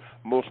 Fuller,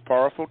 most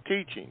powerful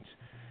teachings.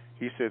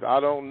 He said, I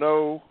don't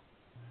know,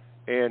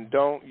 and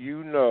don't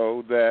you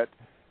know that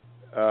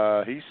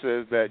he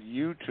says that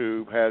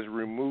YouTube has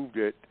removed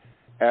it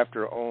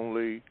after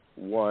only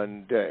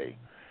one day.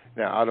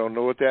 Now, I don't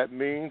know what that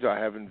means. I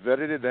haven't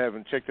vetted it. I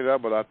haven't checked it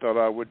out, but I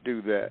thought I would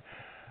do that.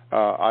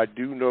 I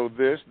do know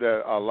this,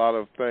 that a lot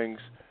of things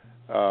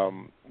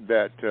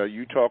that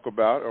you talk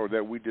about or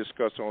that we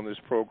discuss on this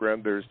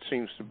program, there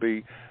seems to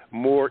be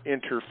more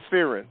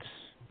interference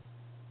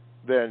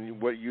than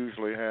what you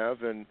usually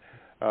have, and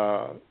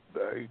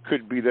it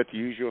could be that the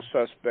usual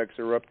suspects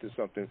are up to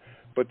something.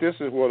 But this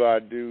is what I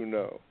do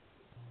know,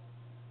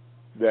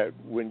 that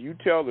when you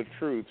tell the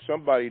truth,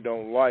 somebody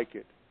don't like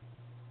it,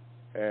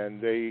 and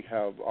they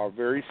are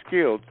very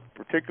skilled,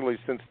 particularly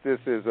since this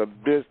is a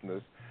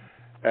business,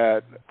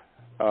 at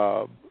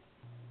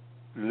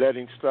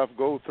letting stuff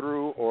go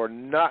through or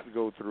not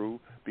go through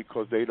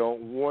because they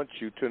don't want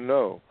you to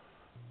know.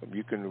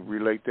 You can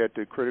relate that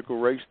to critical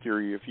race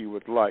theory if you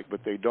would like, but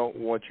they don't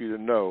want you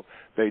to know.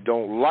 They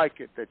don't like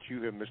it that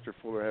you and Mr.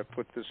 Fuller have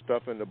put this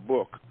stuff in the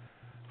book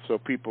so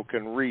people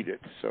can read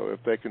it. So if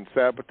they can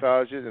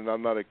sabotage it, and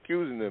I'm not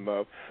accusing them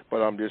of, but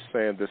I'm just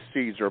saying the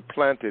seeds are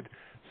planted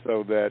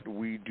so that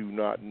we do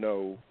not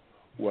know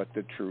what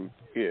the truth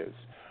is.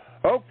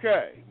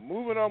 Okay,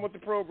 moving on with the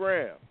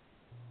program.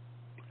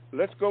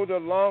 Let's go to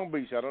Long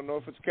Beach. I don't know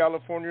if it's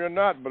California or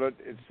not, but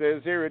it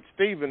says here it's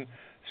Stephen.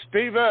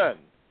 Stephen,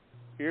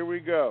 here we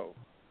go.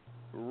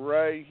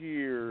 Right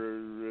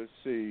here. Let's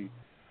see.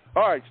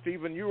 All right,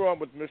 Stephen, you're on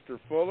with Mr.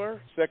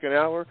 Fuller, second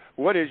hour.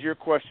 What is your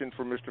question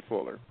for Mr.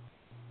 Fuller?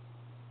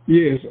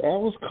 Yes, I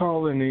was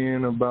calling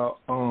in about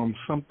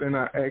something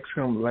I asked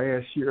him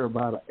last year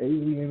about an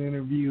alien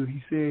interview.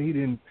 He said he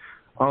didn't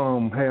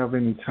have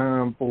any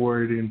time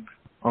for it, and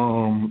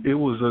it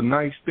was a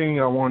nice thing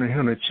I wanted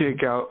him to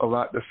check out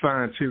about the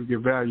scientific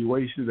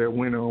evaluation that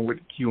went on with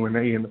the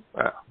Q&A in the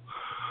file.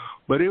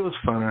 But it was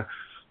fine.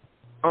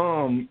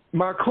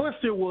 My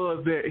question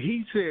was that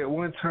he said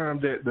one time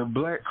that the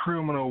black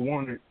criminal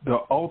wanted the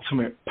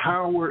ultimate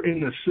power in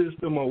the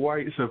system of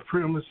white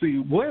supremacy.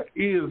 What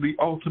is the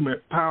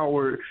ultimate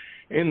power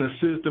in the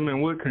system,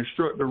 and what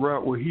constructive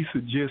route would he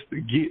suggest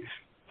to get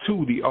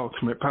to the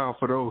ultimate power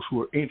for those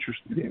who are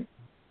interested in it?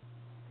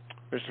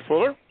 Mr.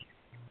 Fuller?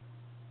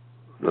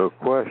 The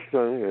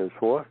question is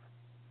what?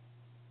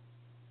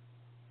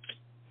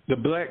 The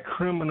black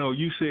criminal,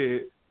 you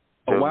said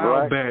a the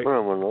while black back,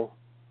 criminal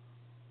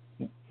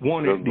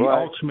wanted the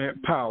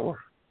ultimate power.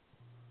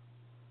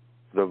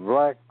 The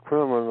black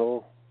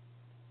criminal,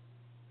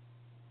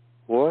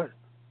 what?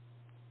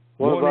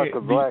 What about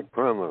the black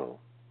criminal?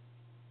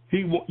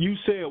 You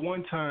said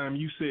one time,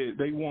 you said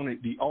they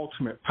wanted the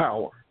ultimate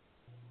power.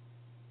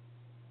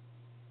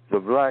 The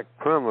black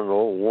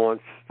criminal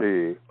wants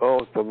the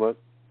ultimate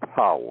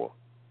power.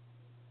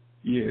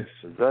 Yes.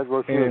 Is that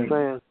what you're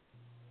saying?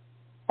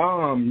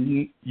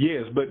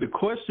 Yes, but the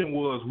question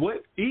was,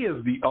 what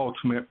is the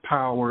ultimate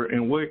power,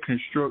 and what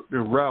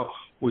constructive route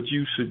would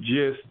you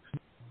suggest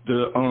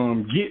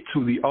to get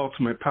to the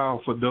ultimate power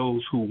for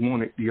those who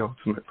wanted the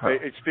ultimate power?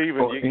 Hey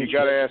Stephen, you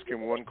got to ask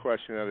him one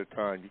question at a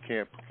time. You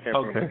can't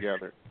put them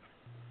together.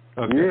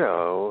 Okay. Yeah,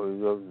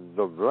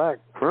 the black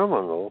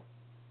criminal.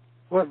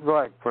 What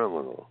black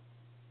criminal?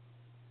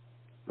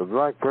 The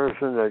black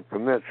person that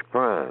commits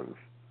crimes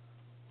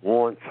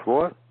wants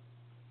what?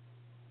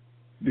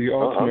 The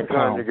ultimate I'm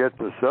trying power. to get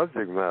the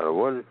subject matter.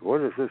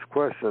 What is this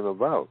question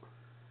about?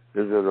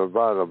 Is it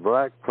about a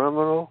black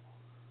criminal,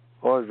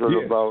 or is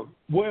it about?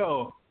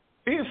 Well,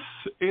 it's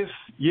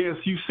yes.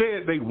 You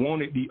said they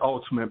wanted the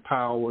ultimate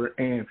power,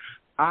 and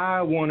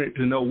I wanted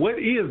to know what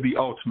is the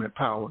ultimate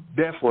power.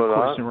 That's the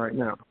question right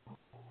now.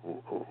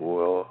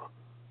 Well,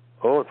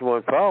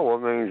 ultimate power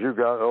means you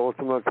got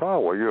ultimate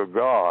power. You're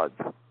God.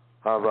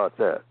 How about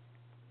that?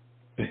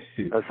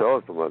 That's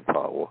ultimate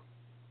power.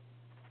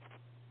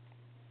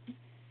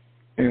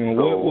 And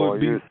so what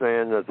would are you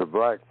saying that the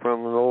black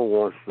criminal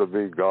wants to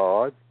be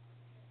God?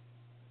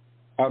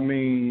 I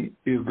mean,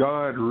 is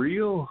God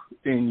real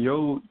in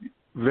your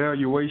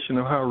valuation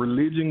of how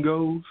religion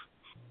goes?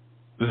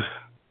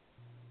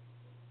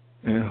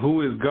 And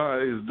who is God?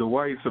 Is the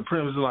white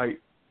supremacists,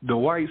 like the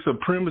white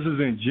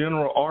supremacists in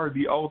general, are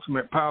the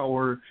ultimate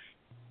power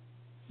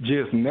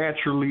just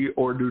naturally,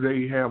 or do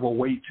they have a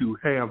way to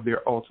have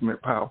their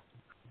ultimate power?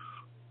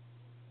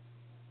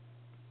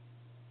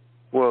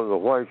 Well, the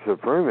white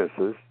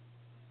supremacists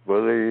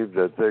believe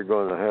that they're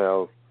going to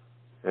have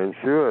and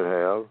should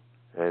have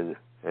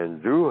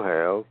and do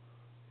have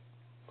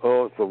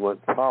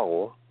ultimate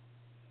power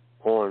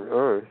on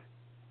earth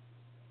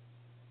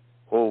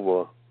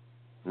over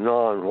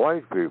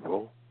non-white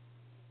people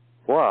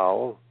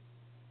while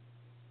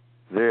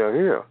they're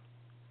here,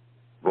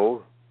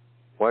 both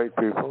white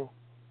people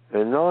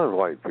and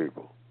non-white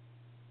people.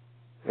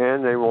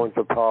 And they want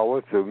the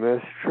power to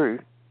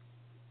mistreat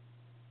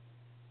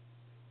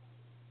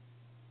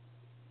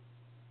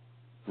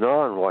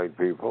non-white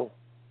people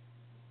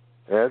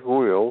at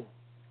will,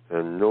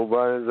 and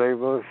nobody's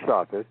able to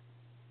stop it.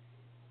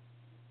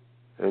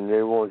 and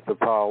they want the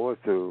power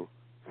to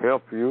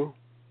help you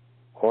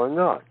or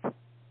not.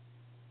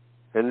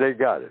 And they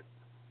got it.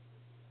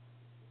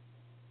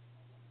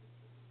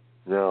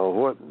 Now,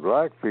 what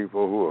black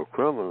people who are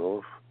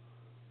criminals,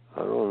 I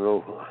don't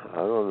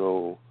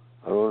know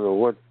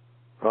what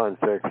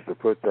context to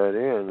put that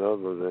in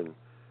other than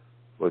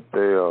what they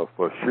are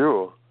for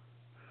sure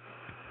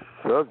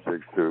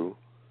subject to,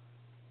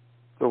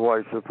 the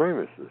white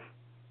supremacists.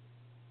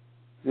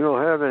 You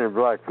don't have any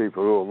black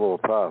people who are more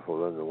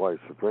powerful than the white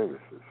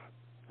supremacists.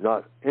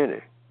 Not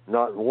any.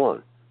 Not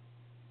one.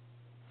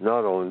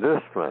 Not on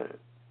this planet.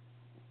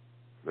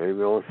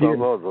 Maybe on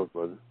some others,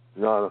 but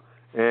not.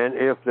 And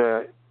if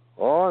there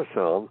are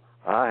some,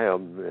 I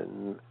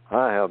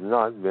have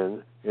not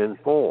been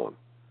informed.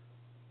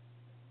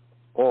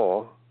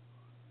 Or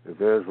if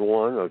there's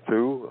one or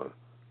two,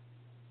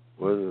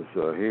 whether it's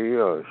a he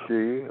or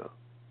she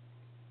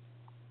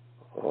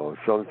or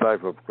some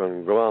type of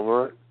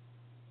conglomerate,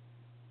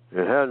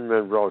 it hadn't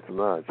been brought to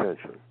my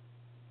attention.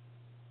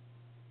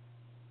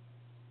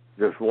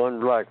 Just one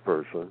black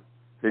person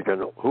who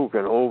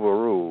can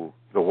overrule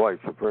the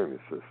white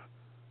supremacists.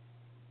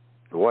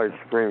 The white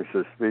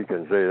supremacists speak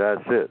and say,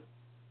 that's it.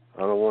 I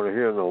don't want to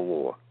hear no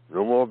more.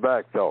 No more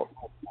back talk.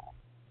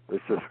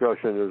 This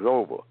discussion is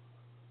over.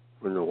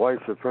 When the white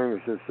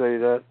supremacists say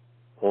that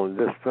on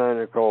this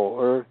planet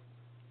called Earth,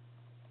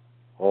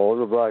 all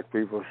the black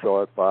people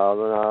start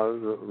filing out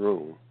of the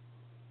room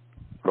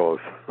because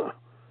for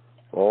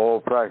all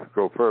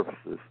practical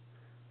purposes,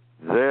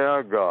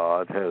 their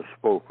God has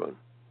spoken.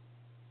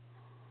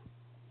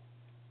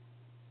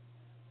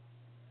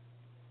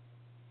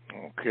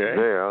 Okay.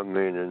 There,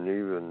 meaning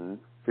even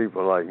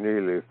people like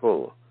Neely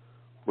Fuller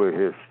with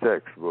his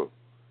textbook.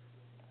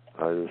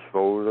 I just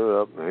folded it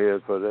up and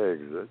head for the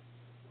exit.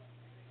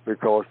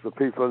 Because the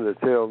people that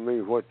tell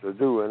me what to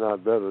do and I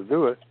better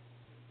do it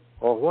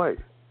are white.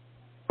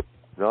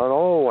 Not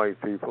all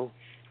white people,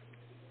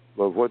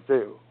 but what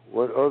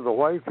other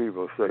white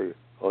people say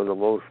are the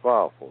most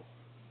powerful.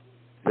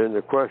 Then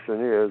the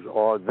question is,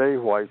 are they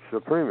white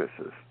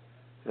supremacists?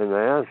 And the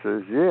answer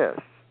is yes.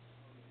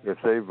 If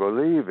they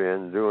believe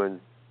in doing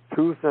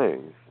two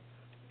things,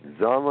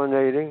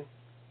 dominating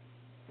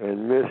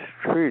and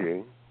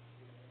mistreating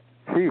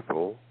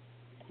people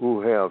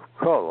who have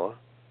color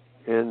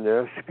in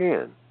their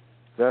skin.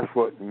 That's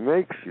what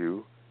makes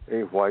you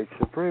a white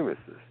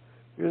supremacist.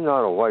 You're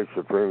not a white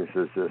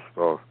supremacist just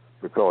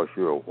because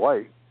you're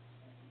white.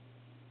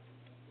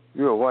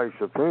 You're a white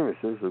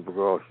supremacist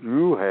because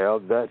you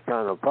have that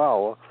kind of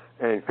power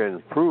and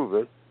can prove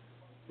it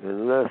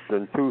in less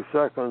than 2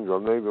 seconds or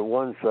maybe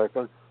 1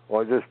 second,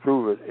 or just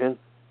prove it in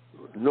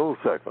no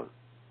second.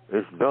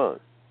 It's done.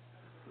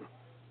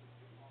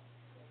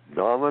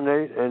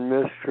 Dominate and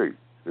mistreat.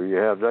 Do you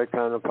have that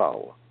kind of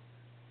power?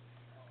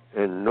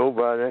 And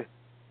nobody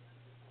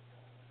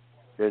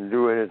can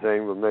do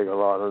anything but make a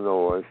lot of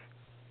noise,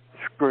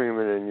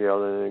 screaming and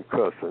yelling and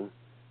cussing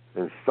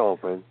and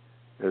stomping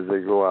as they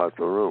go out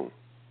the room.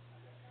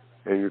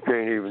 And you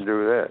can't even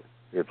do that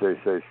if they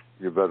say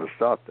you better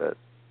stop that.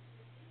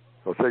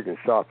 Because they can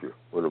stop you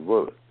with a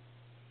bullet.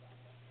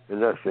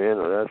 And that's the end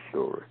of that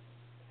story.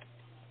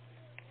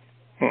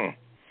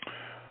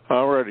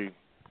 All righty.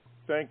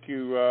 Thank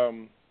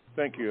you,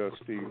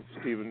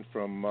 Stephen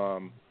from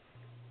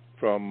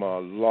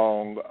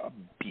Long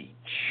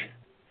Beach.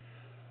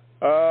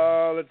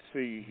 Let's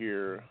see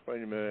here.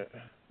 Wait a minute.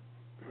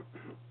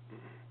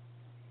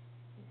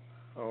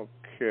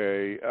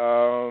 Okay.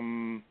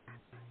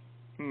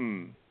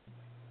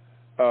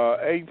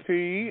 AP.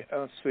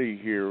 Let's see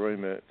here. Wait a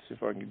minute. See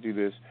if I can do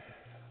this.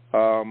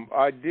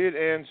 I did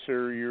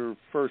answer your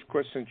first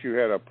question since you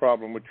had a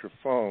problem with your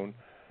phone,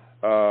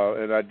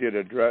 and I did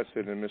address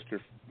it, and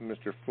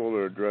Mr.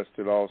 Fuller addressed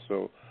it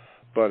also.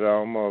 But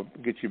I'm going to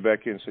get you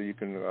back in so you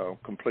can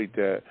complete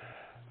that.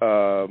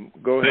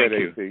 Go ahead,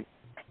 AP.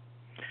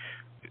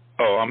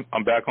 Oh,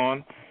 I'm back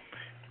on?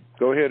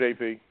 Go ahead,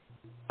 AP.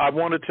 I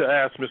wanted to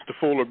ask Mr.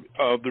 Fuller,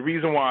 the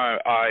reason why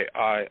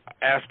I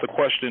asked the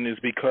question is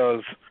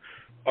because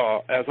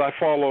as I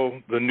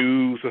follow the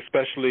news,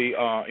 especially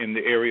in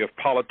the area of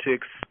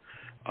politics,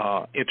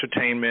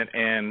 entertainment,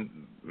 and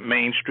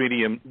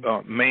mainstream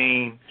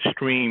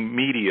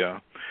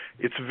media,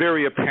 it's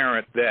very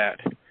apparent that,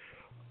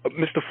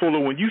 Mr. Fuller,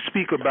 when you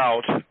speak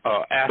about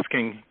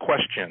asking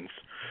questions,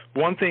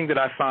 one thing that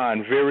I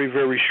find very,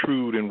 very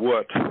shrewd in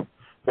what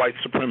white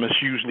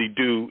supremacists usually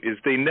do is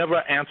they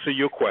never answer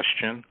your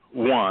question,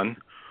 one.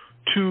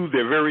 Two,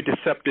 they're very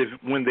deceptive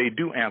when they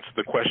do answer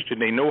the question.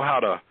 They know how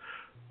to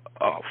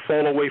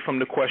fall away from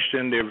the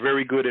question. They're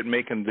very good at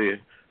making the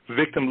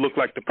victim look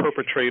like the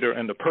perpetrator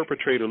and the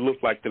perpetrator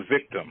look like the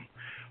victim,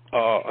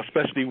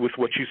 especially with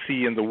what you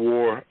see in the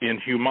war in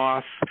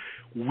Hamas.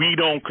 We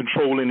don't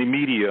control any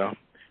media,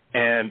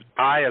 and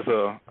I, as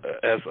a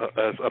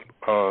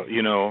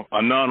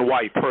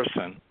non-white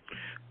person,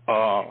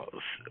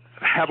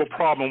 have a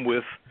problem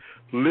with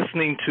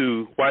listening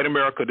to white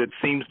America that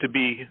seems to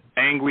be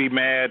angry,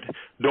 mad,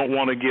 don't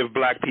want to give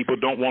black people,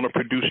 don't want to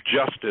produce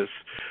justice.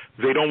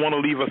 They don't want to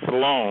leave us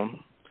alone.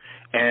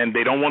 and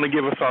they don't want to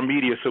give us our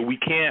media, so we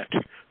can't.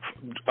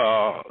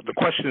 The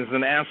questions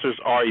and answers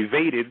are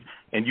evaded,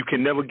 and you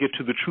can never get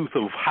to the truth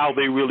of how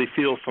they really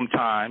feel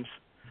sometimes,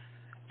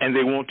 and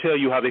they won't tell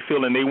you how they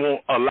feel, and they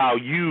won't allow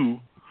you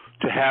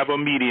to have a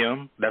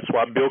medium. That's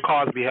why Bill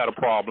Cosby had a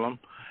problem,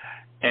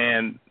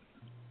 and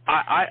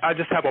I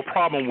just have a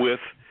problem with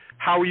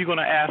how are you going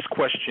to ask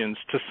questions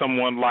to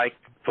someone like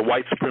the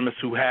white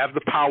supremacists who have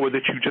the power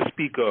that you just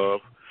speak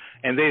of,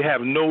 and they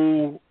have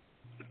no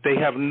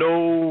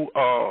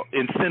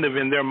incentive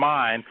in their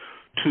mind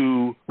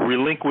to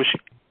relinquish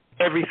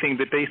everything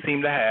that they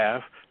seem to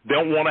have.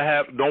 Don't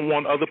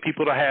want other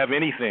people to have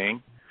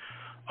anything,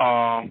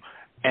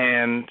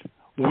 and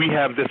we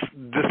have this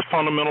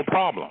fundamental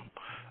problem.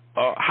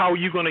 How are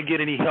you going to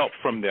get any help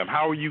from them?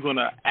 How are you going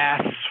to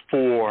ask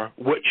for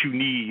what you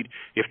need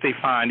if they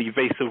find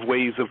evasive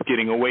ways of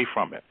getting away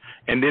from it?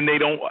 And then they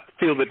don't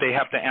feel that they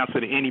have to answer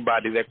to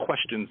anybody that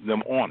questions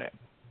them on it.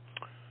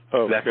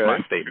 Okay. That's my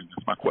statement.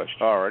 That's my question.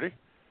 All righty.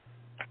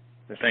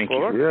 Thank you.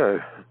 Yeah.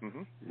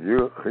 Mm-hmm.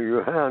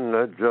 You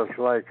handle it just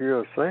like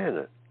you're saying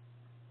it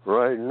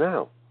right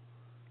now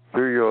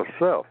to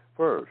yourself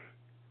first.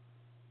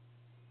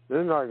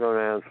 They're not going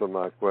to answer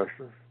my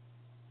questions,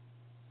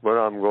 but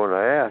I'm going to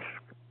ask.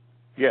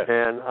 Yes.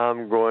 And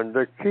I'm going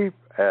to keep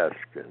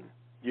asking.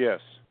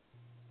 Yes.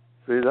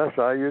 See, that's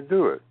how you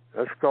do it.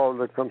 That's called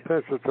the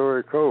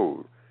compensatory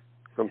code.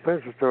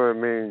 Compensatory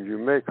means you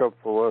make up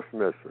for what's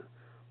missing.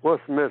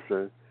 What's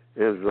missing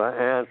is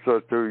the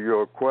answer to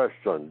your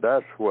question.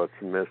 That's what's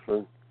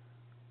missing.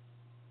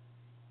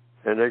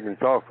 And they can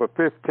talk for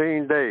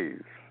 15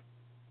 days,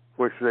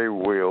 which they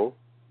will.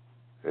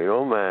 They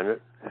don't mind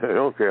it. They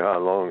don't care how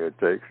long it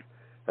takes.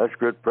 That's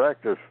good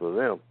practice for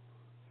them.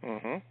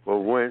 Mm-hmm.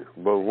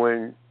 But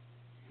when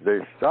they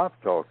stop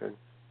talking,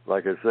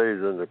 like it says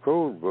in the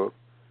code book,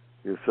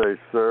 you say,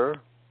 "Sir,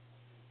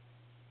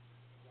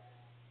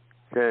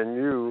 can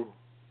you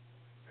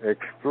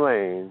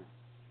explain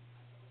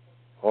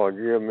or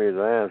give me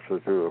the answer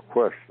to a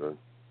question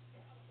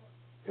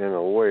in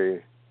a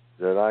way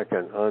that I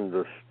can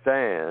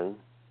understand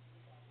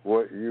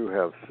what you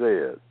have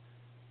said?"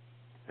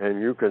 And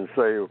you can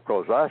say, of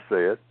course, I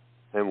say it,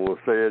 and will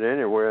say it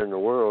anywhere in the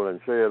world and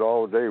say it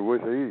all day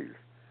with ease.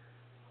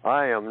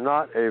 I am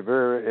not a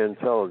very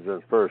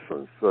intelligent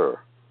person, sir.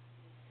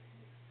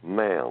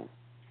 Ma'am.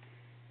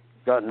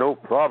 Got no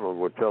problem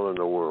with telling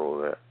the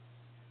world that.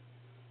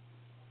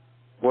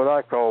 What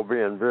I call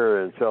being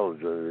very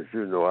intelligent is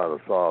you know how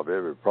to solve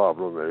every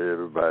problem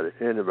that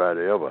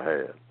anybody ever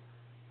had.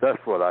 That's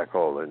what I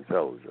call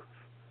intelligence,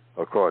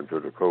 according to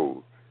the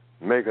code.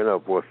 Making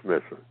up what's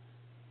missing.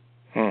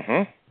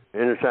 Mm-hmm.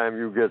 Anytime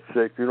you get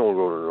sick, you don't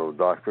go to no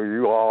doctor.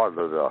 You are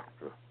the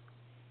doctor.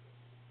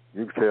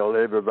 You tell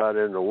everybody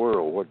in the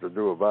world what to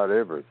do about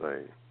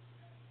everything.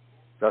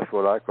 That's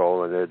what I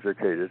call an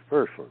educated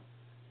person.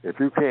 If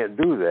you can't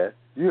do that,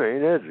 you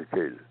ain't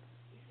educated.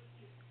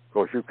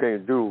 Because you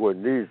can't do what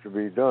needs to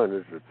be done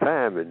at the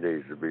time it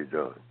needs to be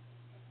done.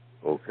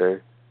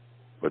 Okay?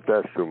 But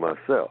that's to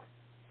myself.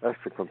 That's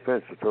the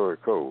compensatory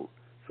code.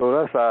 So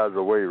that's out of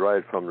the way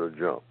right from the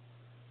jump.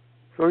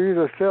 So you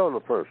just tell the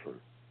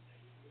person.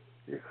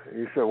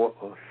 You say,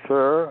 "Well,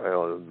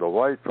 sir," the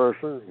white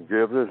person,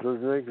 give this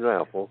as an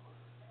example.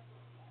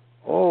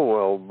 "Oh,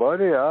 well,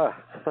 buddy, I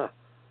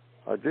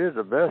did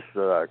the best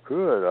that I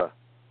could.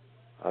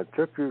 I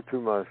took you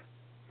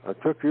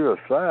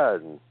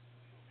aside and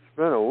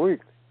spent a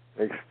week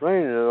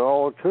explaining it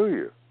all to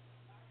you.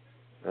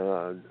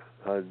 And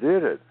I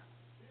did it.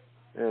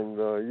 And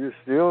you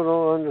still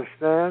don't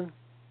understand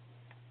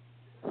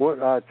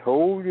what I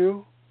told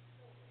you?"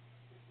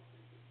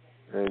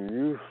 And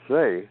you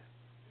say,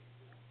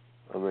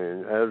 as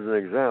an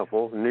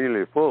example,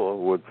 Neely Fuller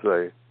would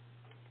say,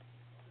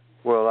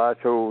 "Well, I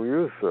told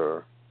you,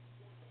 sir,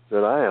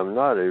 that I am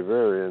not a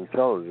very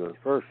intelligent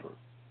person.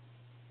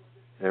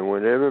 And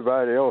when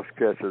everybody else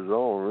catches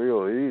on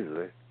real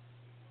easily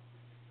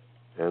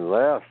and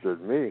laughs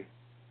at me,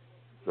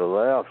 the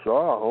laughs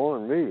are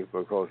on me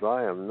because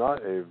I am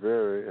not a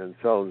very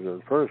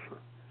intelligent person.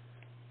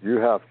 You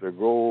have to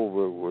go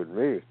over it with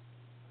me,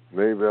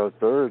 maybe a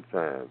third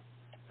time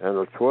and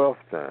a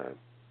 12th time.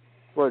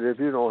 But if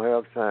you don't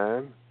have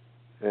time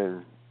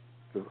and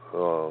you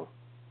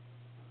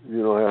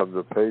don't have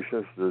the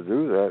patience to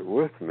do that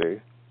with me,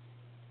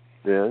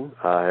 then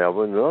I have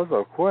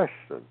another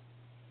question.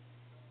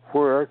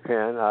 Where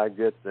can I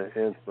get the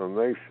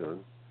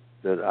information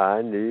that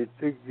I need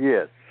to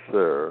get,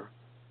 sir,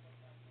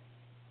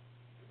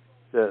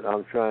 that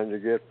I'm trying to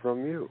get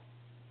from you?"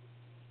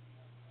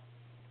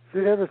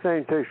 See,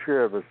 everything takes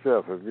care of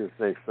itself if you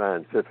think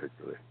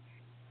scientifically.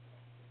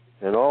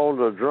 And all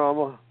the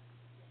drama,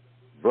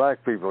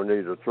 black people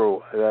need to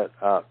throw that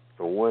out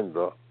the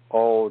window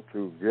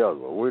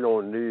altogether. We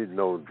don't need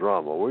no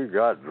drama. We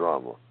got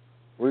drama.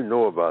 We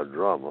know about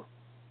drama.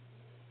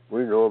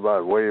 We know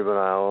about waving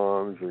our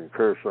arms and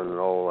cursing and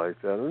all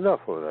like that.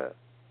 Enough of that.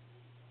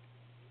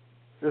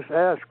 Just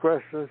ask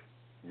questions,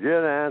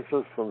 get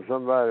answers from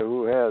somebody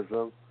who has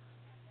them,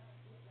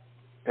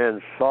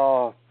 and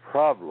solve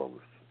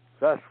problems.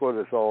 That's what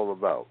it's all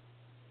about.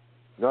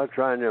 Not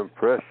trying to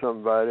impress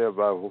somebody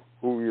about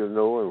who you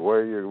know and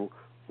where you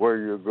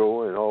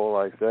go and all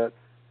like that.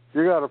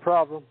 You got a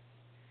problem?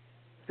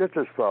 Get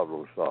this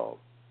problem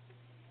solved.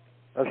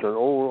 That's an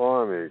old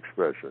Army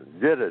expression.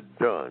 Get it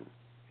done.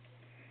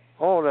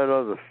 All that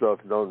other stuff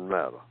doesn't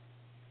matter.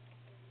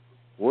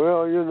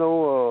 Well,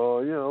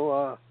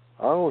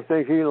 I don't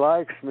think he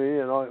likes me,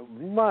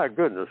 and my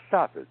goodness,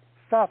 stop it.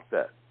 Stop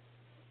that.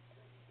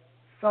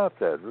 Stop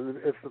that.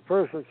 If the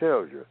person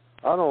tells you,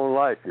 I don't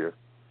like you,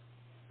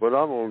 but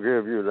I'm going to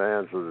give you the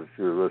answer that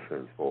you're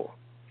listening for,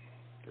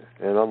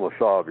 and I'm going to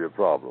solve your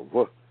problem.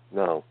 Well,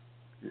 now,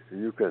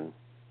 you can.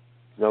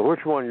 Now,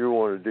 which one you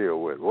want to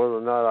deal with? Whether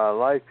or not I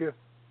like you,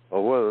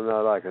 or whether or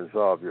not I can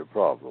solve your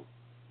problem.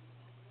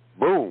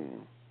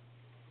 Boom.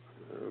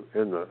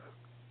 In the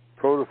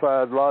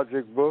codified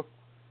logic book,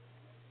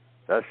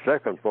 that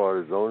second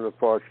part is the only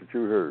part that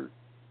you heard.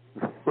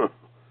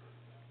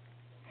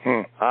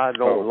 I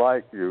don't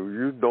like you.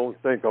 You don't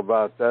think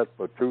about that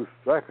for 2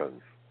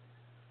 seconds.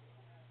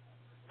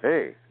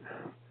 Hey,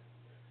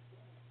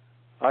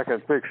 I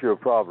can fix your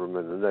problem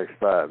in the next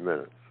 5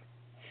 minutes.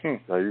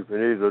 Now, you can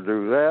either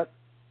do that,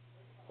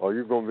 or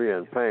you're going to be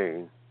in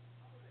pain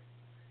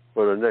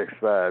for the next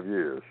 5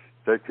 years.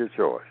 Take your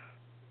choice.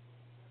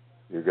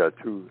 You got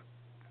two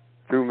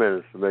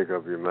minutes to make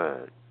up your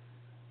mind.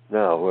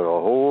 Now, with a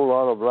whole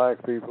lot of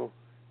black people,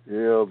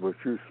 yeah, but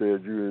you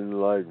said you didn't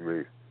like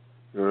me.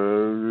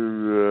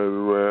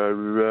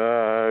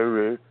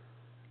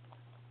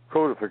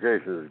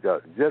 Codification is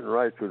getting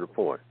right to the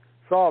point.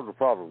 Solve the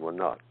problem or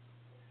not.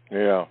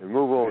 Yeah. And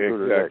move on to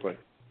the next.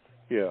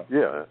 Yeah.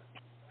 Yeah.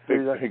 See,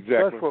 exactly.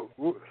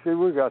 That's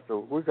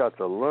we got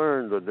to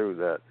learn to do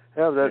that.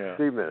 Have that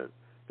cement.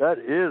 That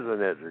is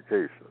an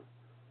education.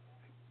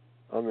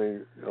 I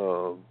mean,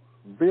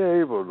 be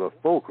able to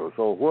focus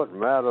on what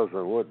matters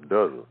and what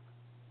doesn't.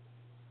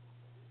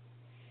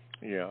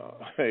 Yeah.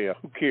 Hey,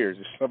 who cares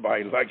if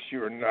somebody likes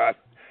you or not?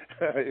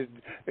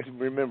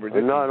 Remember, this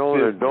and not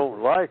only business.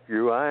 Don't like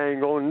you, I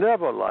ain't gonna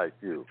never like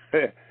you.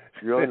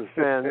 You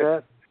understand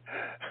that?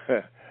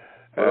 But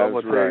I'm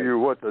gonna tell you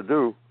what to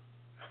do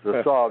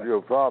to solve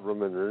your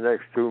problem in the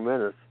next 2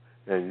 minutes,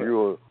 and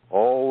you'll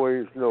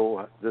always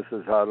know this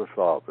is how to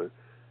solve it.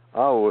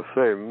 I will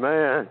say,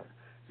 man,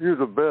 you're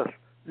the best.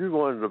 You're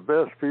one of the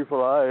best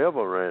people I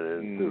ever ran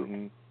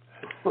into.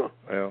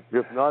 Well,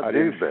 if not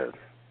the best.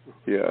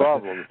 Yeah.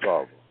 Problem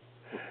solver.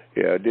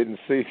 Yeah, I didn't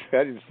see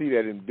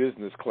that in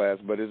business class,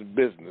 but it's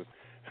business.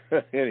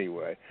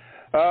 Anyway,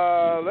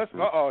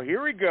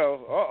 here we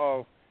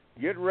go.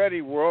 Get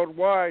ready,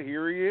 worldwide.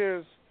 Here he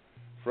is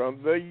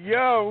from the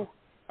Yo.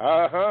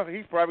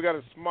 He's probably got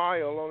a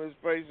smile on his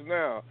face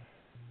now.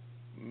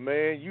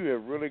 Man, you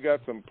have really got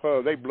some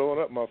pub. They blowing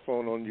up my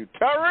phone on you.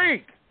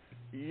 Tariq,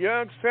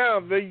 Young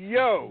Sound, the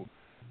Yo.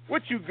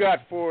 What you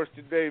got for us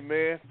today,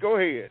 man? Go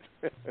ahead.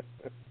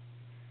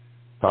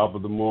 Top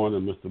of the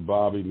morning, Mr.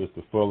 Bobby,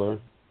 Mr. Fuller.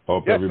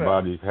 Hope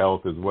everybody's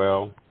health is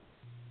well.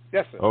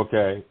 Yes, sir.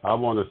 Okay, I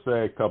want to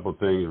say a couple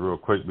things real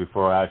quick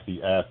before I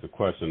actually ask the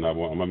question. I'm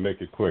going to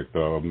make it quick,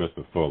 though,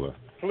 Mr. Fuller.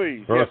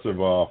 Please. First of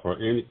all, for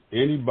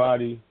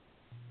anybody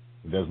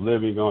that's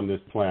living on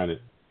this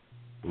planet,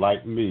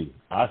 like me,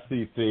 I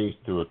see things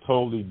through a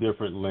totally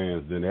different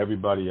lens than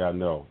everybody I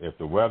know. If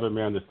the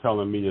weatherman is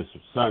telling me it's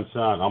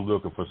sunshine, I'm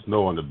looking for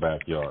snow in the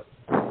backyard.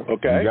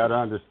 Okay. You got to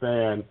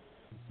understand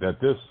that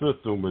this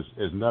system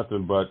is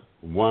nothing but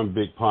one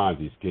big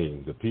Ponzi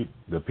scheme.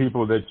 The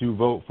people that you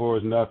vote for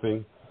is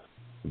nothing.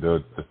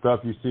 The stuff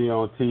you see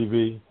on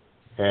TV,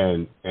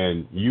 and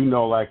you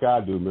know, like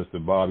I do,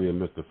 Mr. Bobby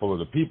and Mr. Fuller,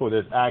 the people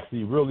that's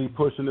actually really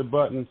pushing the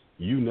buttons,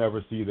 you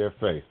never see their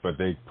face, but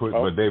they're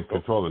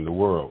controlling the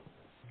world.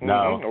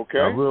 Now,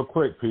 real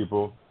quick,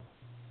 people.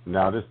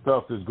 Now, this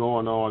stuff is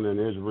going on in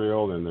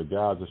Israel and the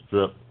Gaza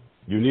Strip.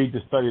 You need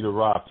to study the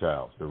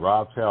Rothschilds. The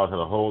Rothschilds had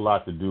a whole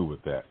lot to do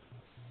with that.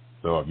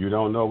 So if you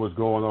don't know what's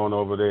going on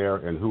over there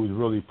and who's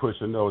really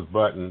pushing those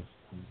buttons,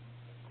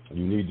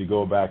 you need to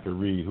go back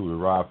and read who the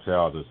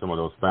Rothschilds and some of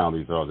those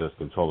families are that's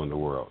controlling the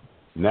world.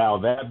 Now,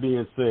 that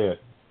being said,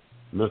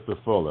 Mr.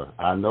 Fuller,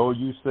 I know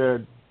you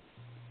said,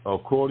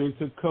 according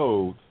to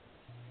code,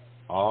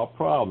 all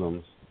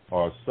problems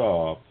are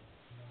solved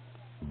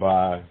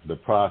by the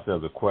process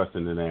of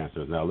question and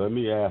answers. Now, let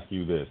me ask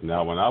you this.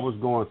 Now, when I was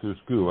going through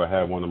school, I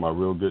had one of my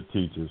real good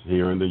teachers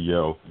here in the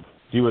Yo.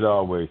 She would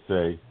always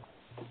say,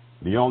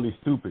 the only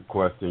stupid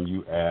question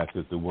you ask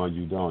is the one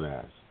you don't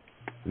ask.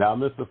 Now,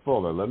 Mr.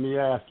 Fuller, let me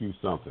ask you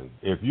something.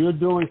 If you're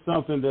doing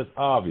something that's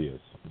obvious,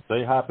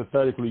 say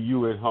hypothetically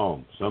you at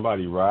home,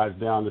 somebody rides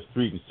down the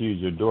street and sees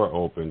your door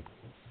open,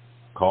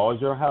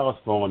 calls your house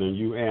phone and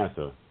you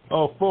answer,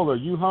 oh, Fuller,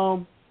 you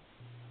home?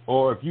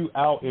 Or if you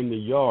out in the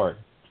yard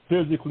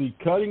physically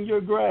cutting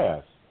your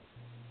grass,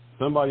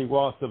 somebody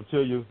walks up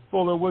to you,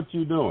 Fuller, what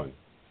you doing?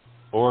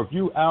 Or if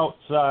you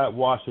outside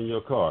washing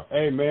your car,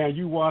 hey, man,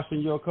 you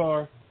washing your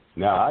car?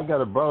 Now, I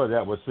got a brother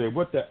that would say,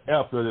 what the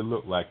F does it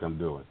look like I'm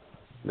doing?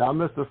 Now,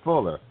 Mr.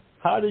 Fuller,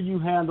 how do you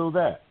handle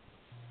that?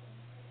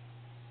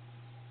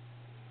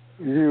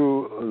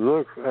 you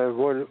look at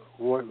what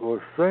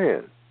was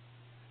said,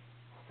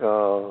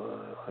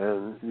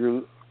 and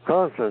you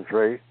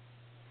concentrate.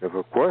 If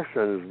a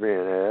question is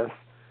being asked,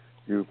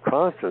 you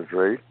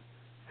concentrate,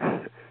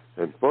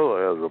 and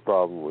Fuller has a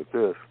problem with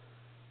this.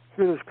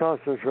 You just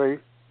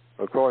concentrate,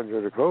 according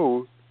to the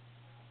code,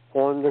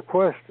 on the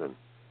question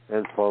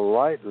and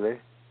politely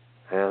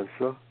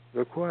answer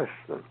the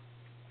question.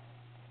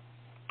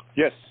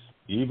 Yes.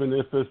 Even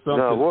if it's something.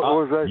 Now, what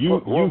was that?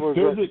 You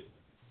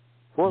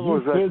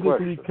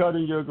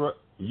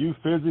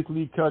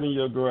physically cutting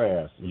your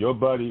grass. Your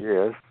buddy.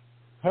 Yes.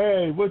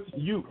 Hey, what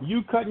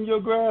you cutting your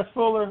grass,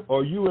 Fuller,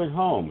 or you at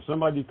home?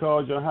 Somebody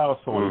called your house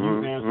phone,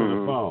 you answer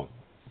the phone.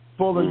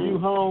 Fuller, you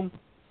home?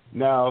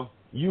 Now,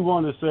 you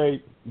want to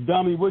say,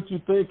 dummy, what you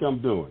think I'm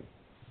doing?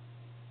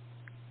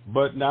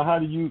 But now how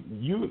do you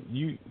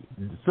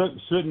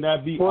shouldn't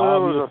that be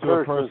obvious to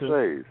a person?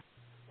 Says,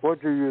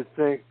 what do you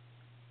think?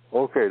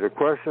 Okay, the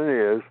question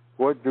is,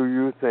 what do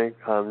you think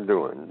I'm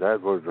doing?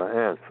 That was the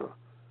answer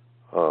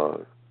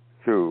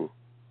to.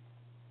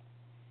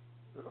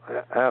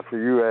 After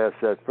you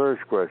asked that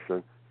first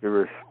question, the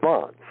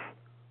response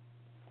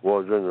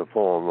was in the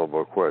form of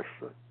a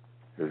question.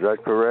 Is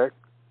that correct?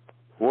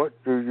 What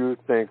do you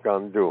think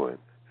I'm doing?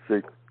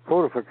 See,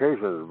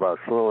 codification is about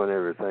slowing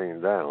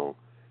everything down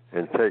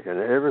and taking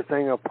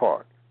everything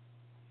apart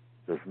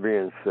that's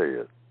being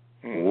said,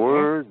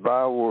 word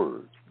by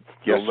word,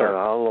 no matter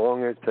how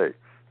long it takes,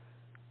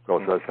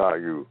 because that's how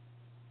you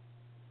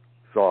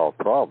solve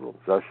problems.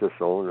 That's just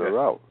the only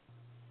route.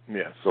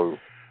 Yes. So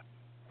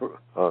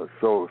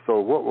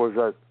what was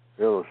that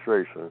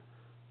illustration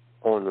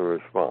on the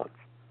response?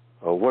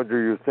 What do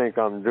you think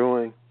I'm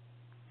doing?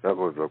 That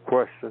was a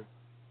question.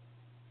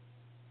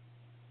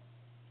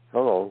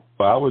 Hello.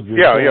 Well, I was just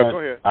saying, go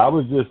ahead.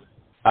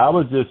 I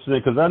was just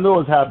saying, because I know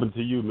it's happened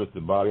to you,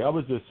 Mr. Bobby. I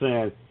was just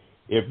saying,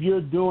 if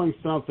you're doing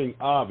something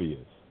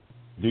obvious,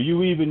 do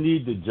you even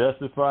need to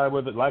justify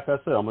with it? Like I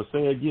said, I'm going to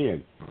say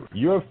again,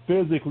 you're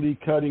physically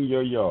cutting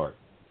your yard.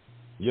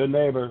 Your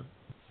neighbor,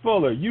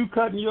 Fuller, you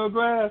cutting your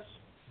grass?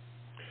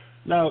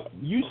 Now,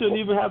 you shouldn't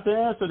even have to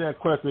answer that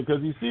question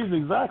because he sees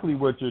exactly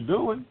what you're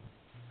doing.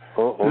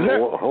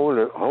 Hold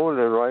it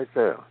right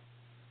there.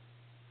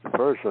 The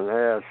person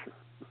asks,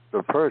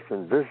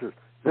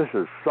 this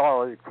is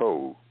solid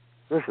code.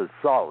 This is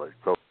solid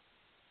code.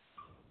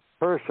 The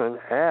person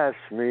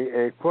asks me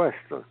a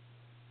question.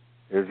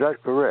 Is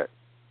that correct?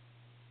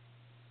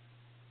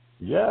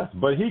 Yes,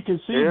 but he can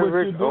see what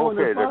you're doing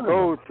in front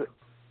of him.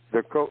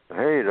 The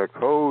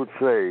code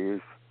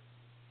says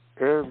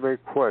every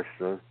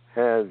question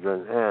has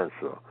an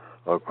answer.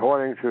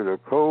 According to the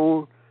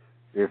code,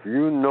 if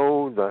you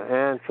know the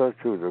answer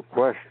to the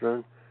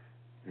question,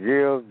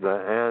 give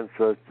the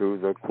answer to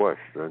the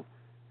question.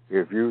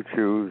 If you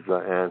choose to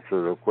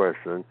answer the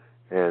question,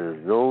 and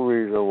there's no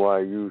reason why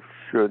you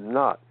should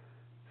not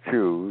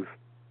choose.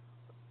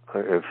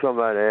 If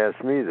somebody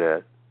asks me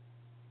that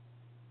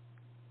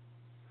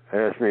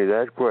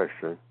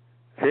question,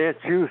 can't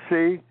you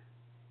see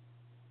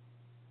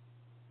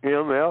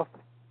MF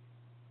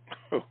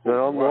that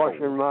I'm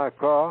washing my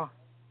car?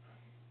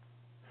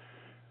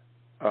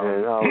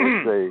 And I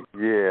would say,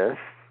 yes.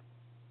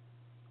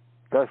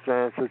 That's the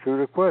answer to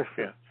the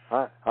question.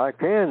 Yeah. I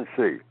can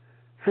see.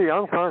 See,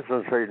 I'm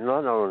concentrating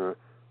not on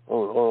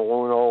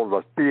all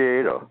the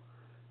theater.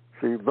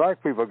 See,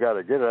 black people got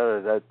to get out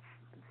of that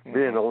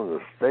being on the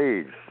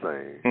stage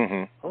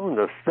thing. On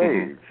the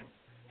stage.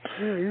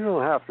 You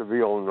don't have to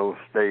be on no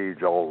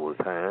stage all the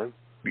time.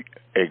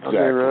 Exactly.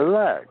 I mean,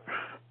 relax.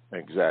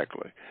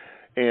 Exactly.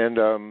 And,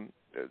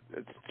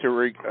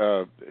 Tariq,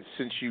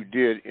 since you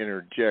did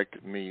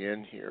interject me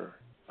in here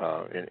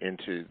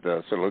into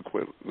the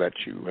soliloquy that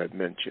you had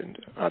mentioned,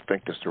 I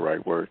think that's the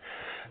right word.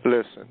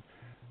 Listen,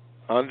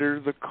 under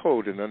the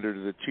code and under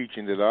the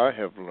teaching that I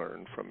have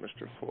learned from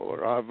Mr.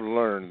 Fuller, I've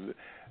learned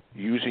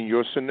using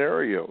your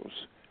scenarios,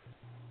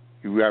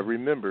 you got to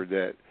remember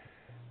that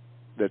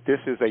this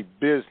is a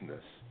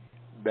business.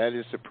 That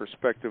is the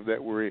perspective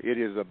that we're in. It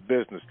is a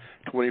business,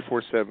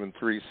 24/7,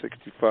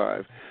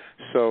 365.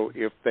 So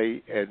if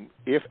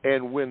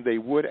and when they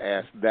would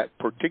ask that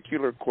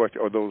particular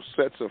question or those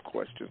sets of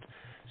questions,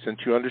 since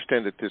you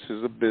understand that this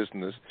is a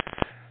business,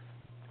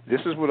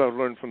 this is what I've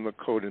learned from the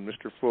code, and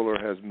Mr. Fuller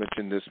has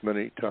mentioned this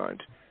many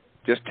times.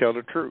 Just tell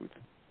the truth.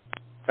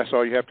 That's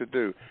all you have to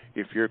do.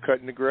 If you're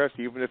cutting the grass,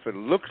 even if it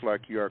looks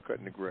like you are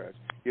cutting the grass,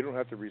 you don't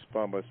have to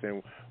respond by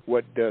saying,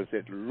 what does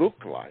it look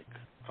like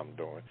I'm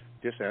doing?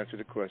 Just answer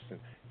the question,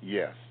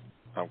 yes,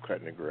 I'm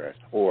cutting the grass,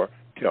 or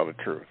tell the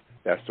truth.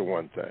 That's the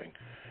one thing.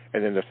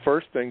 And then the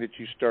first thing that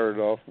you started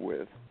off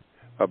with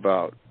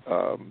about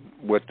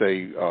what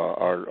they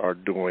are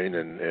doing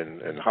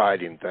and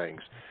hiding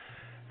things,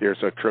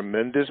 there's a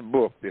tremendous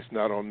book that's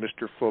not on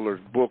Mr.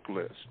 Fuller's book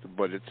list,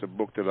 but it's a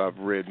book that I've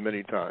read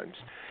many times,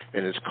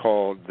 and it's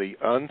called The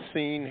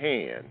Unseen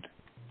Hand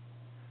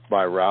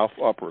by Ralph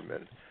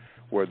Upperman,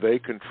 where they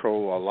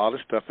control a lot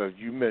of stuff, as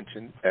you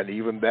mentioned, and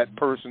even that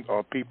person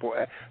or people,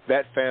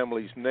 that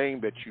family's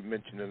name that you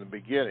mentioned in the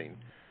beginning,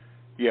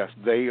 Yes,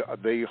 they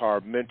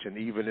are mentioned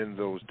even in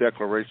those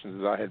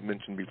declarations that I had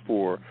mentioned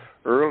before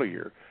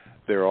earlier.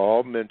 They're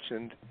all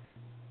mentioned,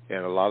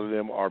 and a lot of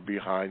them are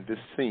behind the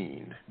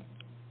scene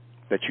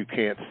that you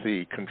can't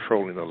see,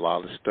 controlling a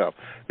lot of stuff.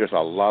 There's a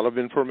lot of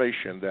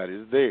information that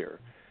is there,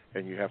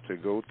 and you have to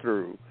go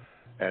through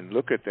and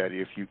look at that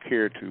if you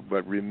care to.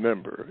 But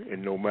remember,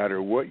 and no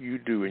matter what you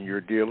do in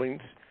your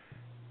dealings,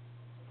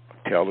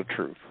 tell the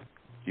truth.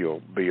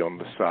 You'll be on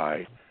the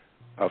side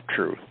of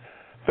truth.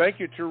 Thank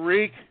you,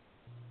 Tariq,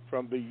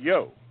 from the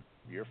Yo.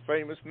 You're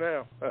famous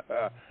now.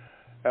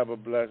 Have a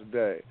blessed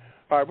day.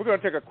 All right, we're going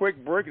to take a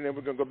quick break, and then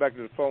we're going to go back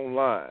to the phone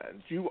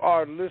lines. You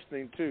are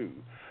listening to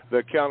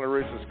the Counter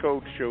Racist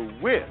Code Show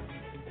with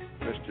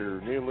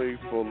Mr. Neely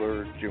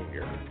Fuller,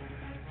 Jr.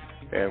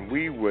 And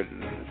we would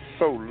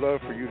so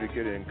love for you to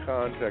get in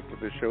contact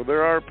with the show.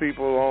 There are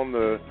people on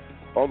the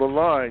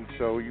line,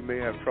 so you may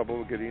have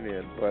trouble getting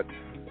in. But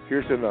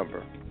here's the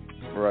number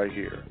right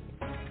here: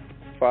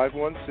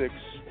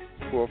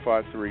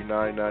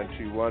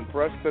 516-453-9921.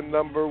 Press the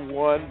number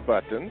 1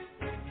 button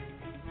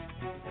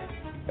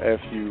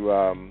if you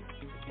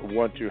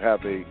want to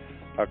have a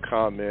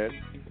comment.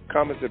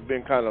 Comments have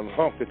been kind of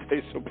long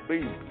today, so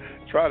please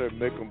try to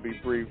make them be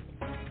brief,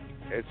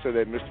 and so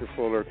that Mr.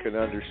 Fuller can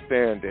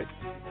understand it.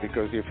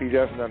 Because if he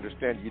doesn't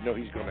understand, you know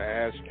he's going to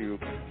ask you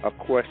a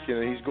question,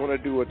 and he's going to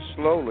do it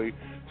slowly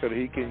so that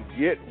he can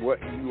get what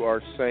you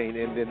are saying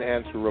and then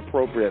answer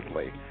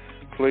appropriately.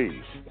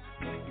 Please,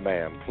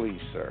 ma'am,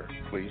 please, sir,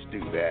 please do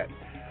that.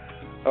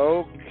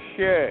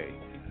 Okay.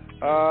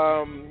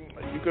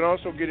 You can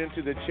also get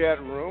into the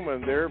chat room,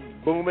 and they're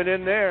booming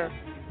in there.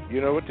 You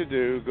know what to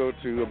do. Go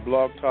to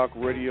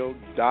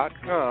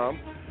blogtalkradio.com,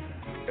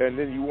 and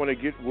then you want to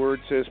get where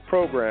it says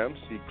programs.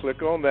 You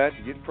click on that,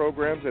 you get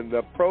programs, and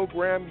the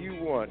program you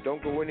want.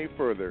 Don't go any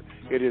further.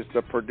 It is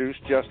the Produce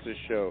Justice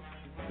Show.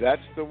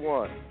 That's the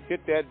one.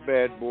 Hit that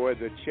bad boy.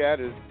 The chat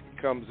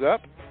comes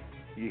up.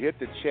 You hit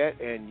the chat,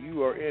 and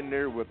you are in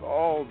there with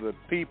all the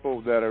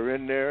people that are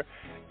in there,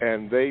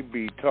 and they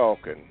be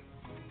talking.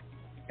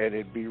 And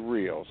it be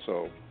real,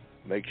 so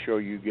make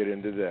sure you get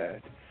into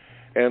that.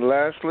 And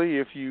lastly,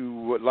 if you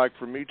would like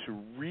for me to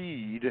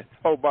read,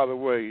 oh, by the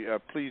way,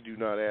 please do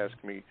not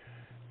ask me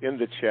in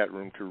the chat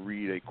room to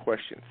read a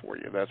question for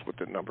you. That's what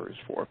the number is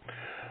for.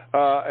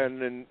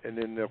 And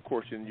then of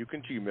course, you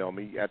can Gmail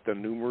me at the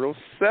numeral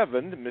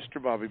 7,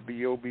 Mr. Bobby,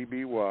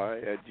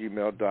 BOBBY, at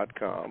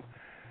gmail.com.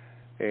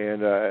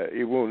 And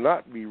it will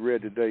not be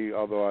read today,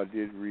 although I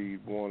did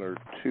read 1 or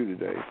 2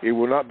 today. It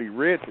will not be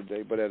read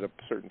today, but at a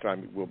certain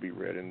time it will be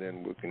read, and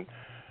then we can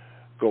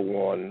go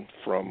on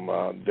from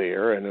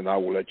there, and then I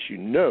will let you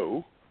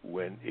know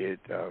when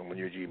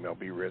your Gmail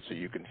be read, so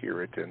you can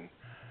hear it and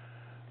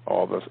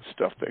all the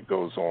stuff that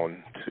goes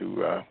on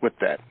to with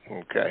that.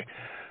 Okay,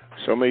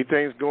 so many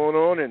things going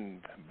on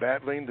and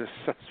battling the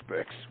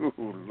suspects. Ooh,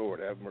 Lord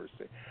have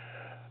mercy.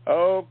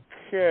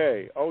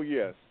 Okay. Oh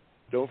yes,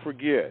 don't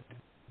forget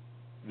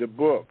the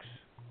books,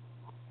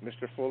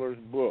 Mr. Fuller's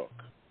book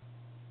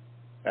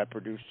at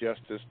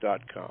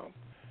ProduceJustice.com.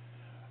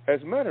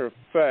 As a matter of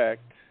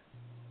fact,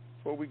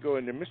 before we go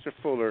into Mr.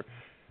 Fuller,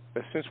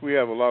 since we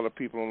have a lot of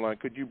people online,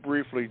 could you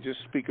briefly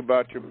just speak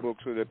about your book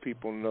so that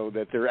people know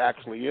that there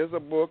actually is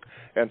a book?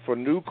 And for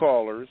new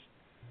callers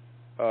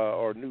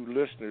or new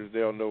listeners,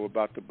 they'll know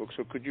about the book.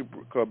 So could you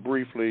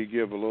briefly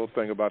give a little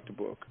thing about the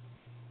book?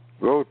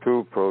 Go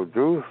to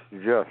Produce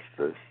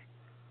Justice.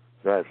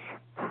 That's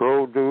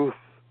produce,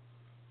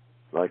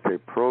 like a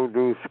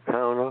produce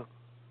counter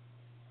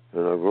in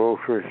a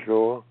grocery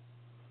store.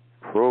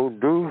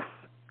 Produce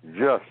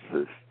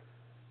Justice.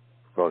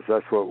 Because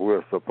that's what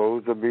we're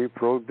supposed to be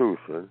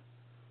producing,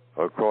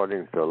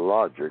 according to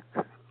logic.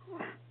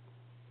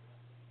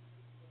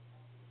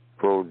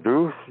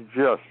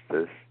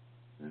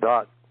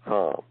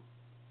 ProduceJustice.com.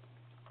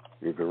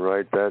 You can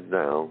write that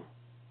down.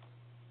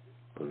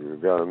 If you've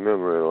got a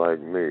memory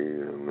like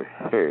me,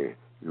 hey,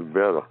 you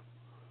better.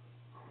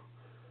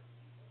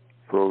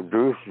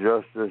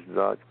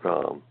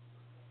 ProduceJustice.com.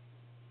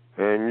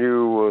 And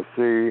you will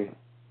see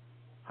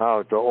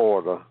how to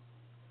order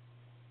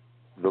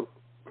the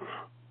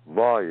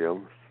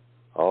volumes.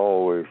 I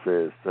always say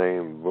the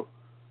same book.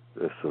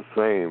 It's the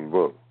same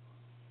book,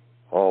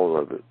 all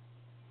of it.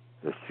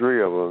 There's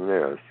 3 of them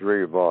there,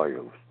 3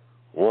 volumes.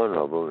 One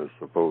of them is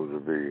supposed to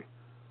be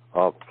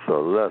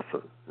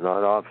obsolescent,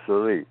 not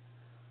obsolete.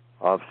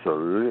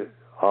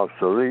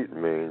 Obsolete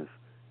means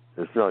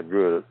it's not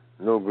good,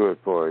 no good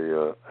for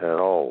you at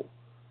all.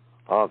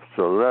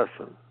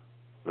 Obsolescent,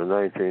 the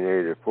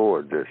 1984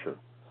 edition.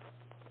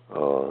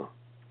 I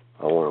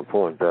want to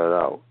point that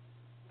out.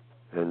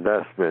 And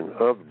that's been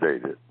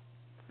updated,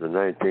 the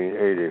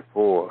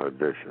 1984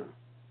 edition,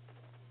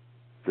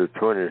 the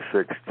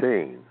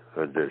 2016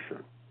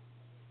 edition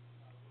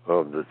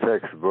of the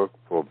textbook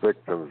for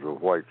victims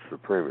of white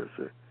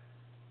supremacy.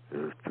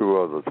 There's 2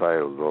 other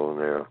titles on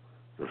there.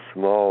 The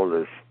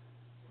smallest,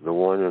 the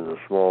one in the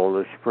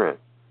smallest print,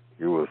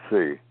 you will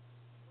see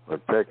a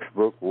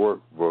textbook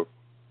workbook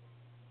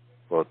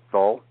for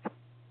thought,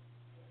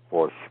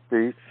 for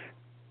speech,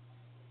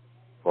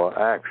 for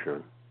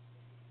action,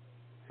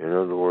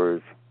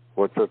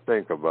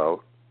 think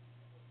about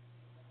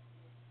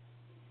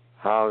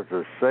how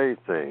to say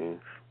things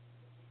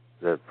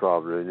that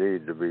probably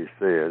need to be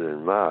said,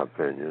 in my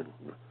opinion.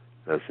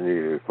 That's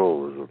Neely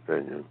Fuller's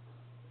opinion.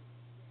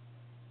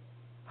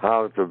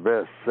 How to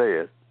best say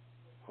it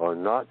or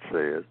not say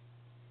it.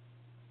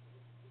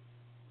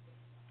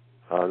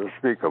 How to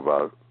speak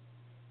about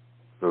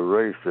the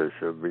race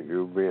issue,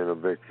 you being a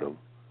victim,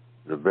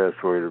 the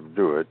best way to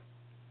do it,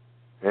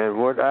 and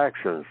what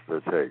actions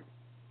to take.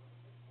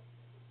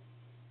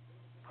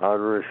 How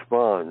to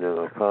respond in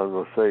a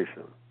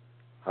conversation.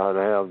 How to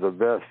have the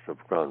best of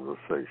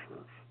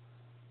conversations.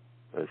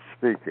 That's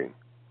speaking.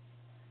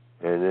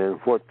 And then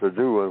what to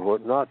do and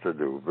what not to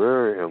do.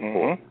 Very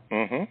important.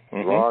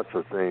 Lots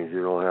of things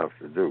you don't have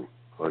to do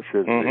or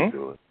shouldn't be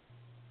doing.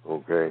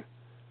 Okay?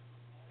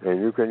 And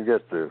you can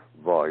get the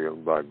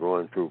volume by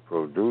going to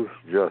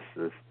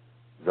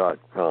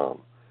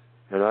producejustice.com.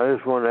 And I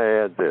just want to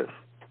add this.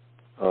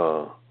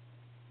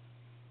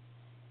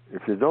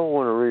 If you don't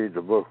want to read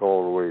the book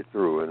all the way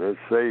through, and it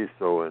says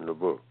so in the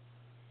book,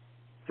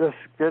 just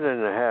get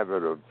in the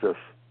habit of just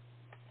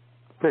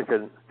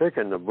picking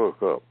the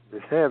book up,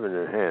 just having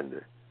it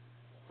handy.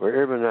 Where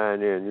every now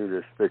and then you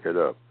just pick it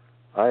up.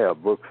 I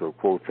have books of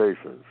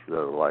quotations that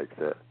are like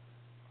that.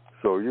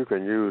 So you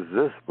can use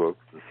this book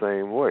the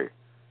same way.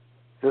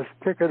 Just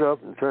pick it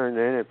up and turn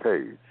to any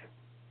page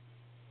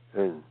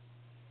and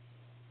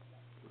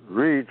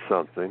read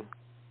something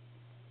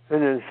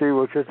and then see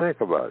what you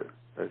think about it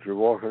as you're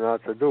walking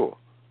out the door.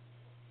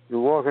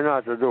 You're walking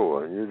out the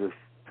door and you just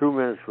 2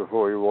 minutes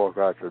before you walk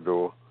out the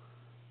door,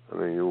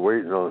 you're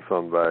waiting on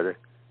somebody,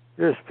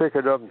 just pick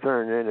it up and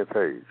turn to any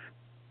page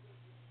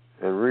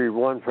and read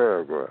one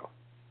paragraph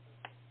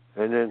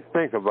and then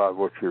think about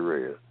what you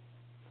read.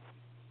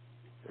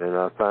 And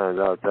I find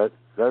out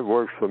that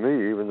works for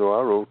me, even though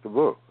I wrote the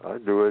book. I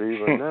do it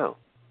even now.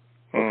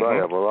 Because I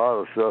have a lot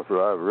of stuff that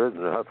I've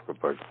written I've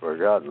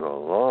forgotten a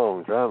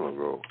long time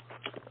ago.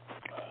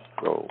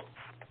 So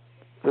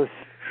just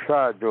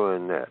try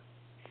doing that.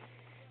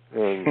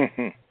 And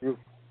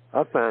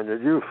I find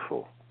it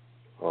useful,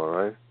 all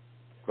right?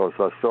 Because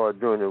I started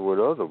doing it with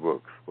other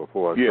books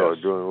before I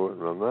started doing it with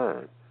my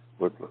mind,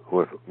 with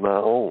my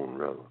own,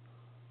 rather.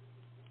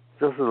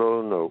 Just a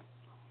little note.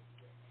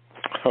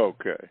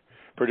 Okay.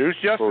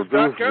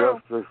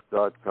 ProduceJustice.com.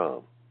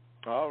 ProduceJustice.com.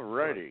 All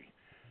righty.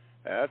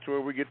 That's where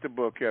we get the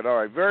book at. All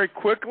right, very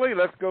quickly,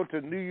 let's go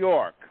to New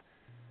York.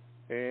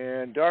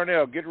 And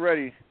Darnell, get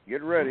ready.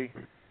 Get ready.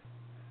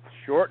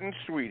 Short and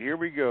sweet. Here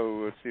we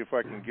go. Let's see if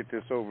I can get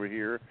this over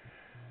here.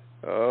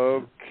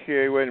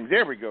 Okay, wait a minute.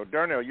 There we go.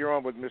 Darnell, you're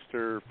on with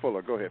Mr.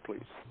 Fuller. Go ahead,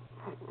 please.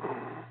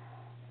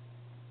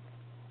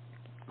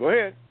 Go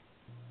ahead.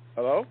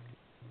 Hello?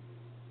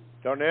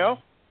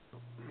 Darnell?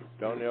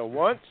 Darnell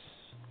once.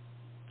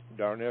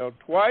 Darnell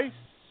twice.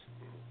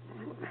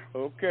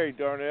 Okay,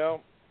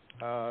 Darnell.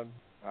 I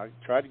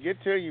tried to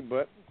get to you,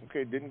 but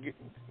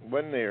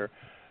wasn't there.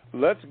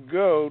 Let's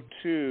go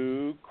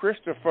to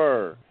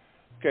Christopher.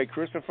 Okay,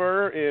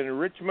 Christopher in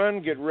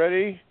Richmond, get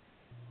ready.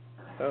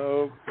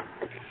 Okay,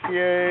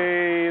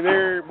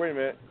 there. Wait a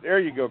minute. There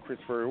you go,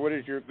 Christopher.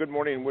 Good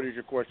morning? What is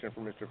your question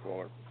for Mr.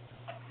 Fuller?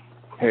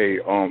 Hey,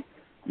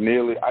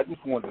 Neely, I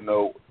just wanted to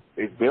know: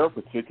 is there a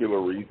particular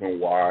reason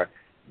why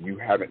you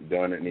haven't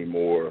done any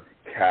more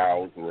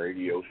Cal's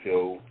radio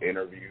show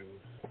interviews?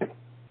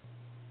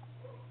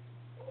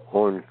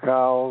 On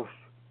Cal's?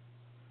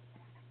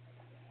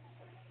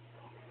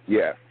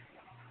 Yes.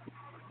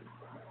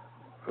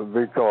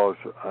 Because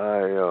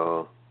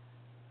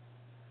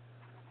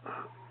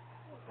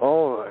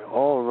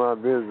all of my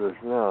business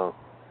now,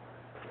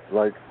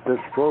 like this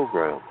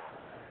program,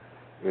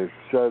 is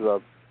set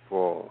up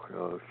for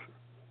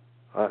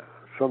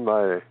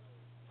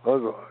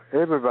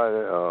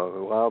everybody.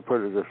 I'll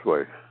put it this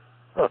way.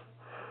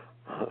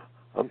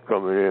 I'm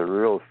coming in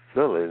real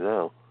silly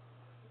now.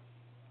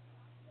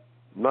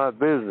 My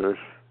business,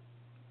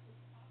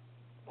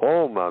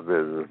 all my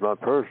business, my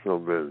personal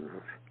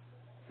business,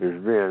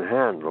 is being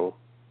handled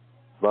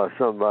by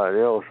somebody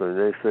else, and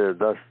they said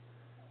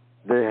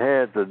they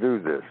had to do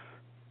this.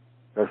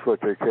 That's what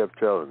they kept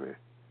telling me.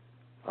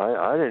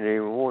 I didn't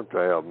even want to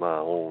have my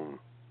own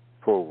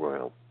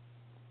program.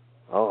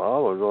 I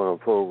was on a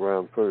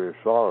program pretty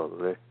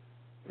solidly,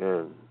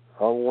 and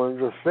I wanted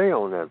to stay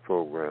on that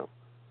program.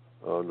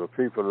 The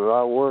people that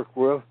I work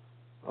with,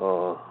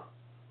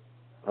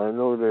 I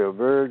know they are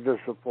very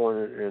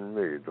disappointed in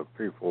me, the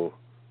people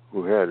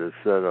who had it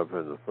set up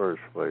in the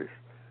first place.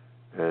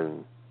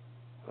 And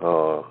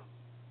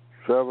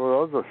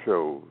several other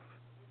shows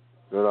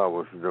that I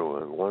was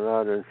doing, one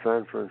out in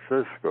San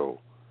Francisco.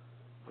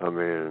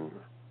 And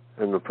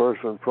the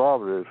person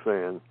probably is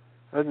saying,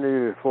 that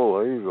Neely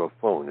Fuller, he's a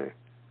phony.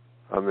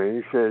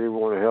 He said he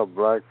wanted to help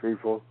black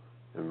people,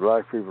 and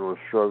black people are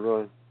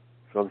struggling.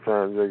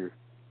 Sometimes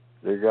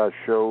they got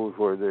shows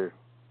where they're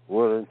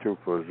willing to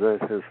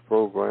present his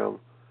program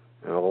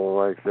and all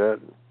like that.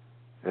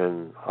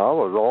 And I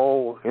was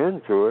all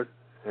into it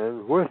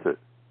and with it.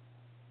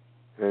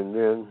 And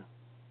then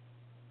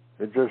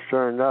it just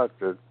turned out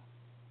that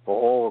for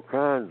all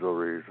kinds of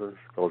reasons,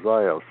 because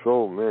I have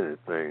so many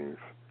things.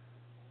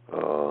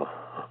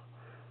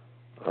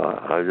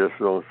 I just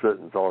don't sit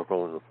and talk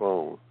on the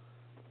phone.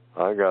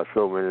 I got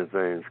so many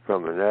things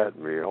coming at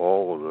me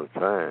all the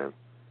time,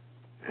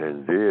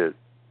 and did,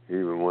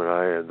 even when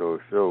I had those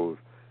shows.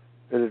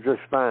 And it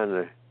just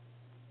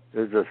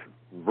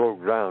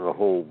broke down a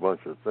whole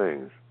bunch of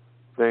things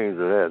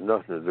that had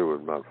nothing to do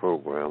with my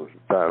programs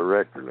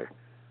directly.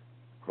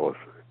 Of course,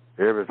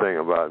 everything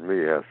about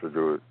me has to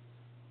do with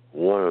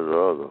one or the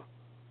other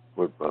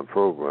with my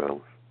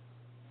programs.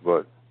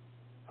 But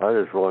I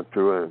just want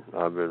to, and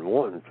I've been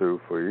wanting to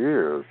for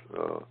years,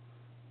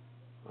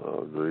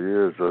 the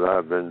years that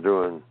I've been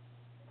doing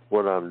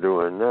what I'm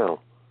doing now,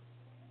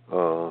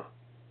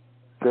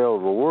 tell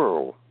the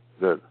world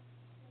that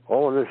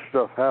all this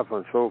stuff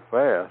happened so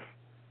fast,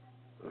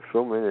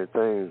 so many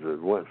things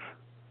that once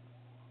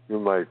you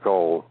might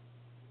call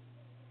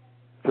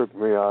took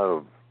me out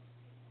of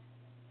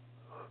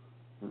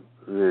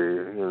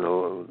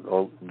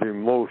the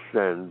most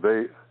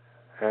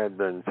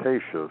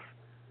advantageous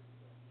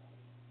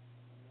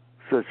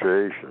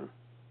situation.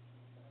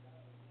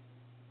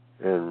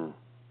 And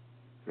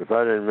if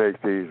I didn't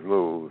make these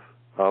moves,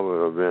 I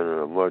would have been in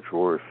a much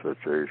worse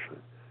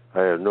situation.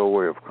 I had no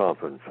way of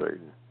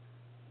compensating.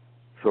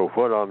 So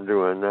what I'm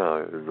doing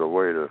now is a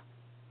way to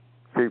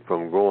keep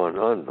them going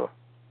under.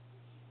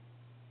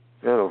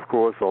 And of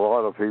course, a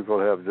lot of people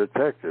have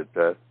detected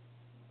that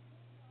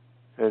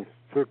and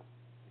took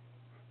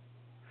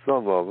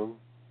some of them,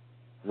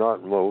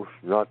 not most,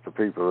 not the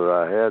people that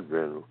I had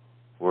been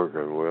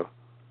working with,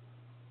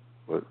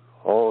 but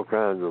all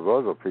kinds of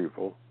other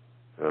people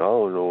that I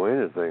don't know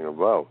anything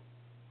about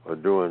are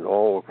doing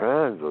all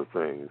kinds of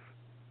things.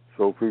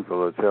 So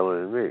people are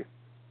telling me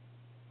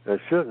that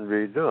shouldn't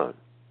be done.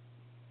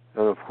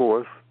 And of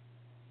course,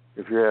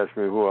 if you ask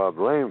me who I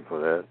blame for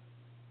that,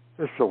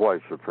 it's the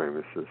white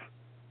supremacists.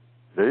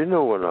 They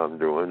know what I'm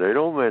doing. They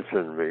don't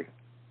mention me.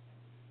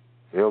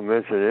 They'll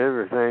mention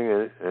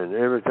everything and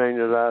everything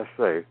that I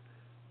say,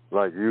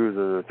 like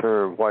using the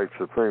term white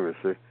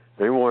supremacy.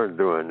 They weren't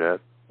doing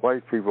that.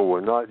 White people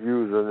were not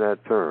using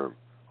that term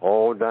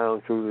all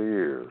down through the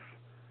years.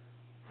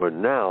 But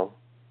now,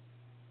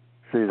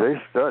 see, they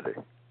study.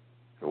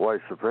 The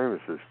white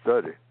supremacists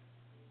study.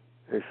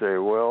 They say,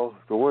 well,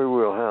 the way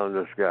we'll hound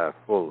this guy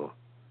Fuller,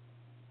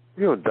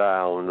 he'll die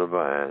on the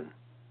vine,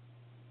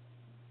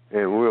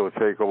 and we'll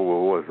take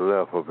over what's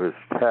left of his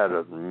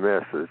tattered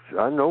message.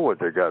 I know what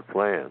they got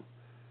planned.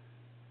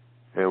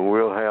 And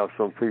we'll have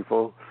some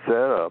people set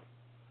up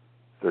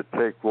to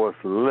take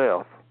what's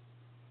left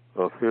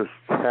of his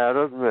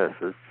tattered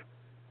message.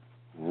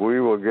 We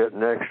will get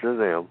next to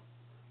them,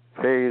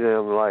 pay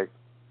them like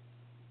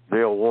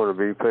they'll want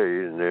to be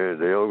paid, and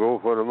they'll go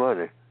for the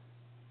money.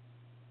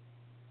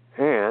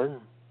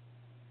 And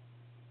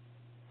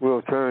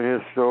we'll turn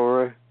his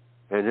story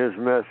and his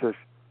message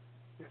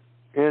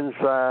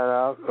inside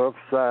out,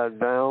 upside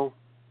down,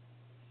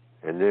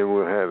 and then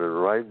we'll have it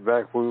right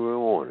back where we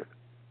want it.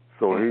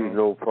 So he's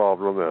no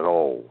problem at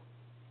all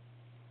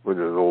with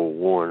his old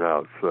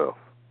worn-out self.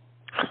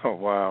 Oh,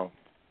 wow.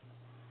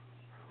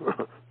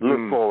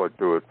 Look forward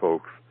to it,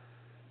 folks.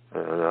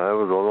 And that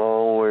was a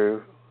long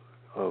way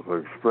of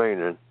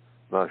explaining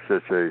my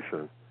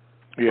situation.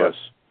 Yes.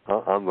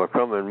 But I'm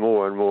becoming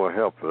more and more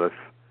helpless,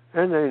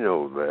 and they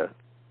know that.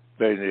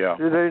 They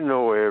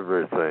know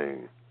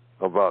everything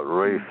about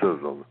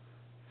racism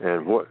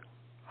and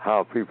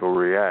how people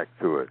react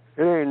to it.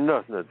 It ain't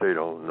nothing that they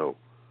don't know.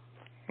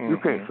 You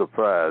can't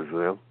surprise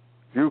them.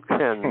 You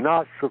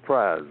cannot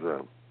surprise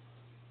them.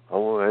 I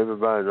want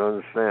everybody to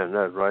understand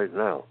that right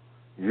now.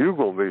 You're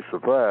going to be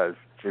surprised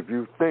if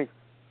you think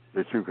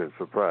that you can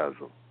surprise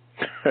them.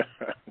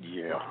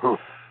 Yeah.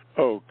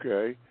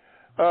 Okay.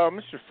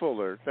 Mr.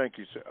 Fuller, thank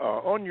you, sir.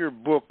 On your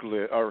book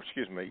list,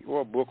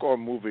 book or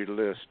movie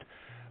list,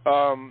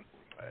 one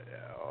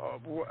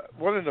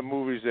of the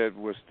movies that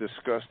was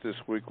discussed this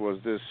week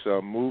was this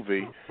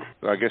movie.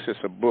 I guess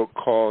it's a book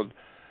called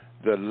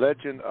The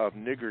Legend of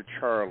Nigger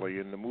Charlie.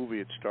 In the movie,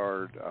 it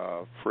starred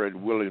Fred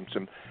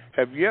Williamson.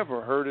 Have you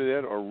ever heard of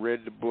that or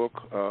read the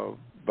book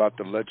about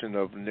the legend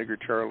of Nigger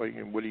Charlie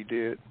and what he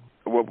did?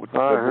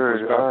 I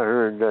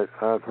heard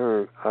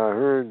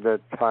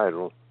that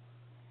title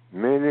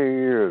many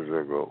years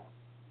ago,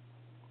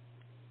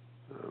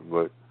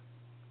 but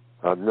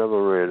I've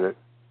never read it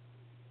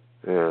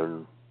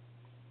and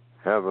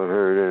haven't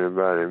heard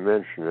anybody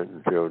mention it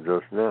until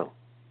just now.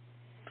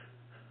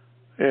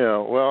 Yeah,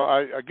 well,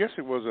 I guess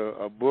it was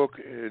a book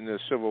in the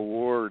Civil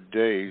War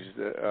days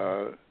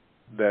that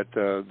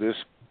this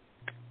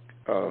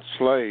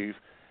slave,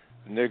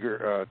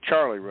 nigger,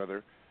 Charlie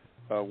rather,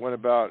 went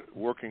about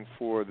working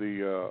for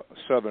the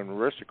Southern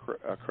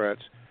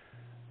aristocrats,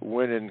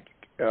 went and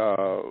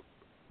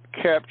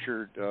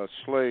captured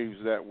slaves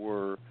that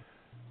were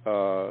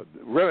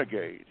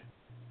renegade,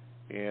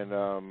 and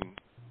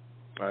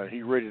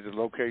he raided the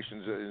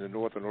locations in the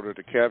north in order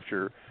to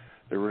capture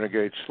the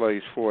renegade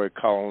slaves for a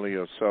colony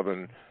of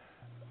Southern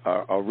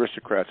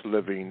aristocrats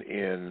living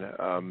in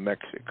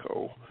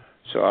Mexico.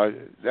 So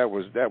that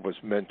was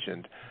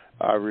mentioned.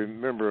 I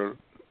remember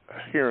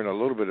hearing a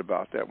little bit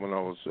about that when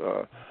I was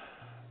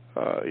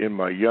in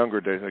my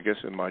younger days, I guess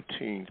in my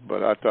teens,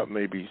 but I thought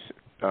maybe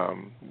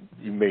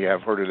you may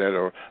have heard of that,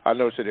 or I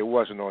noticed that it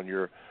wasn't on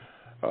your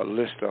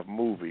list of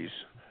movies,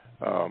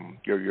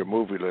 your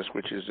movie list,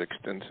 which is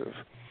extensive.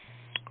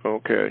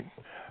 Okay.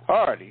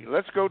 All righty.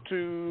 Let's go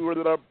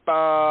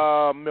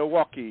to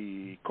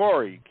Milwaukee.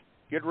 Corey,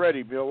 get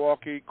ready.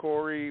 Milwaukee,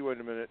 Corey, wait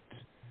a minute.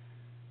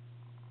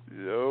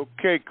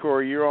 Okay,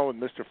 Corey, you're on with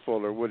Mr.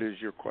 Fuller. What is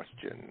your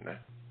question?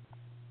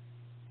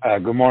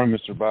 Good morning,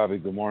 Mr. Bobby.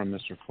 Good morning,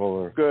 Mr.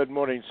 Fuller. Good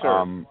morning,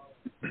 sir.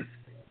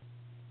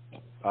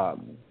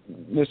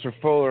 Mr.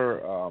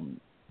 Fuller,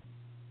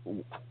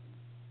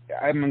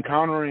 I'm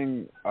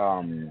encountering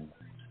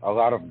a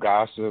lot of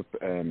gossip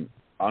and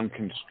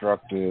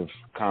unconstructive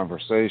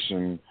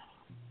conversation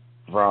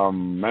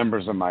from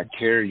members of my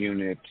care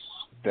units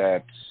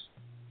that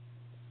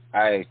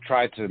I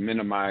try to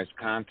minimize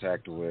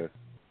contact with.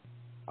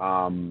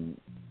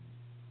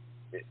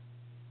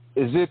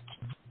 Is it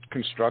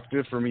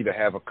constructive for me to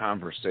have a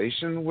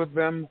conversation with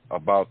them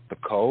about the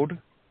code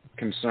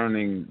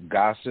concerning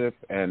gossip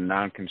and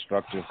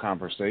non-constructive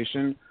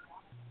conversation?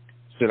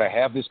 Should I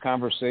have this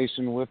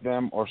conversation with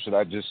them, or should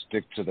I just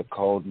stick to the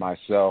code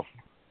myself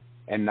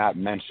and not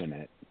mention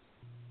it?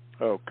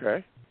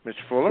 Okay. Mr.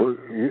 Fuller? Well,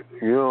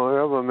 you don't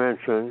ever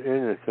mention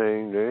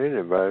anything to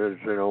anybody that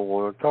they don't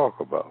want to talk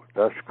about.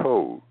 That's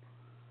code.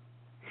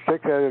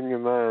 Stick that in your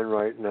mind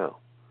right now.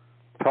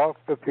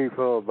 Talk to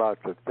people about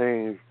the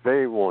things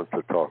they want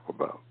to talk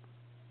about.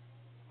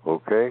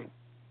 Okay?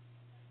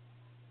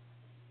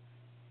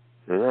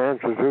 In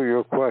answer to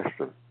your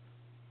question,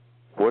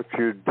 what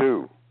you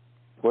do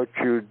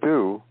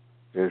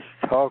is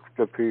talk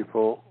to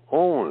people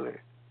only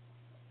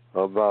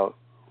about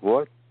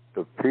what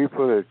the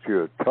people that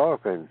you're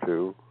talking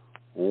to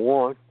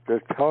want to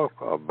talk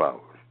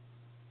about.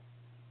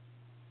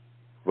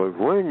 But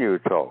when you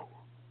talk,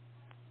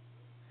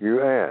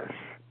 you ask,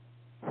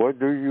 what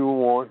do you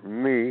want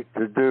me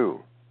to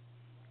do?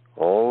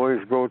 Always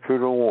go to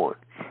the wants.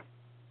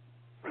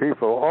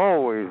 People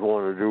always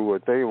want to do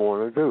what they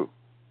want to do.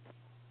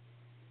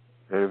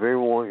 And if they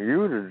want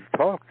you to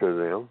talk to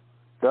them,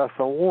 that's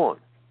a want.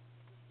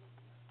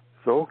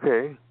 So,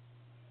 okay,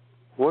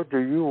 what do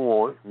you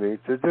want me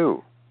to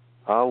do?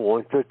 I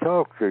want to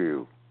talk to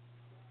you.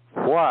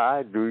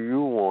 Why do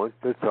you want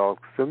to talk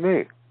to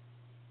me?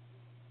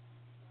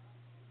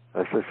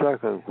 That's the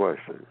second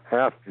question,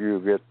 after you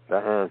get the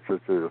answer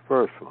to the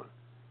first one.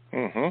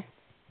 Mm-hmm.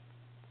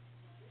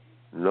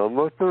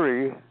 Number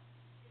 3,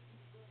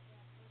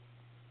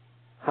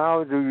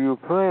 how do you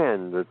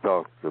plan to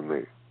talk to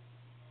me?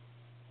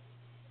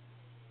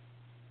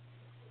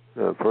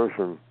 A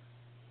person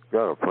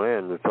got a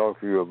plan to talk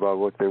to you about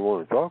what they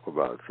want to talk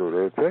about, so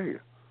they'll tell you.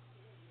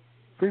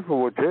 People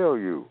will tell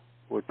you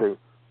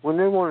when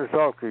they want to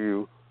talk to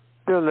you,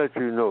 they'll let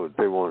you know that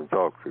they want to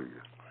talk to you.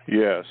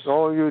 Yes.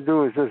 All you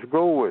do is just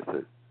go with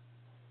it.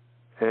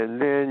 And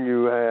then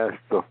you ask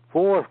the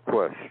fourth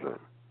question.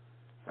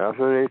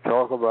 After they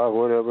talk about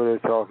whatever they're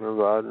talking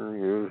about and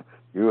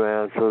you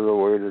answer the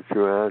way that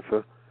you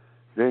answer,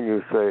 then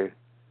you say,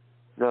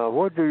 now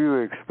what do you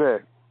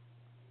expect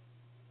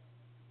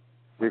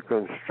the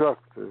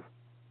constructive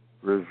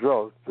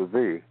result to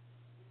be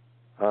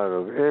out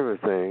of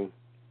everything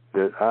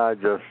that I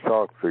just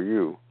talked to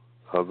you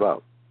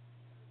about?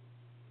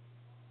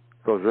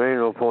 Because there ain't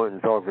no point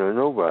in talking to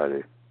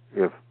nobody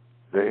if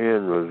the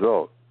end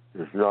result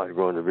is not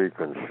going to be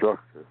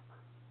constructive.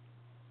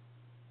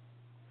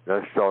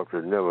 That's talk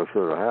that never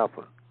should have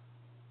happened.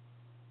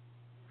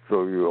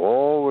 So you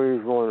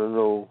always want to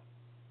know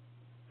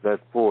the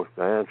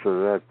answer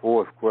to that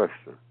fourth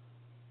question.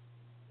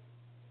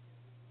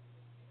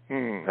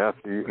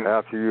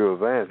 After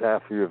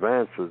you've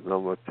answered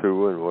number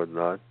 2 and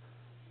whatnot,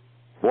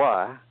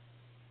 why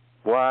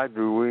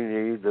do we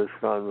need this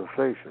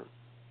conversation?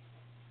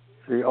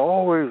 See,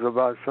 always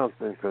about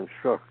something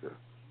constructive.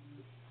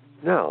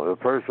 Now, the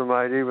person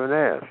might even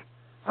ask,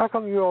 how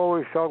come you're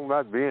always talking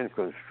about being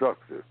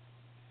constructive?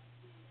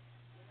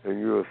 And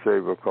you'll say,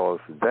 because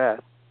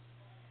that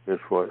is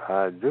what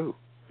I do.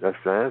 That's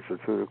the answer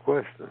to the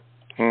question.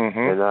 Mm-hmm.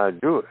 And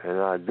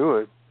I do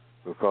it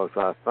because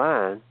I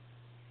find,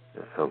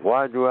 and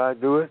why do I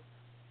do it?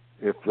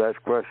 If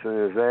that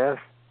question is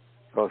asked,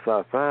 because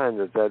I find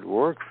that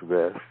works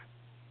best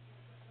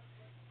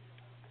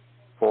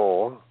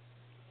for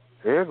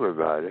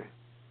everybody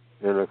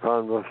in a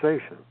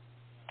conversation,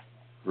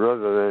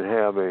 rather than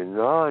have a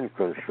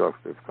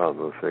non-constructive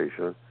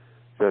conversation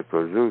that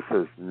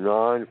produces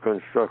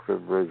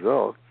non-constructive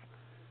results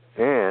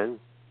and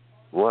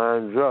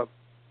winds up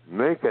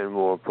making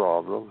more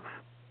problems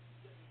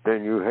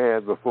than you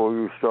had before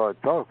you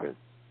start talking.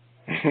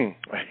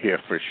 Yeah,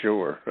 for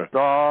sure.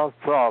 Solve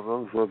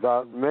problems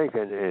without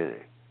making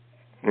any.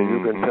 And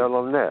you can tell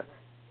them that.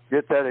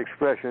 Get that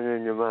expression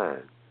in your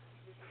mind.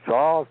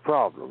 Solve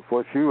problems,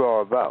 what you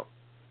are about.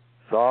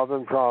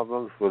 Solving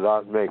problems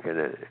without making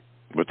any.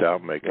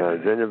 Without making any.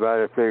 Has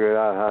anybody figured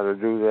out how to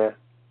do that?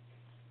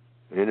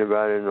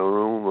 Anybody in a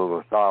room of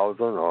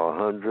 1,000 or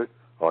 100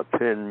 or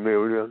 10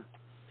 million?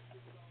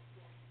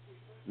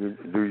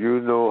 Do you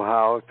know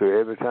how to,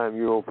 every time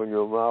you open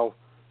your mouth,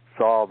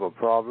 solve a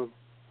problem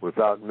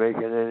without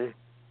making any?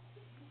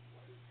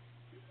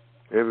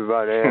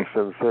 Everybody asks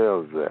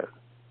themselves that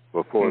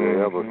before they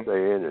ever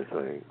say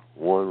anything.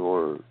 One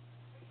word.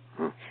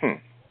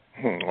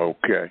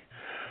 Okay.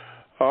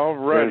 All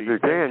right. If you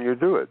can, you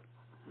do it.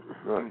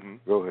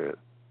 Right. Go ahead.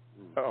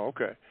 Oh,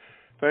 okay.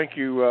 Thank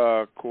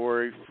you,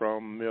 Corey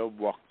from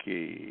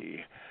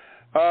Milwaukee.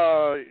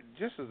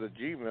 Just as a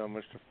Gmail,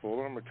 Mr.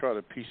 Fuller, I'm going to try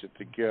to piece it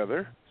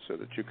together so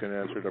that you can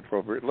answer it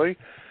appropriately.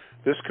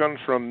 This comes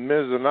from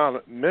Ms.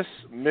 Anonymous,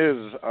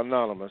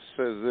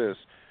 says this,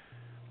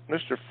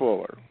 Mr.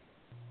 Fuller,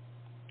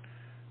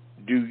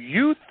 do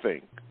you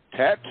think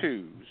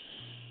tattoos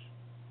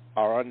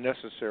are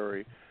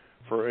unnecessary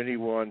for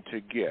anyone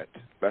to get?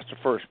 That's the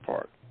first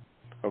part.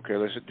 Okay,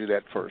 let's do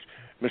that first.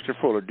 Mr.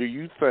 Fuller, do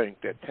you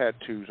think that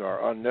tattoos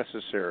are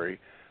unnecessary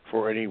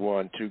for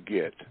anyone to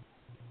get?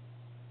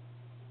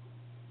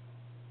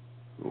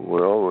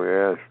 Well,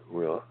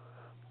 we'll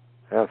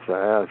have to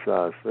ask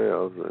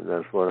ourselves, and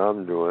that's what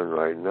I'm doing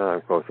right now,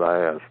 because I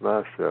asked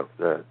myself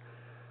that.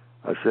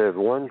 I said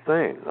one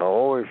thing.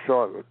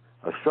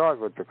 I start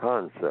with the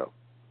concept.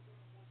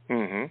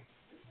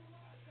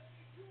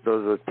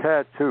 Does a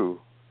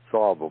tattoo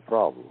solve a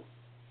problem?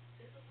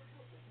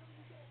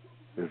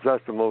 Is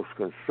that the most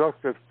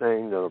constructive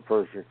thing that a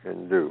person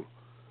can do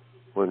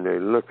when they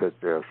look at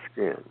their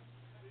skin?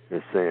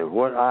 Is saying,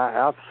 what I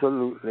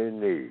absolutely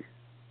need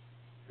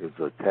is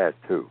a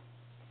tattoo.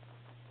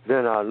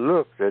 Then I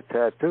looked at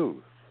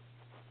tattoos.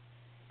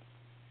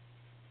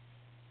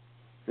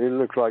 It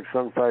looks like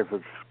some type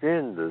of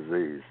skin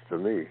disease to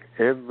me.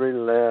 Every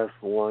last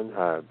one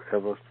I've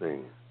ever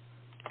seen.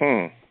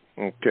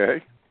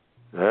 Okay.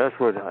 That's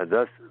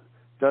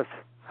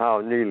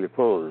how Neely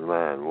Fuller's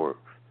mind works.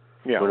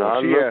 Yeah, when I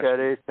look at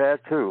a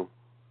tattoo,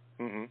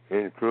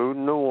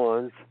 including the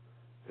ones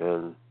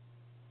and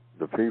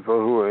the people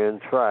who are in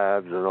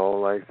tribes and all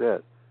like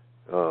that,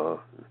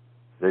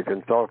 they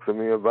can talk to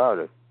me about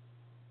it.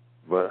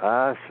 But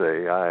I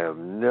say I have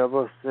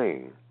never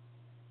seen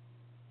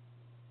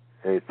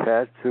a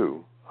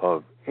tattoo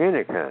of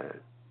any kind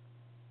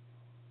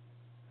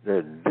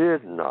that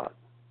did not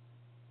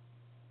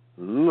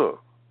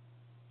look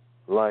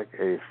like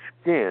a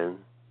skin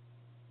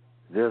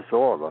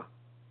disorder.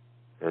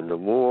 And the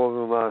more of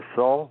them I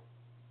saw,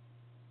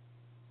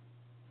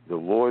 the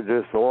more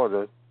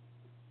disordered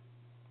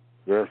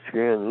their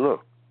skin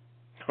looked.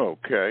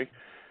 Okay.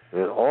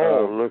 It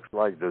all looks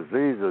like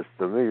diseases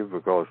to me,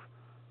 because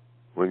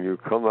when you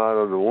come out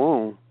of the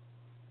womb,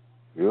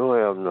 you don't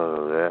have none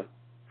of that.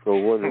 So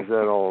what is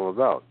that all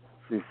about?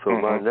 See, so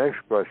my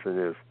next question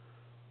is,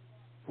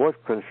 what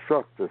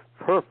constructive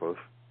purpose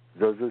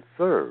does it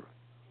serve?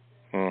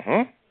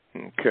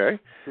 Okay.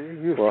 See,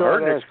 you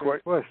start asking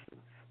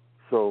questions.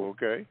 So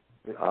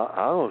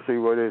I don't see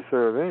where they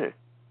serve any.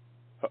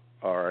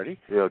 All righty.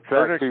 They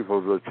attract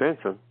people's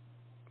attention,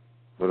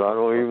 but I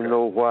don't even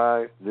know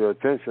why the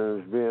attention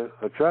is being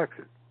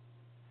attracted.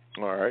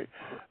 All right.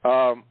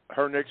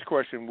 Her next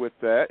question with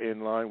that,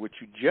 in line with what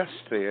you just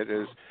said,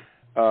 is,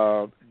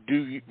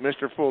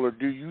 Mr. Fuller,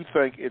 do you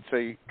think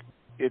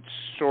it's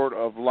sort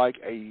of like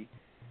a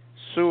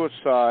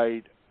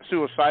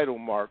suicidal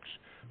marks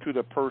to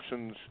the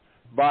person's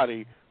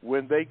body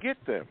when they get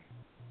them?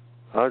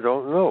 I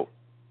don't know.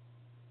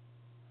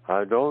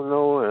 And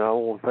I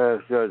won't pass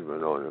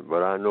judgment on it,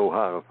 but I know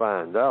how to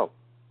find out.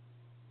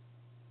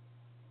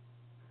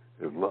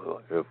 If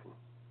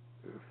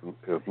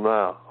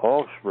my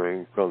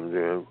offspring comes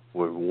in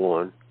with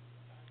one,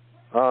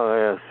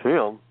 I'll ask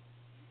him,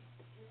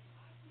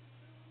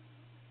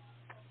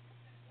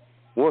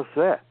 what's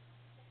that?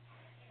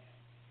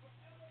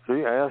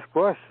 See, ask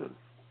questions.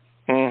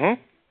 You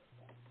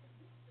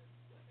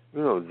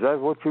know, is that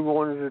what you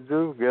wanted to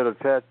do, get a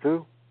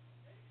tattoo?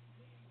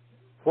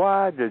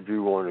 Why did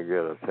you want to get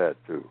a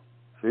tattoo?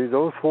 See,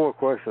 those 4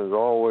 questions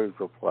always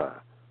apply.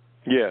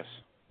 Yes.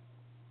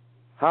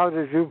 How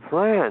did you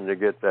plan to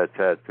get that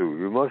tattoo?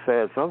 You must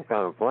have had some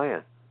kind of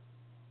plan.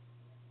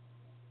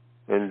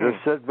 And just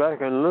sit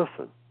back and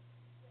listen.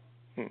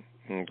 Okay.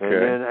 And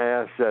then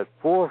ask that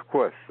 4th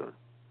question.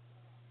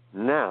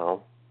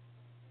 Now,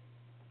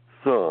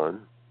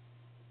 son,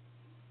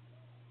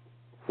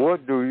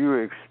 what do you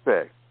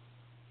expect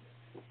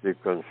the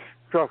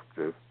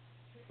constructive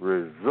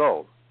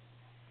result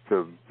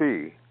to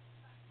be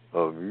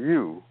of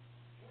you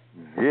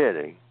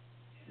getting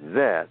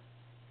that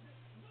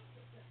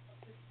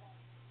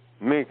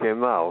Mickey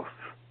Mouse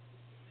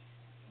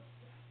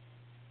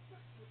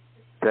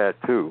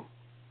tattoo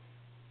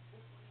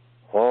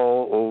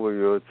all over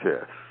your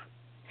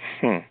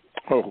chest?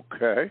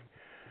 Okay.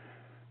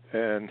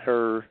 And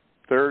her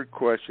third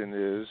question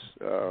is,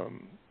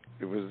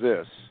 it was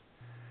this.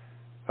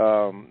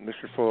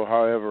 Mr. Fuller,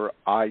 however,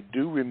 I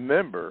do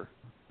remember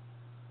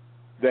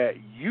that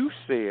you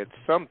said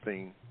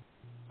something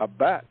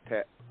about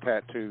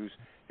tattoos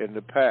in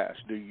the past.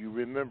 Do you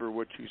remember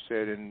what you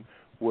said, and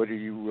what do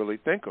you really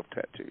think of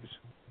tattoos?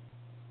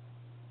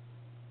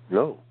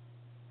 No.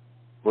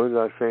 What did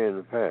I say in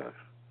the past?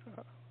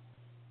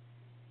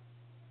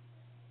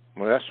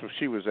 Well, that's what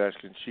she was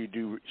asking. She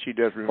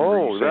does remember.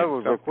 Oh, that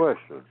was the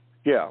question.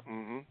 Yeah.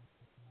 Mm-hmm.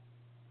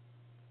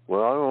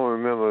 Well, I don't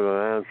remember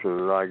the answer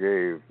that I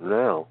gave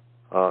now.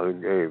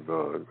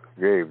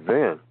 Gave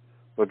then,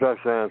 but that's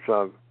the answer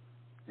I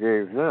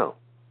gave now.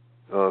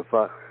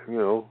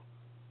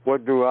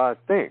 What do I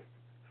think?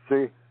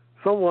 See,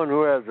 someone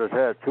who has a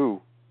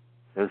tattoo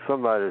and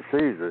somebody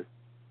sees it,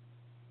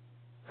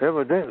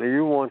 evidently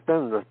you want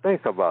them to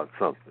think about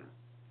something,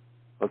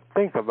 or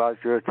think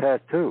about your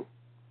tattoo.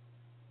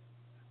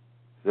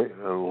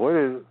 What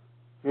is,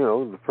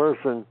 the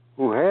person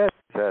who has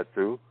a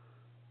tattoo,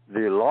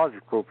 the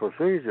logical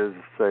procedure is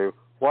to say,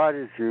 why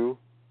do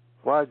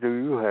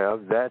you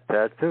have that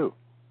tattoo?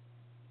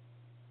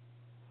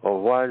 Or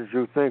why did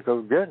you think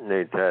of getting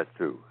a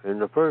tattoo in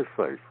the first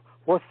place?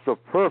 What's the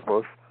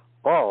purpose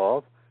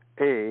of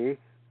a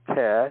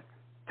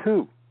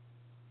tattoo?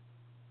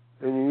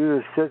 And you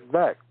just sit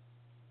back,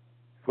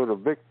 put a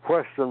big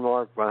question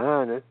mark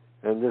behind it,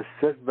 and just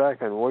sit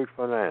back and wait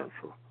for an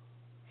answer.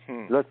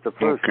 Let the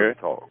person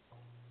talk.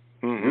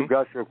 Mm-hmm. You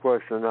got your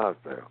question out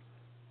there.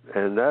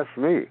 And that's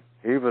me,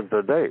 even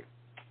today.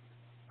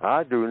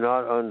 I do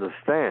not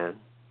understand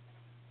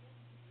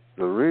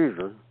the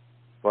reason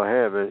for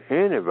having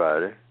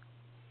anybody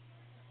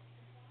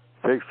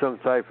take some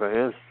type of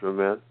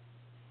instrument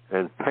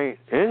and paint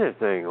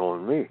anything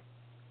on me,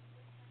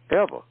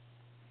 ever.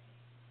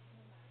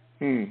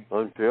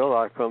 Until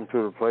I come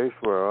to the place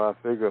where I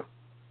figure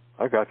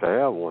I got to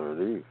have one of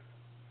these.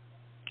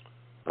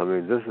 I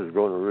mean, this is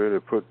going to really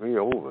put me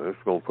over.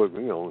 It's going to put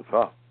me on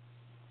top.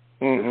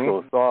 Mm-hmm. It's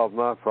going to solve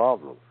my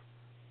problems.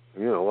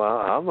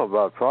 I'm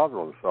about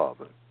problem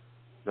solving.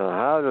 Now,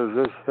 how does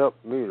this help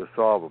me to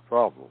solve a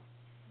problem?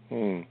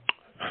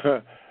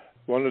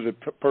 One of the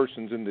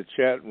persons in the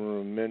chat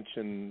room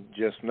mentioned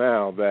just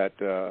now that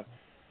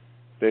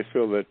they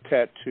feel that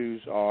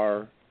tattoos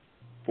are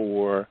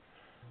for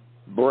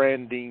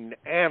branding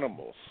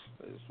animals,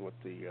 is what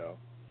the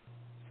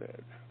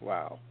said.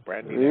 Wow,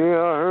 branding animals.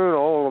 Yeah, I heard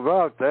all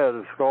about that.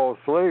 It's called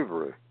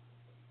slavery.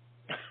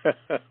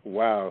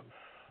 Wow.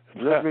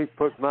 Let me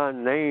put my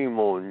name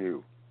on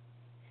you.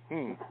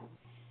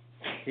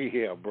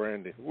 Yeah,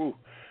 branding. Ooh,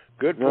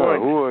 good point. Now,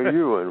 who are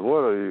you and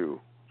what are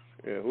you?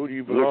 Yeah, who do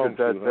you belong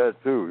to? Look at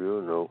that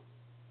tattoo,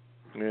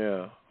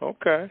 Yeah,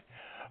 okay.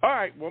 All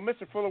right, well,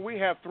 Mr. Fuller, we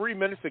have 3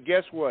 minutes, and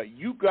guess what?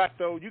 You got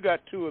 2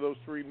 of those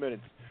 3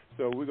 minutes,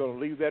 so we're going to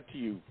leave that to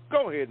you.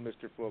 Go ahead,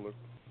 Mr. Fuller.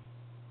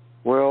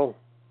 Well,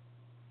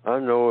 I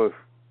know it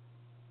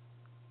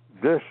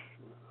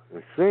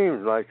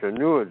seems like the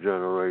newer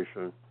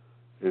generation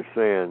is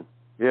saying,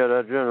 yeah,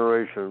 that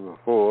generation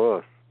before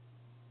us,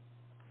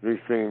 they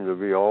seem to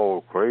be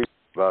all crazy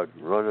about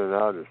running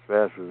out as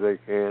fast as they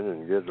can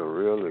and getting a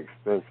real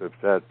expensive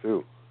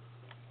tattoo.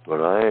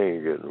 But I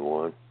ain't getting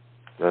one.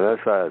 Now,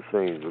 that's how it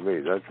seems to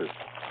me. That just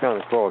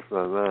kind of crossed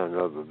my mind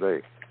the other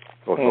day.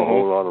 Because a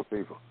whole lot of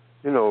people.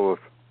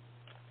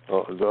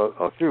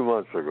 A few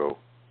months ago,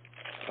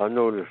 I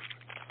noticed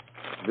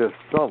this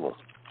summer, a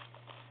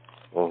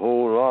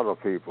whole lot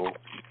of people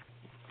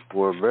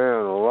were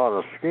bearing a lot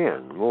of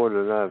skin, more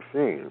than I've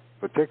seen,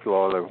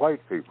 particularly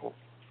white people.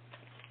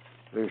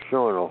 They're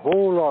showing a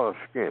whole lot of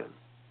skin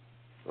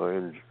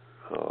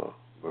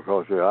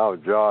because they're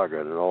out jogging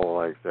and all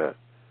like that.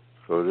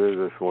 So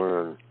they're just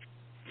wearing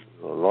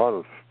a lot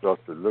of stuff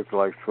that looks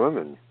like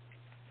swimming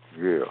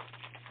gear,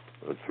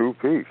 a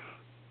two-piece,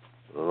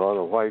 a lot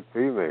of white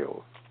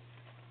females.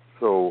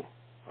 So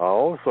I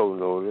also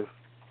noticed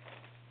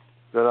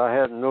that I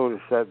hadn't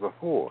noticed that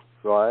before.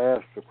 So I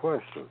asked the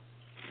question.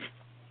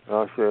 And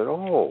I said,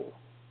 oh,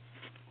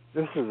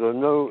 this is a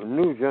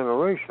new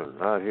generation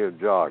out here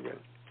jogging.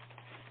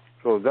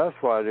 So that's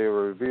why they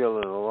were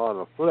revealing a lot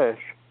of flesh,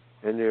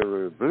 and they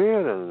were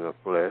bleeding the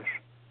flesh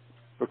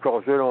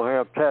because they don't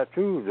have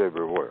tattoos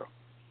everywhere.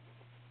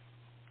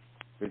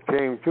 It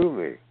came to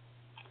me.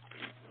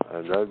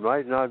 And that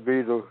might not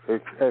be the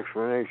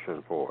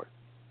explanation for it.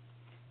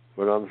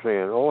 But I'm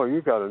saying, oh,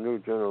 you got a new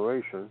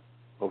generation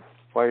of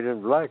white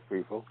and black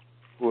people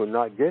who are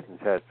not getting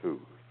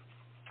tattoos.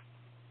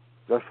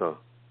 That's a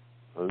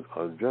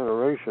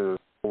generation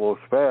that's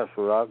almost passed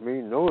without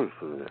me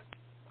noticing it.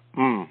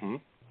 Mm-hmm.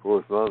 Of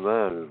course, my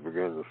mind is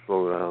beginning to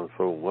slow down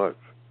so much.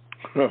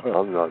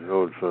 I'm not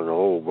noticing a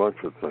whole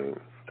bunch of things.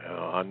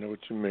 I know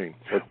what you mean.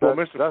 Well,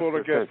 Mr.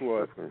 Fuller, guess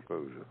what?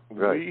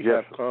 Right. We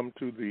have come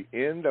to the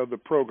end of the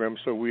program,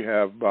 so we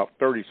have about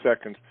 30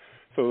 seconds.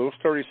 So those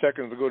 30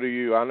 seconds will go to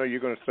you. I know you're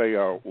going to say,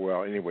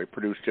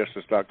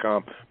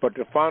 producejustice.com, but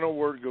the final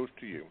word goes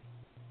to you.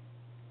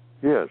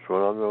 Yes, what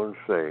I'm going to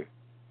say.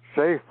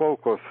 Stay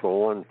focused,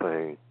 for one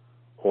thing,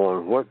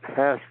 on what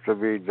has to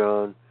be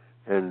done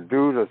and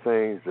do the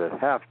things that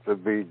have to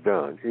be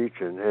done each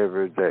and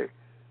every day.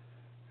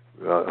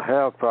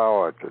 Have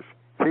priorities.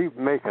 Keep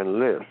making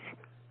lists,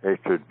 a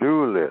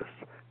to-do list.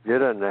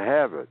 Get in the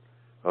habit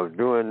of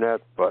doing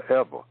that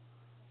forever.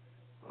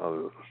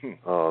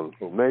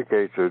 make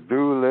a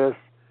to-do list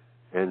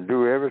and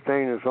do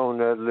everything that's on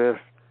that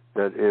list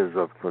that is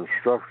of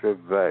constructive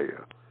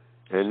value.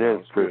 And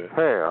then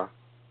prepare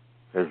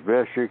as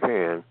best you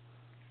can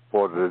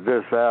for the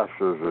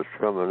disasters that's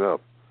coming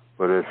up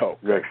for this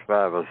next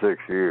 5 or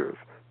 6 years.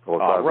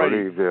 Because I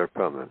believe they're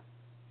coming.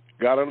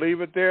 Got to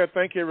leave it there.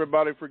 Thank you,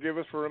 everybody. Forgive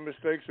us for our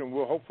mistakes, and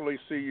we'll hopefully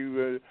see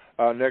you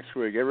next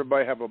week.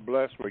 Everybody have a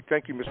blessed week.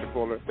 Thank you, Mr.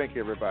 Fuller. Thank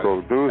you, everybody.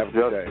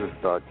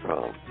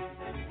 ProduceJustice.com.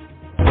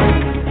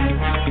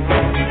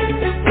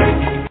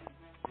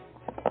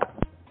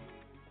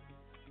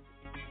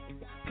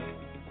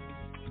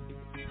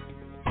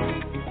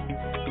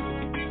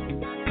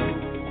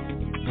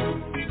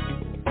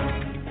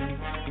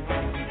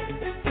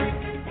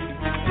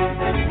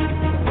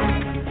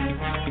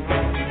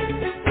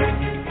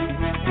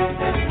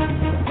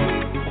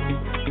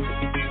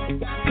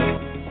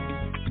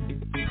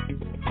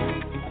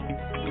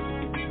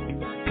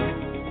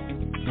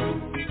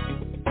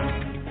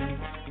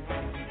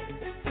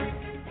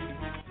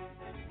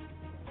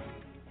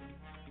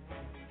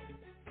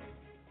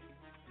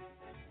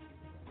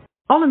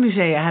 Alle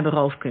musea hebben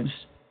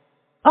roofkunst.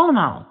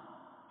 Allemaal.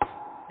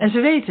 En ze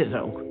weten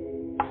het ook.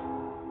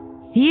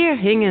 Hier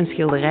hing een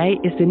schilderij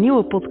is de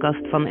nieuwe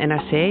podcast van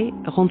NRC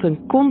rond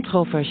een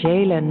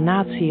controversiële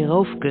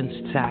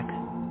nazi-roofkunstzaak.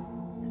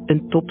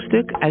 Een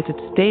topstuk uit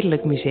het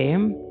Stedelijk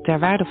Museum, ter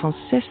waarde van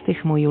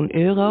 €60 miljoen,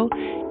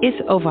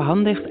 is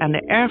overhandigd aan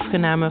de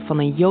erfgenamen van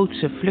een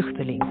Joodse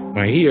vluchteling.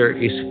 Maar hier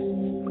is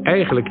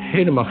eigenlijk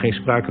helemaal geen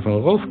sprake van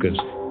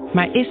roofkunst.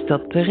 Maar is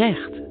dat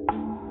terecht?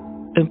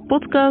 Een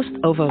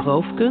podcast over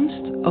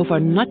roofkunst,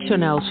 over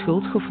nationaal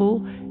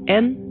schuldgevoel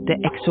en de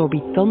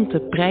exorbitante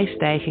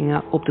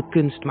prijsstijgingen op de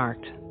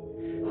kunstmarkt.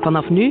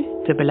 Vanaf nu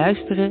te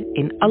beluisteren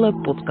in alle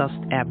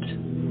podcast-apps.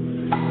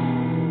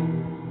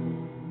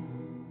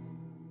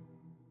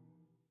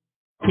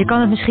 Je kan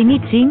het misschien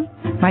niet zien,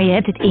 maar je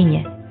hebt het in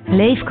je.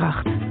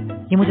 Leefkracht.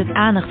 Je moet het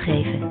aandacht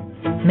geven.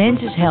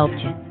 Mensis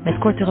helpt je met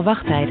kortere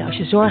wachttijden als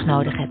je zorg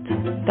nodig hebt.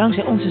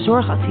 Dankzij onze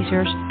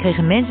zorgadviseurs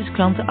kregen Mensis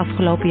klanten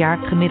afgelopen jaar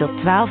gemiddeld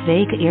 12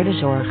 weken eerder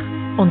zorg.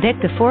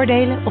 Ontdek de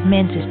voordelen op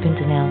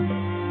mensis.nl.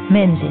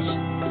 Mensis.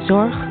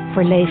 Zorg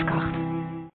voor leefkracht.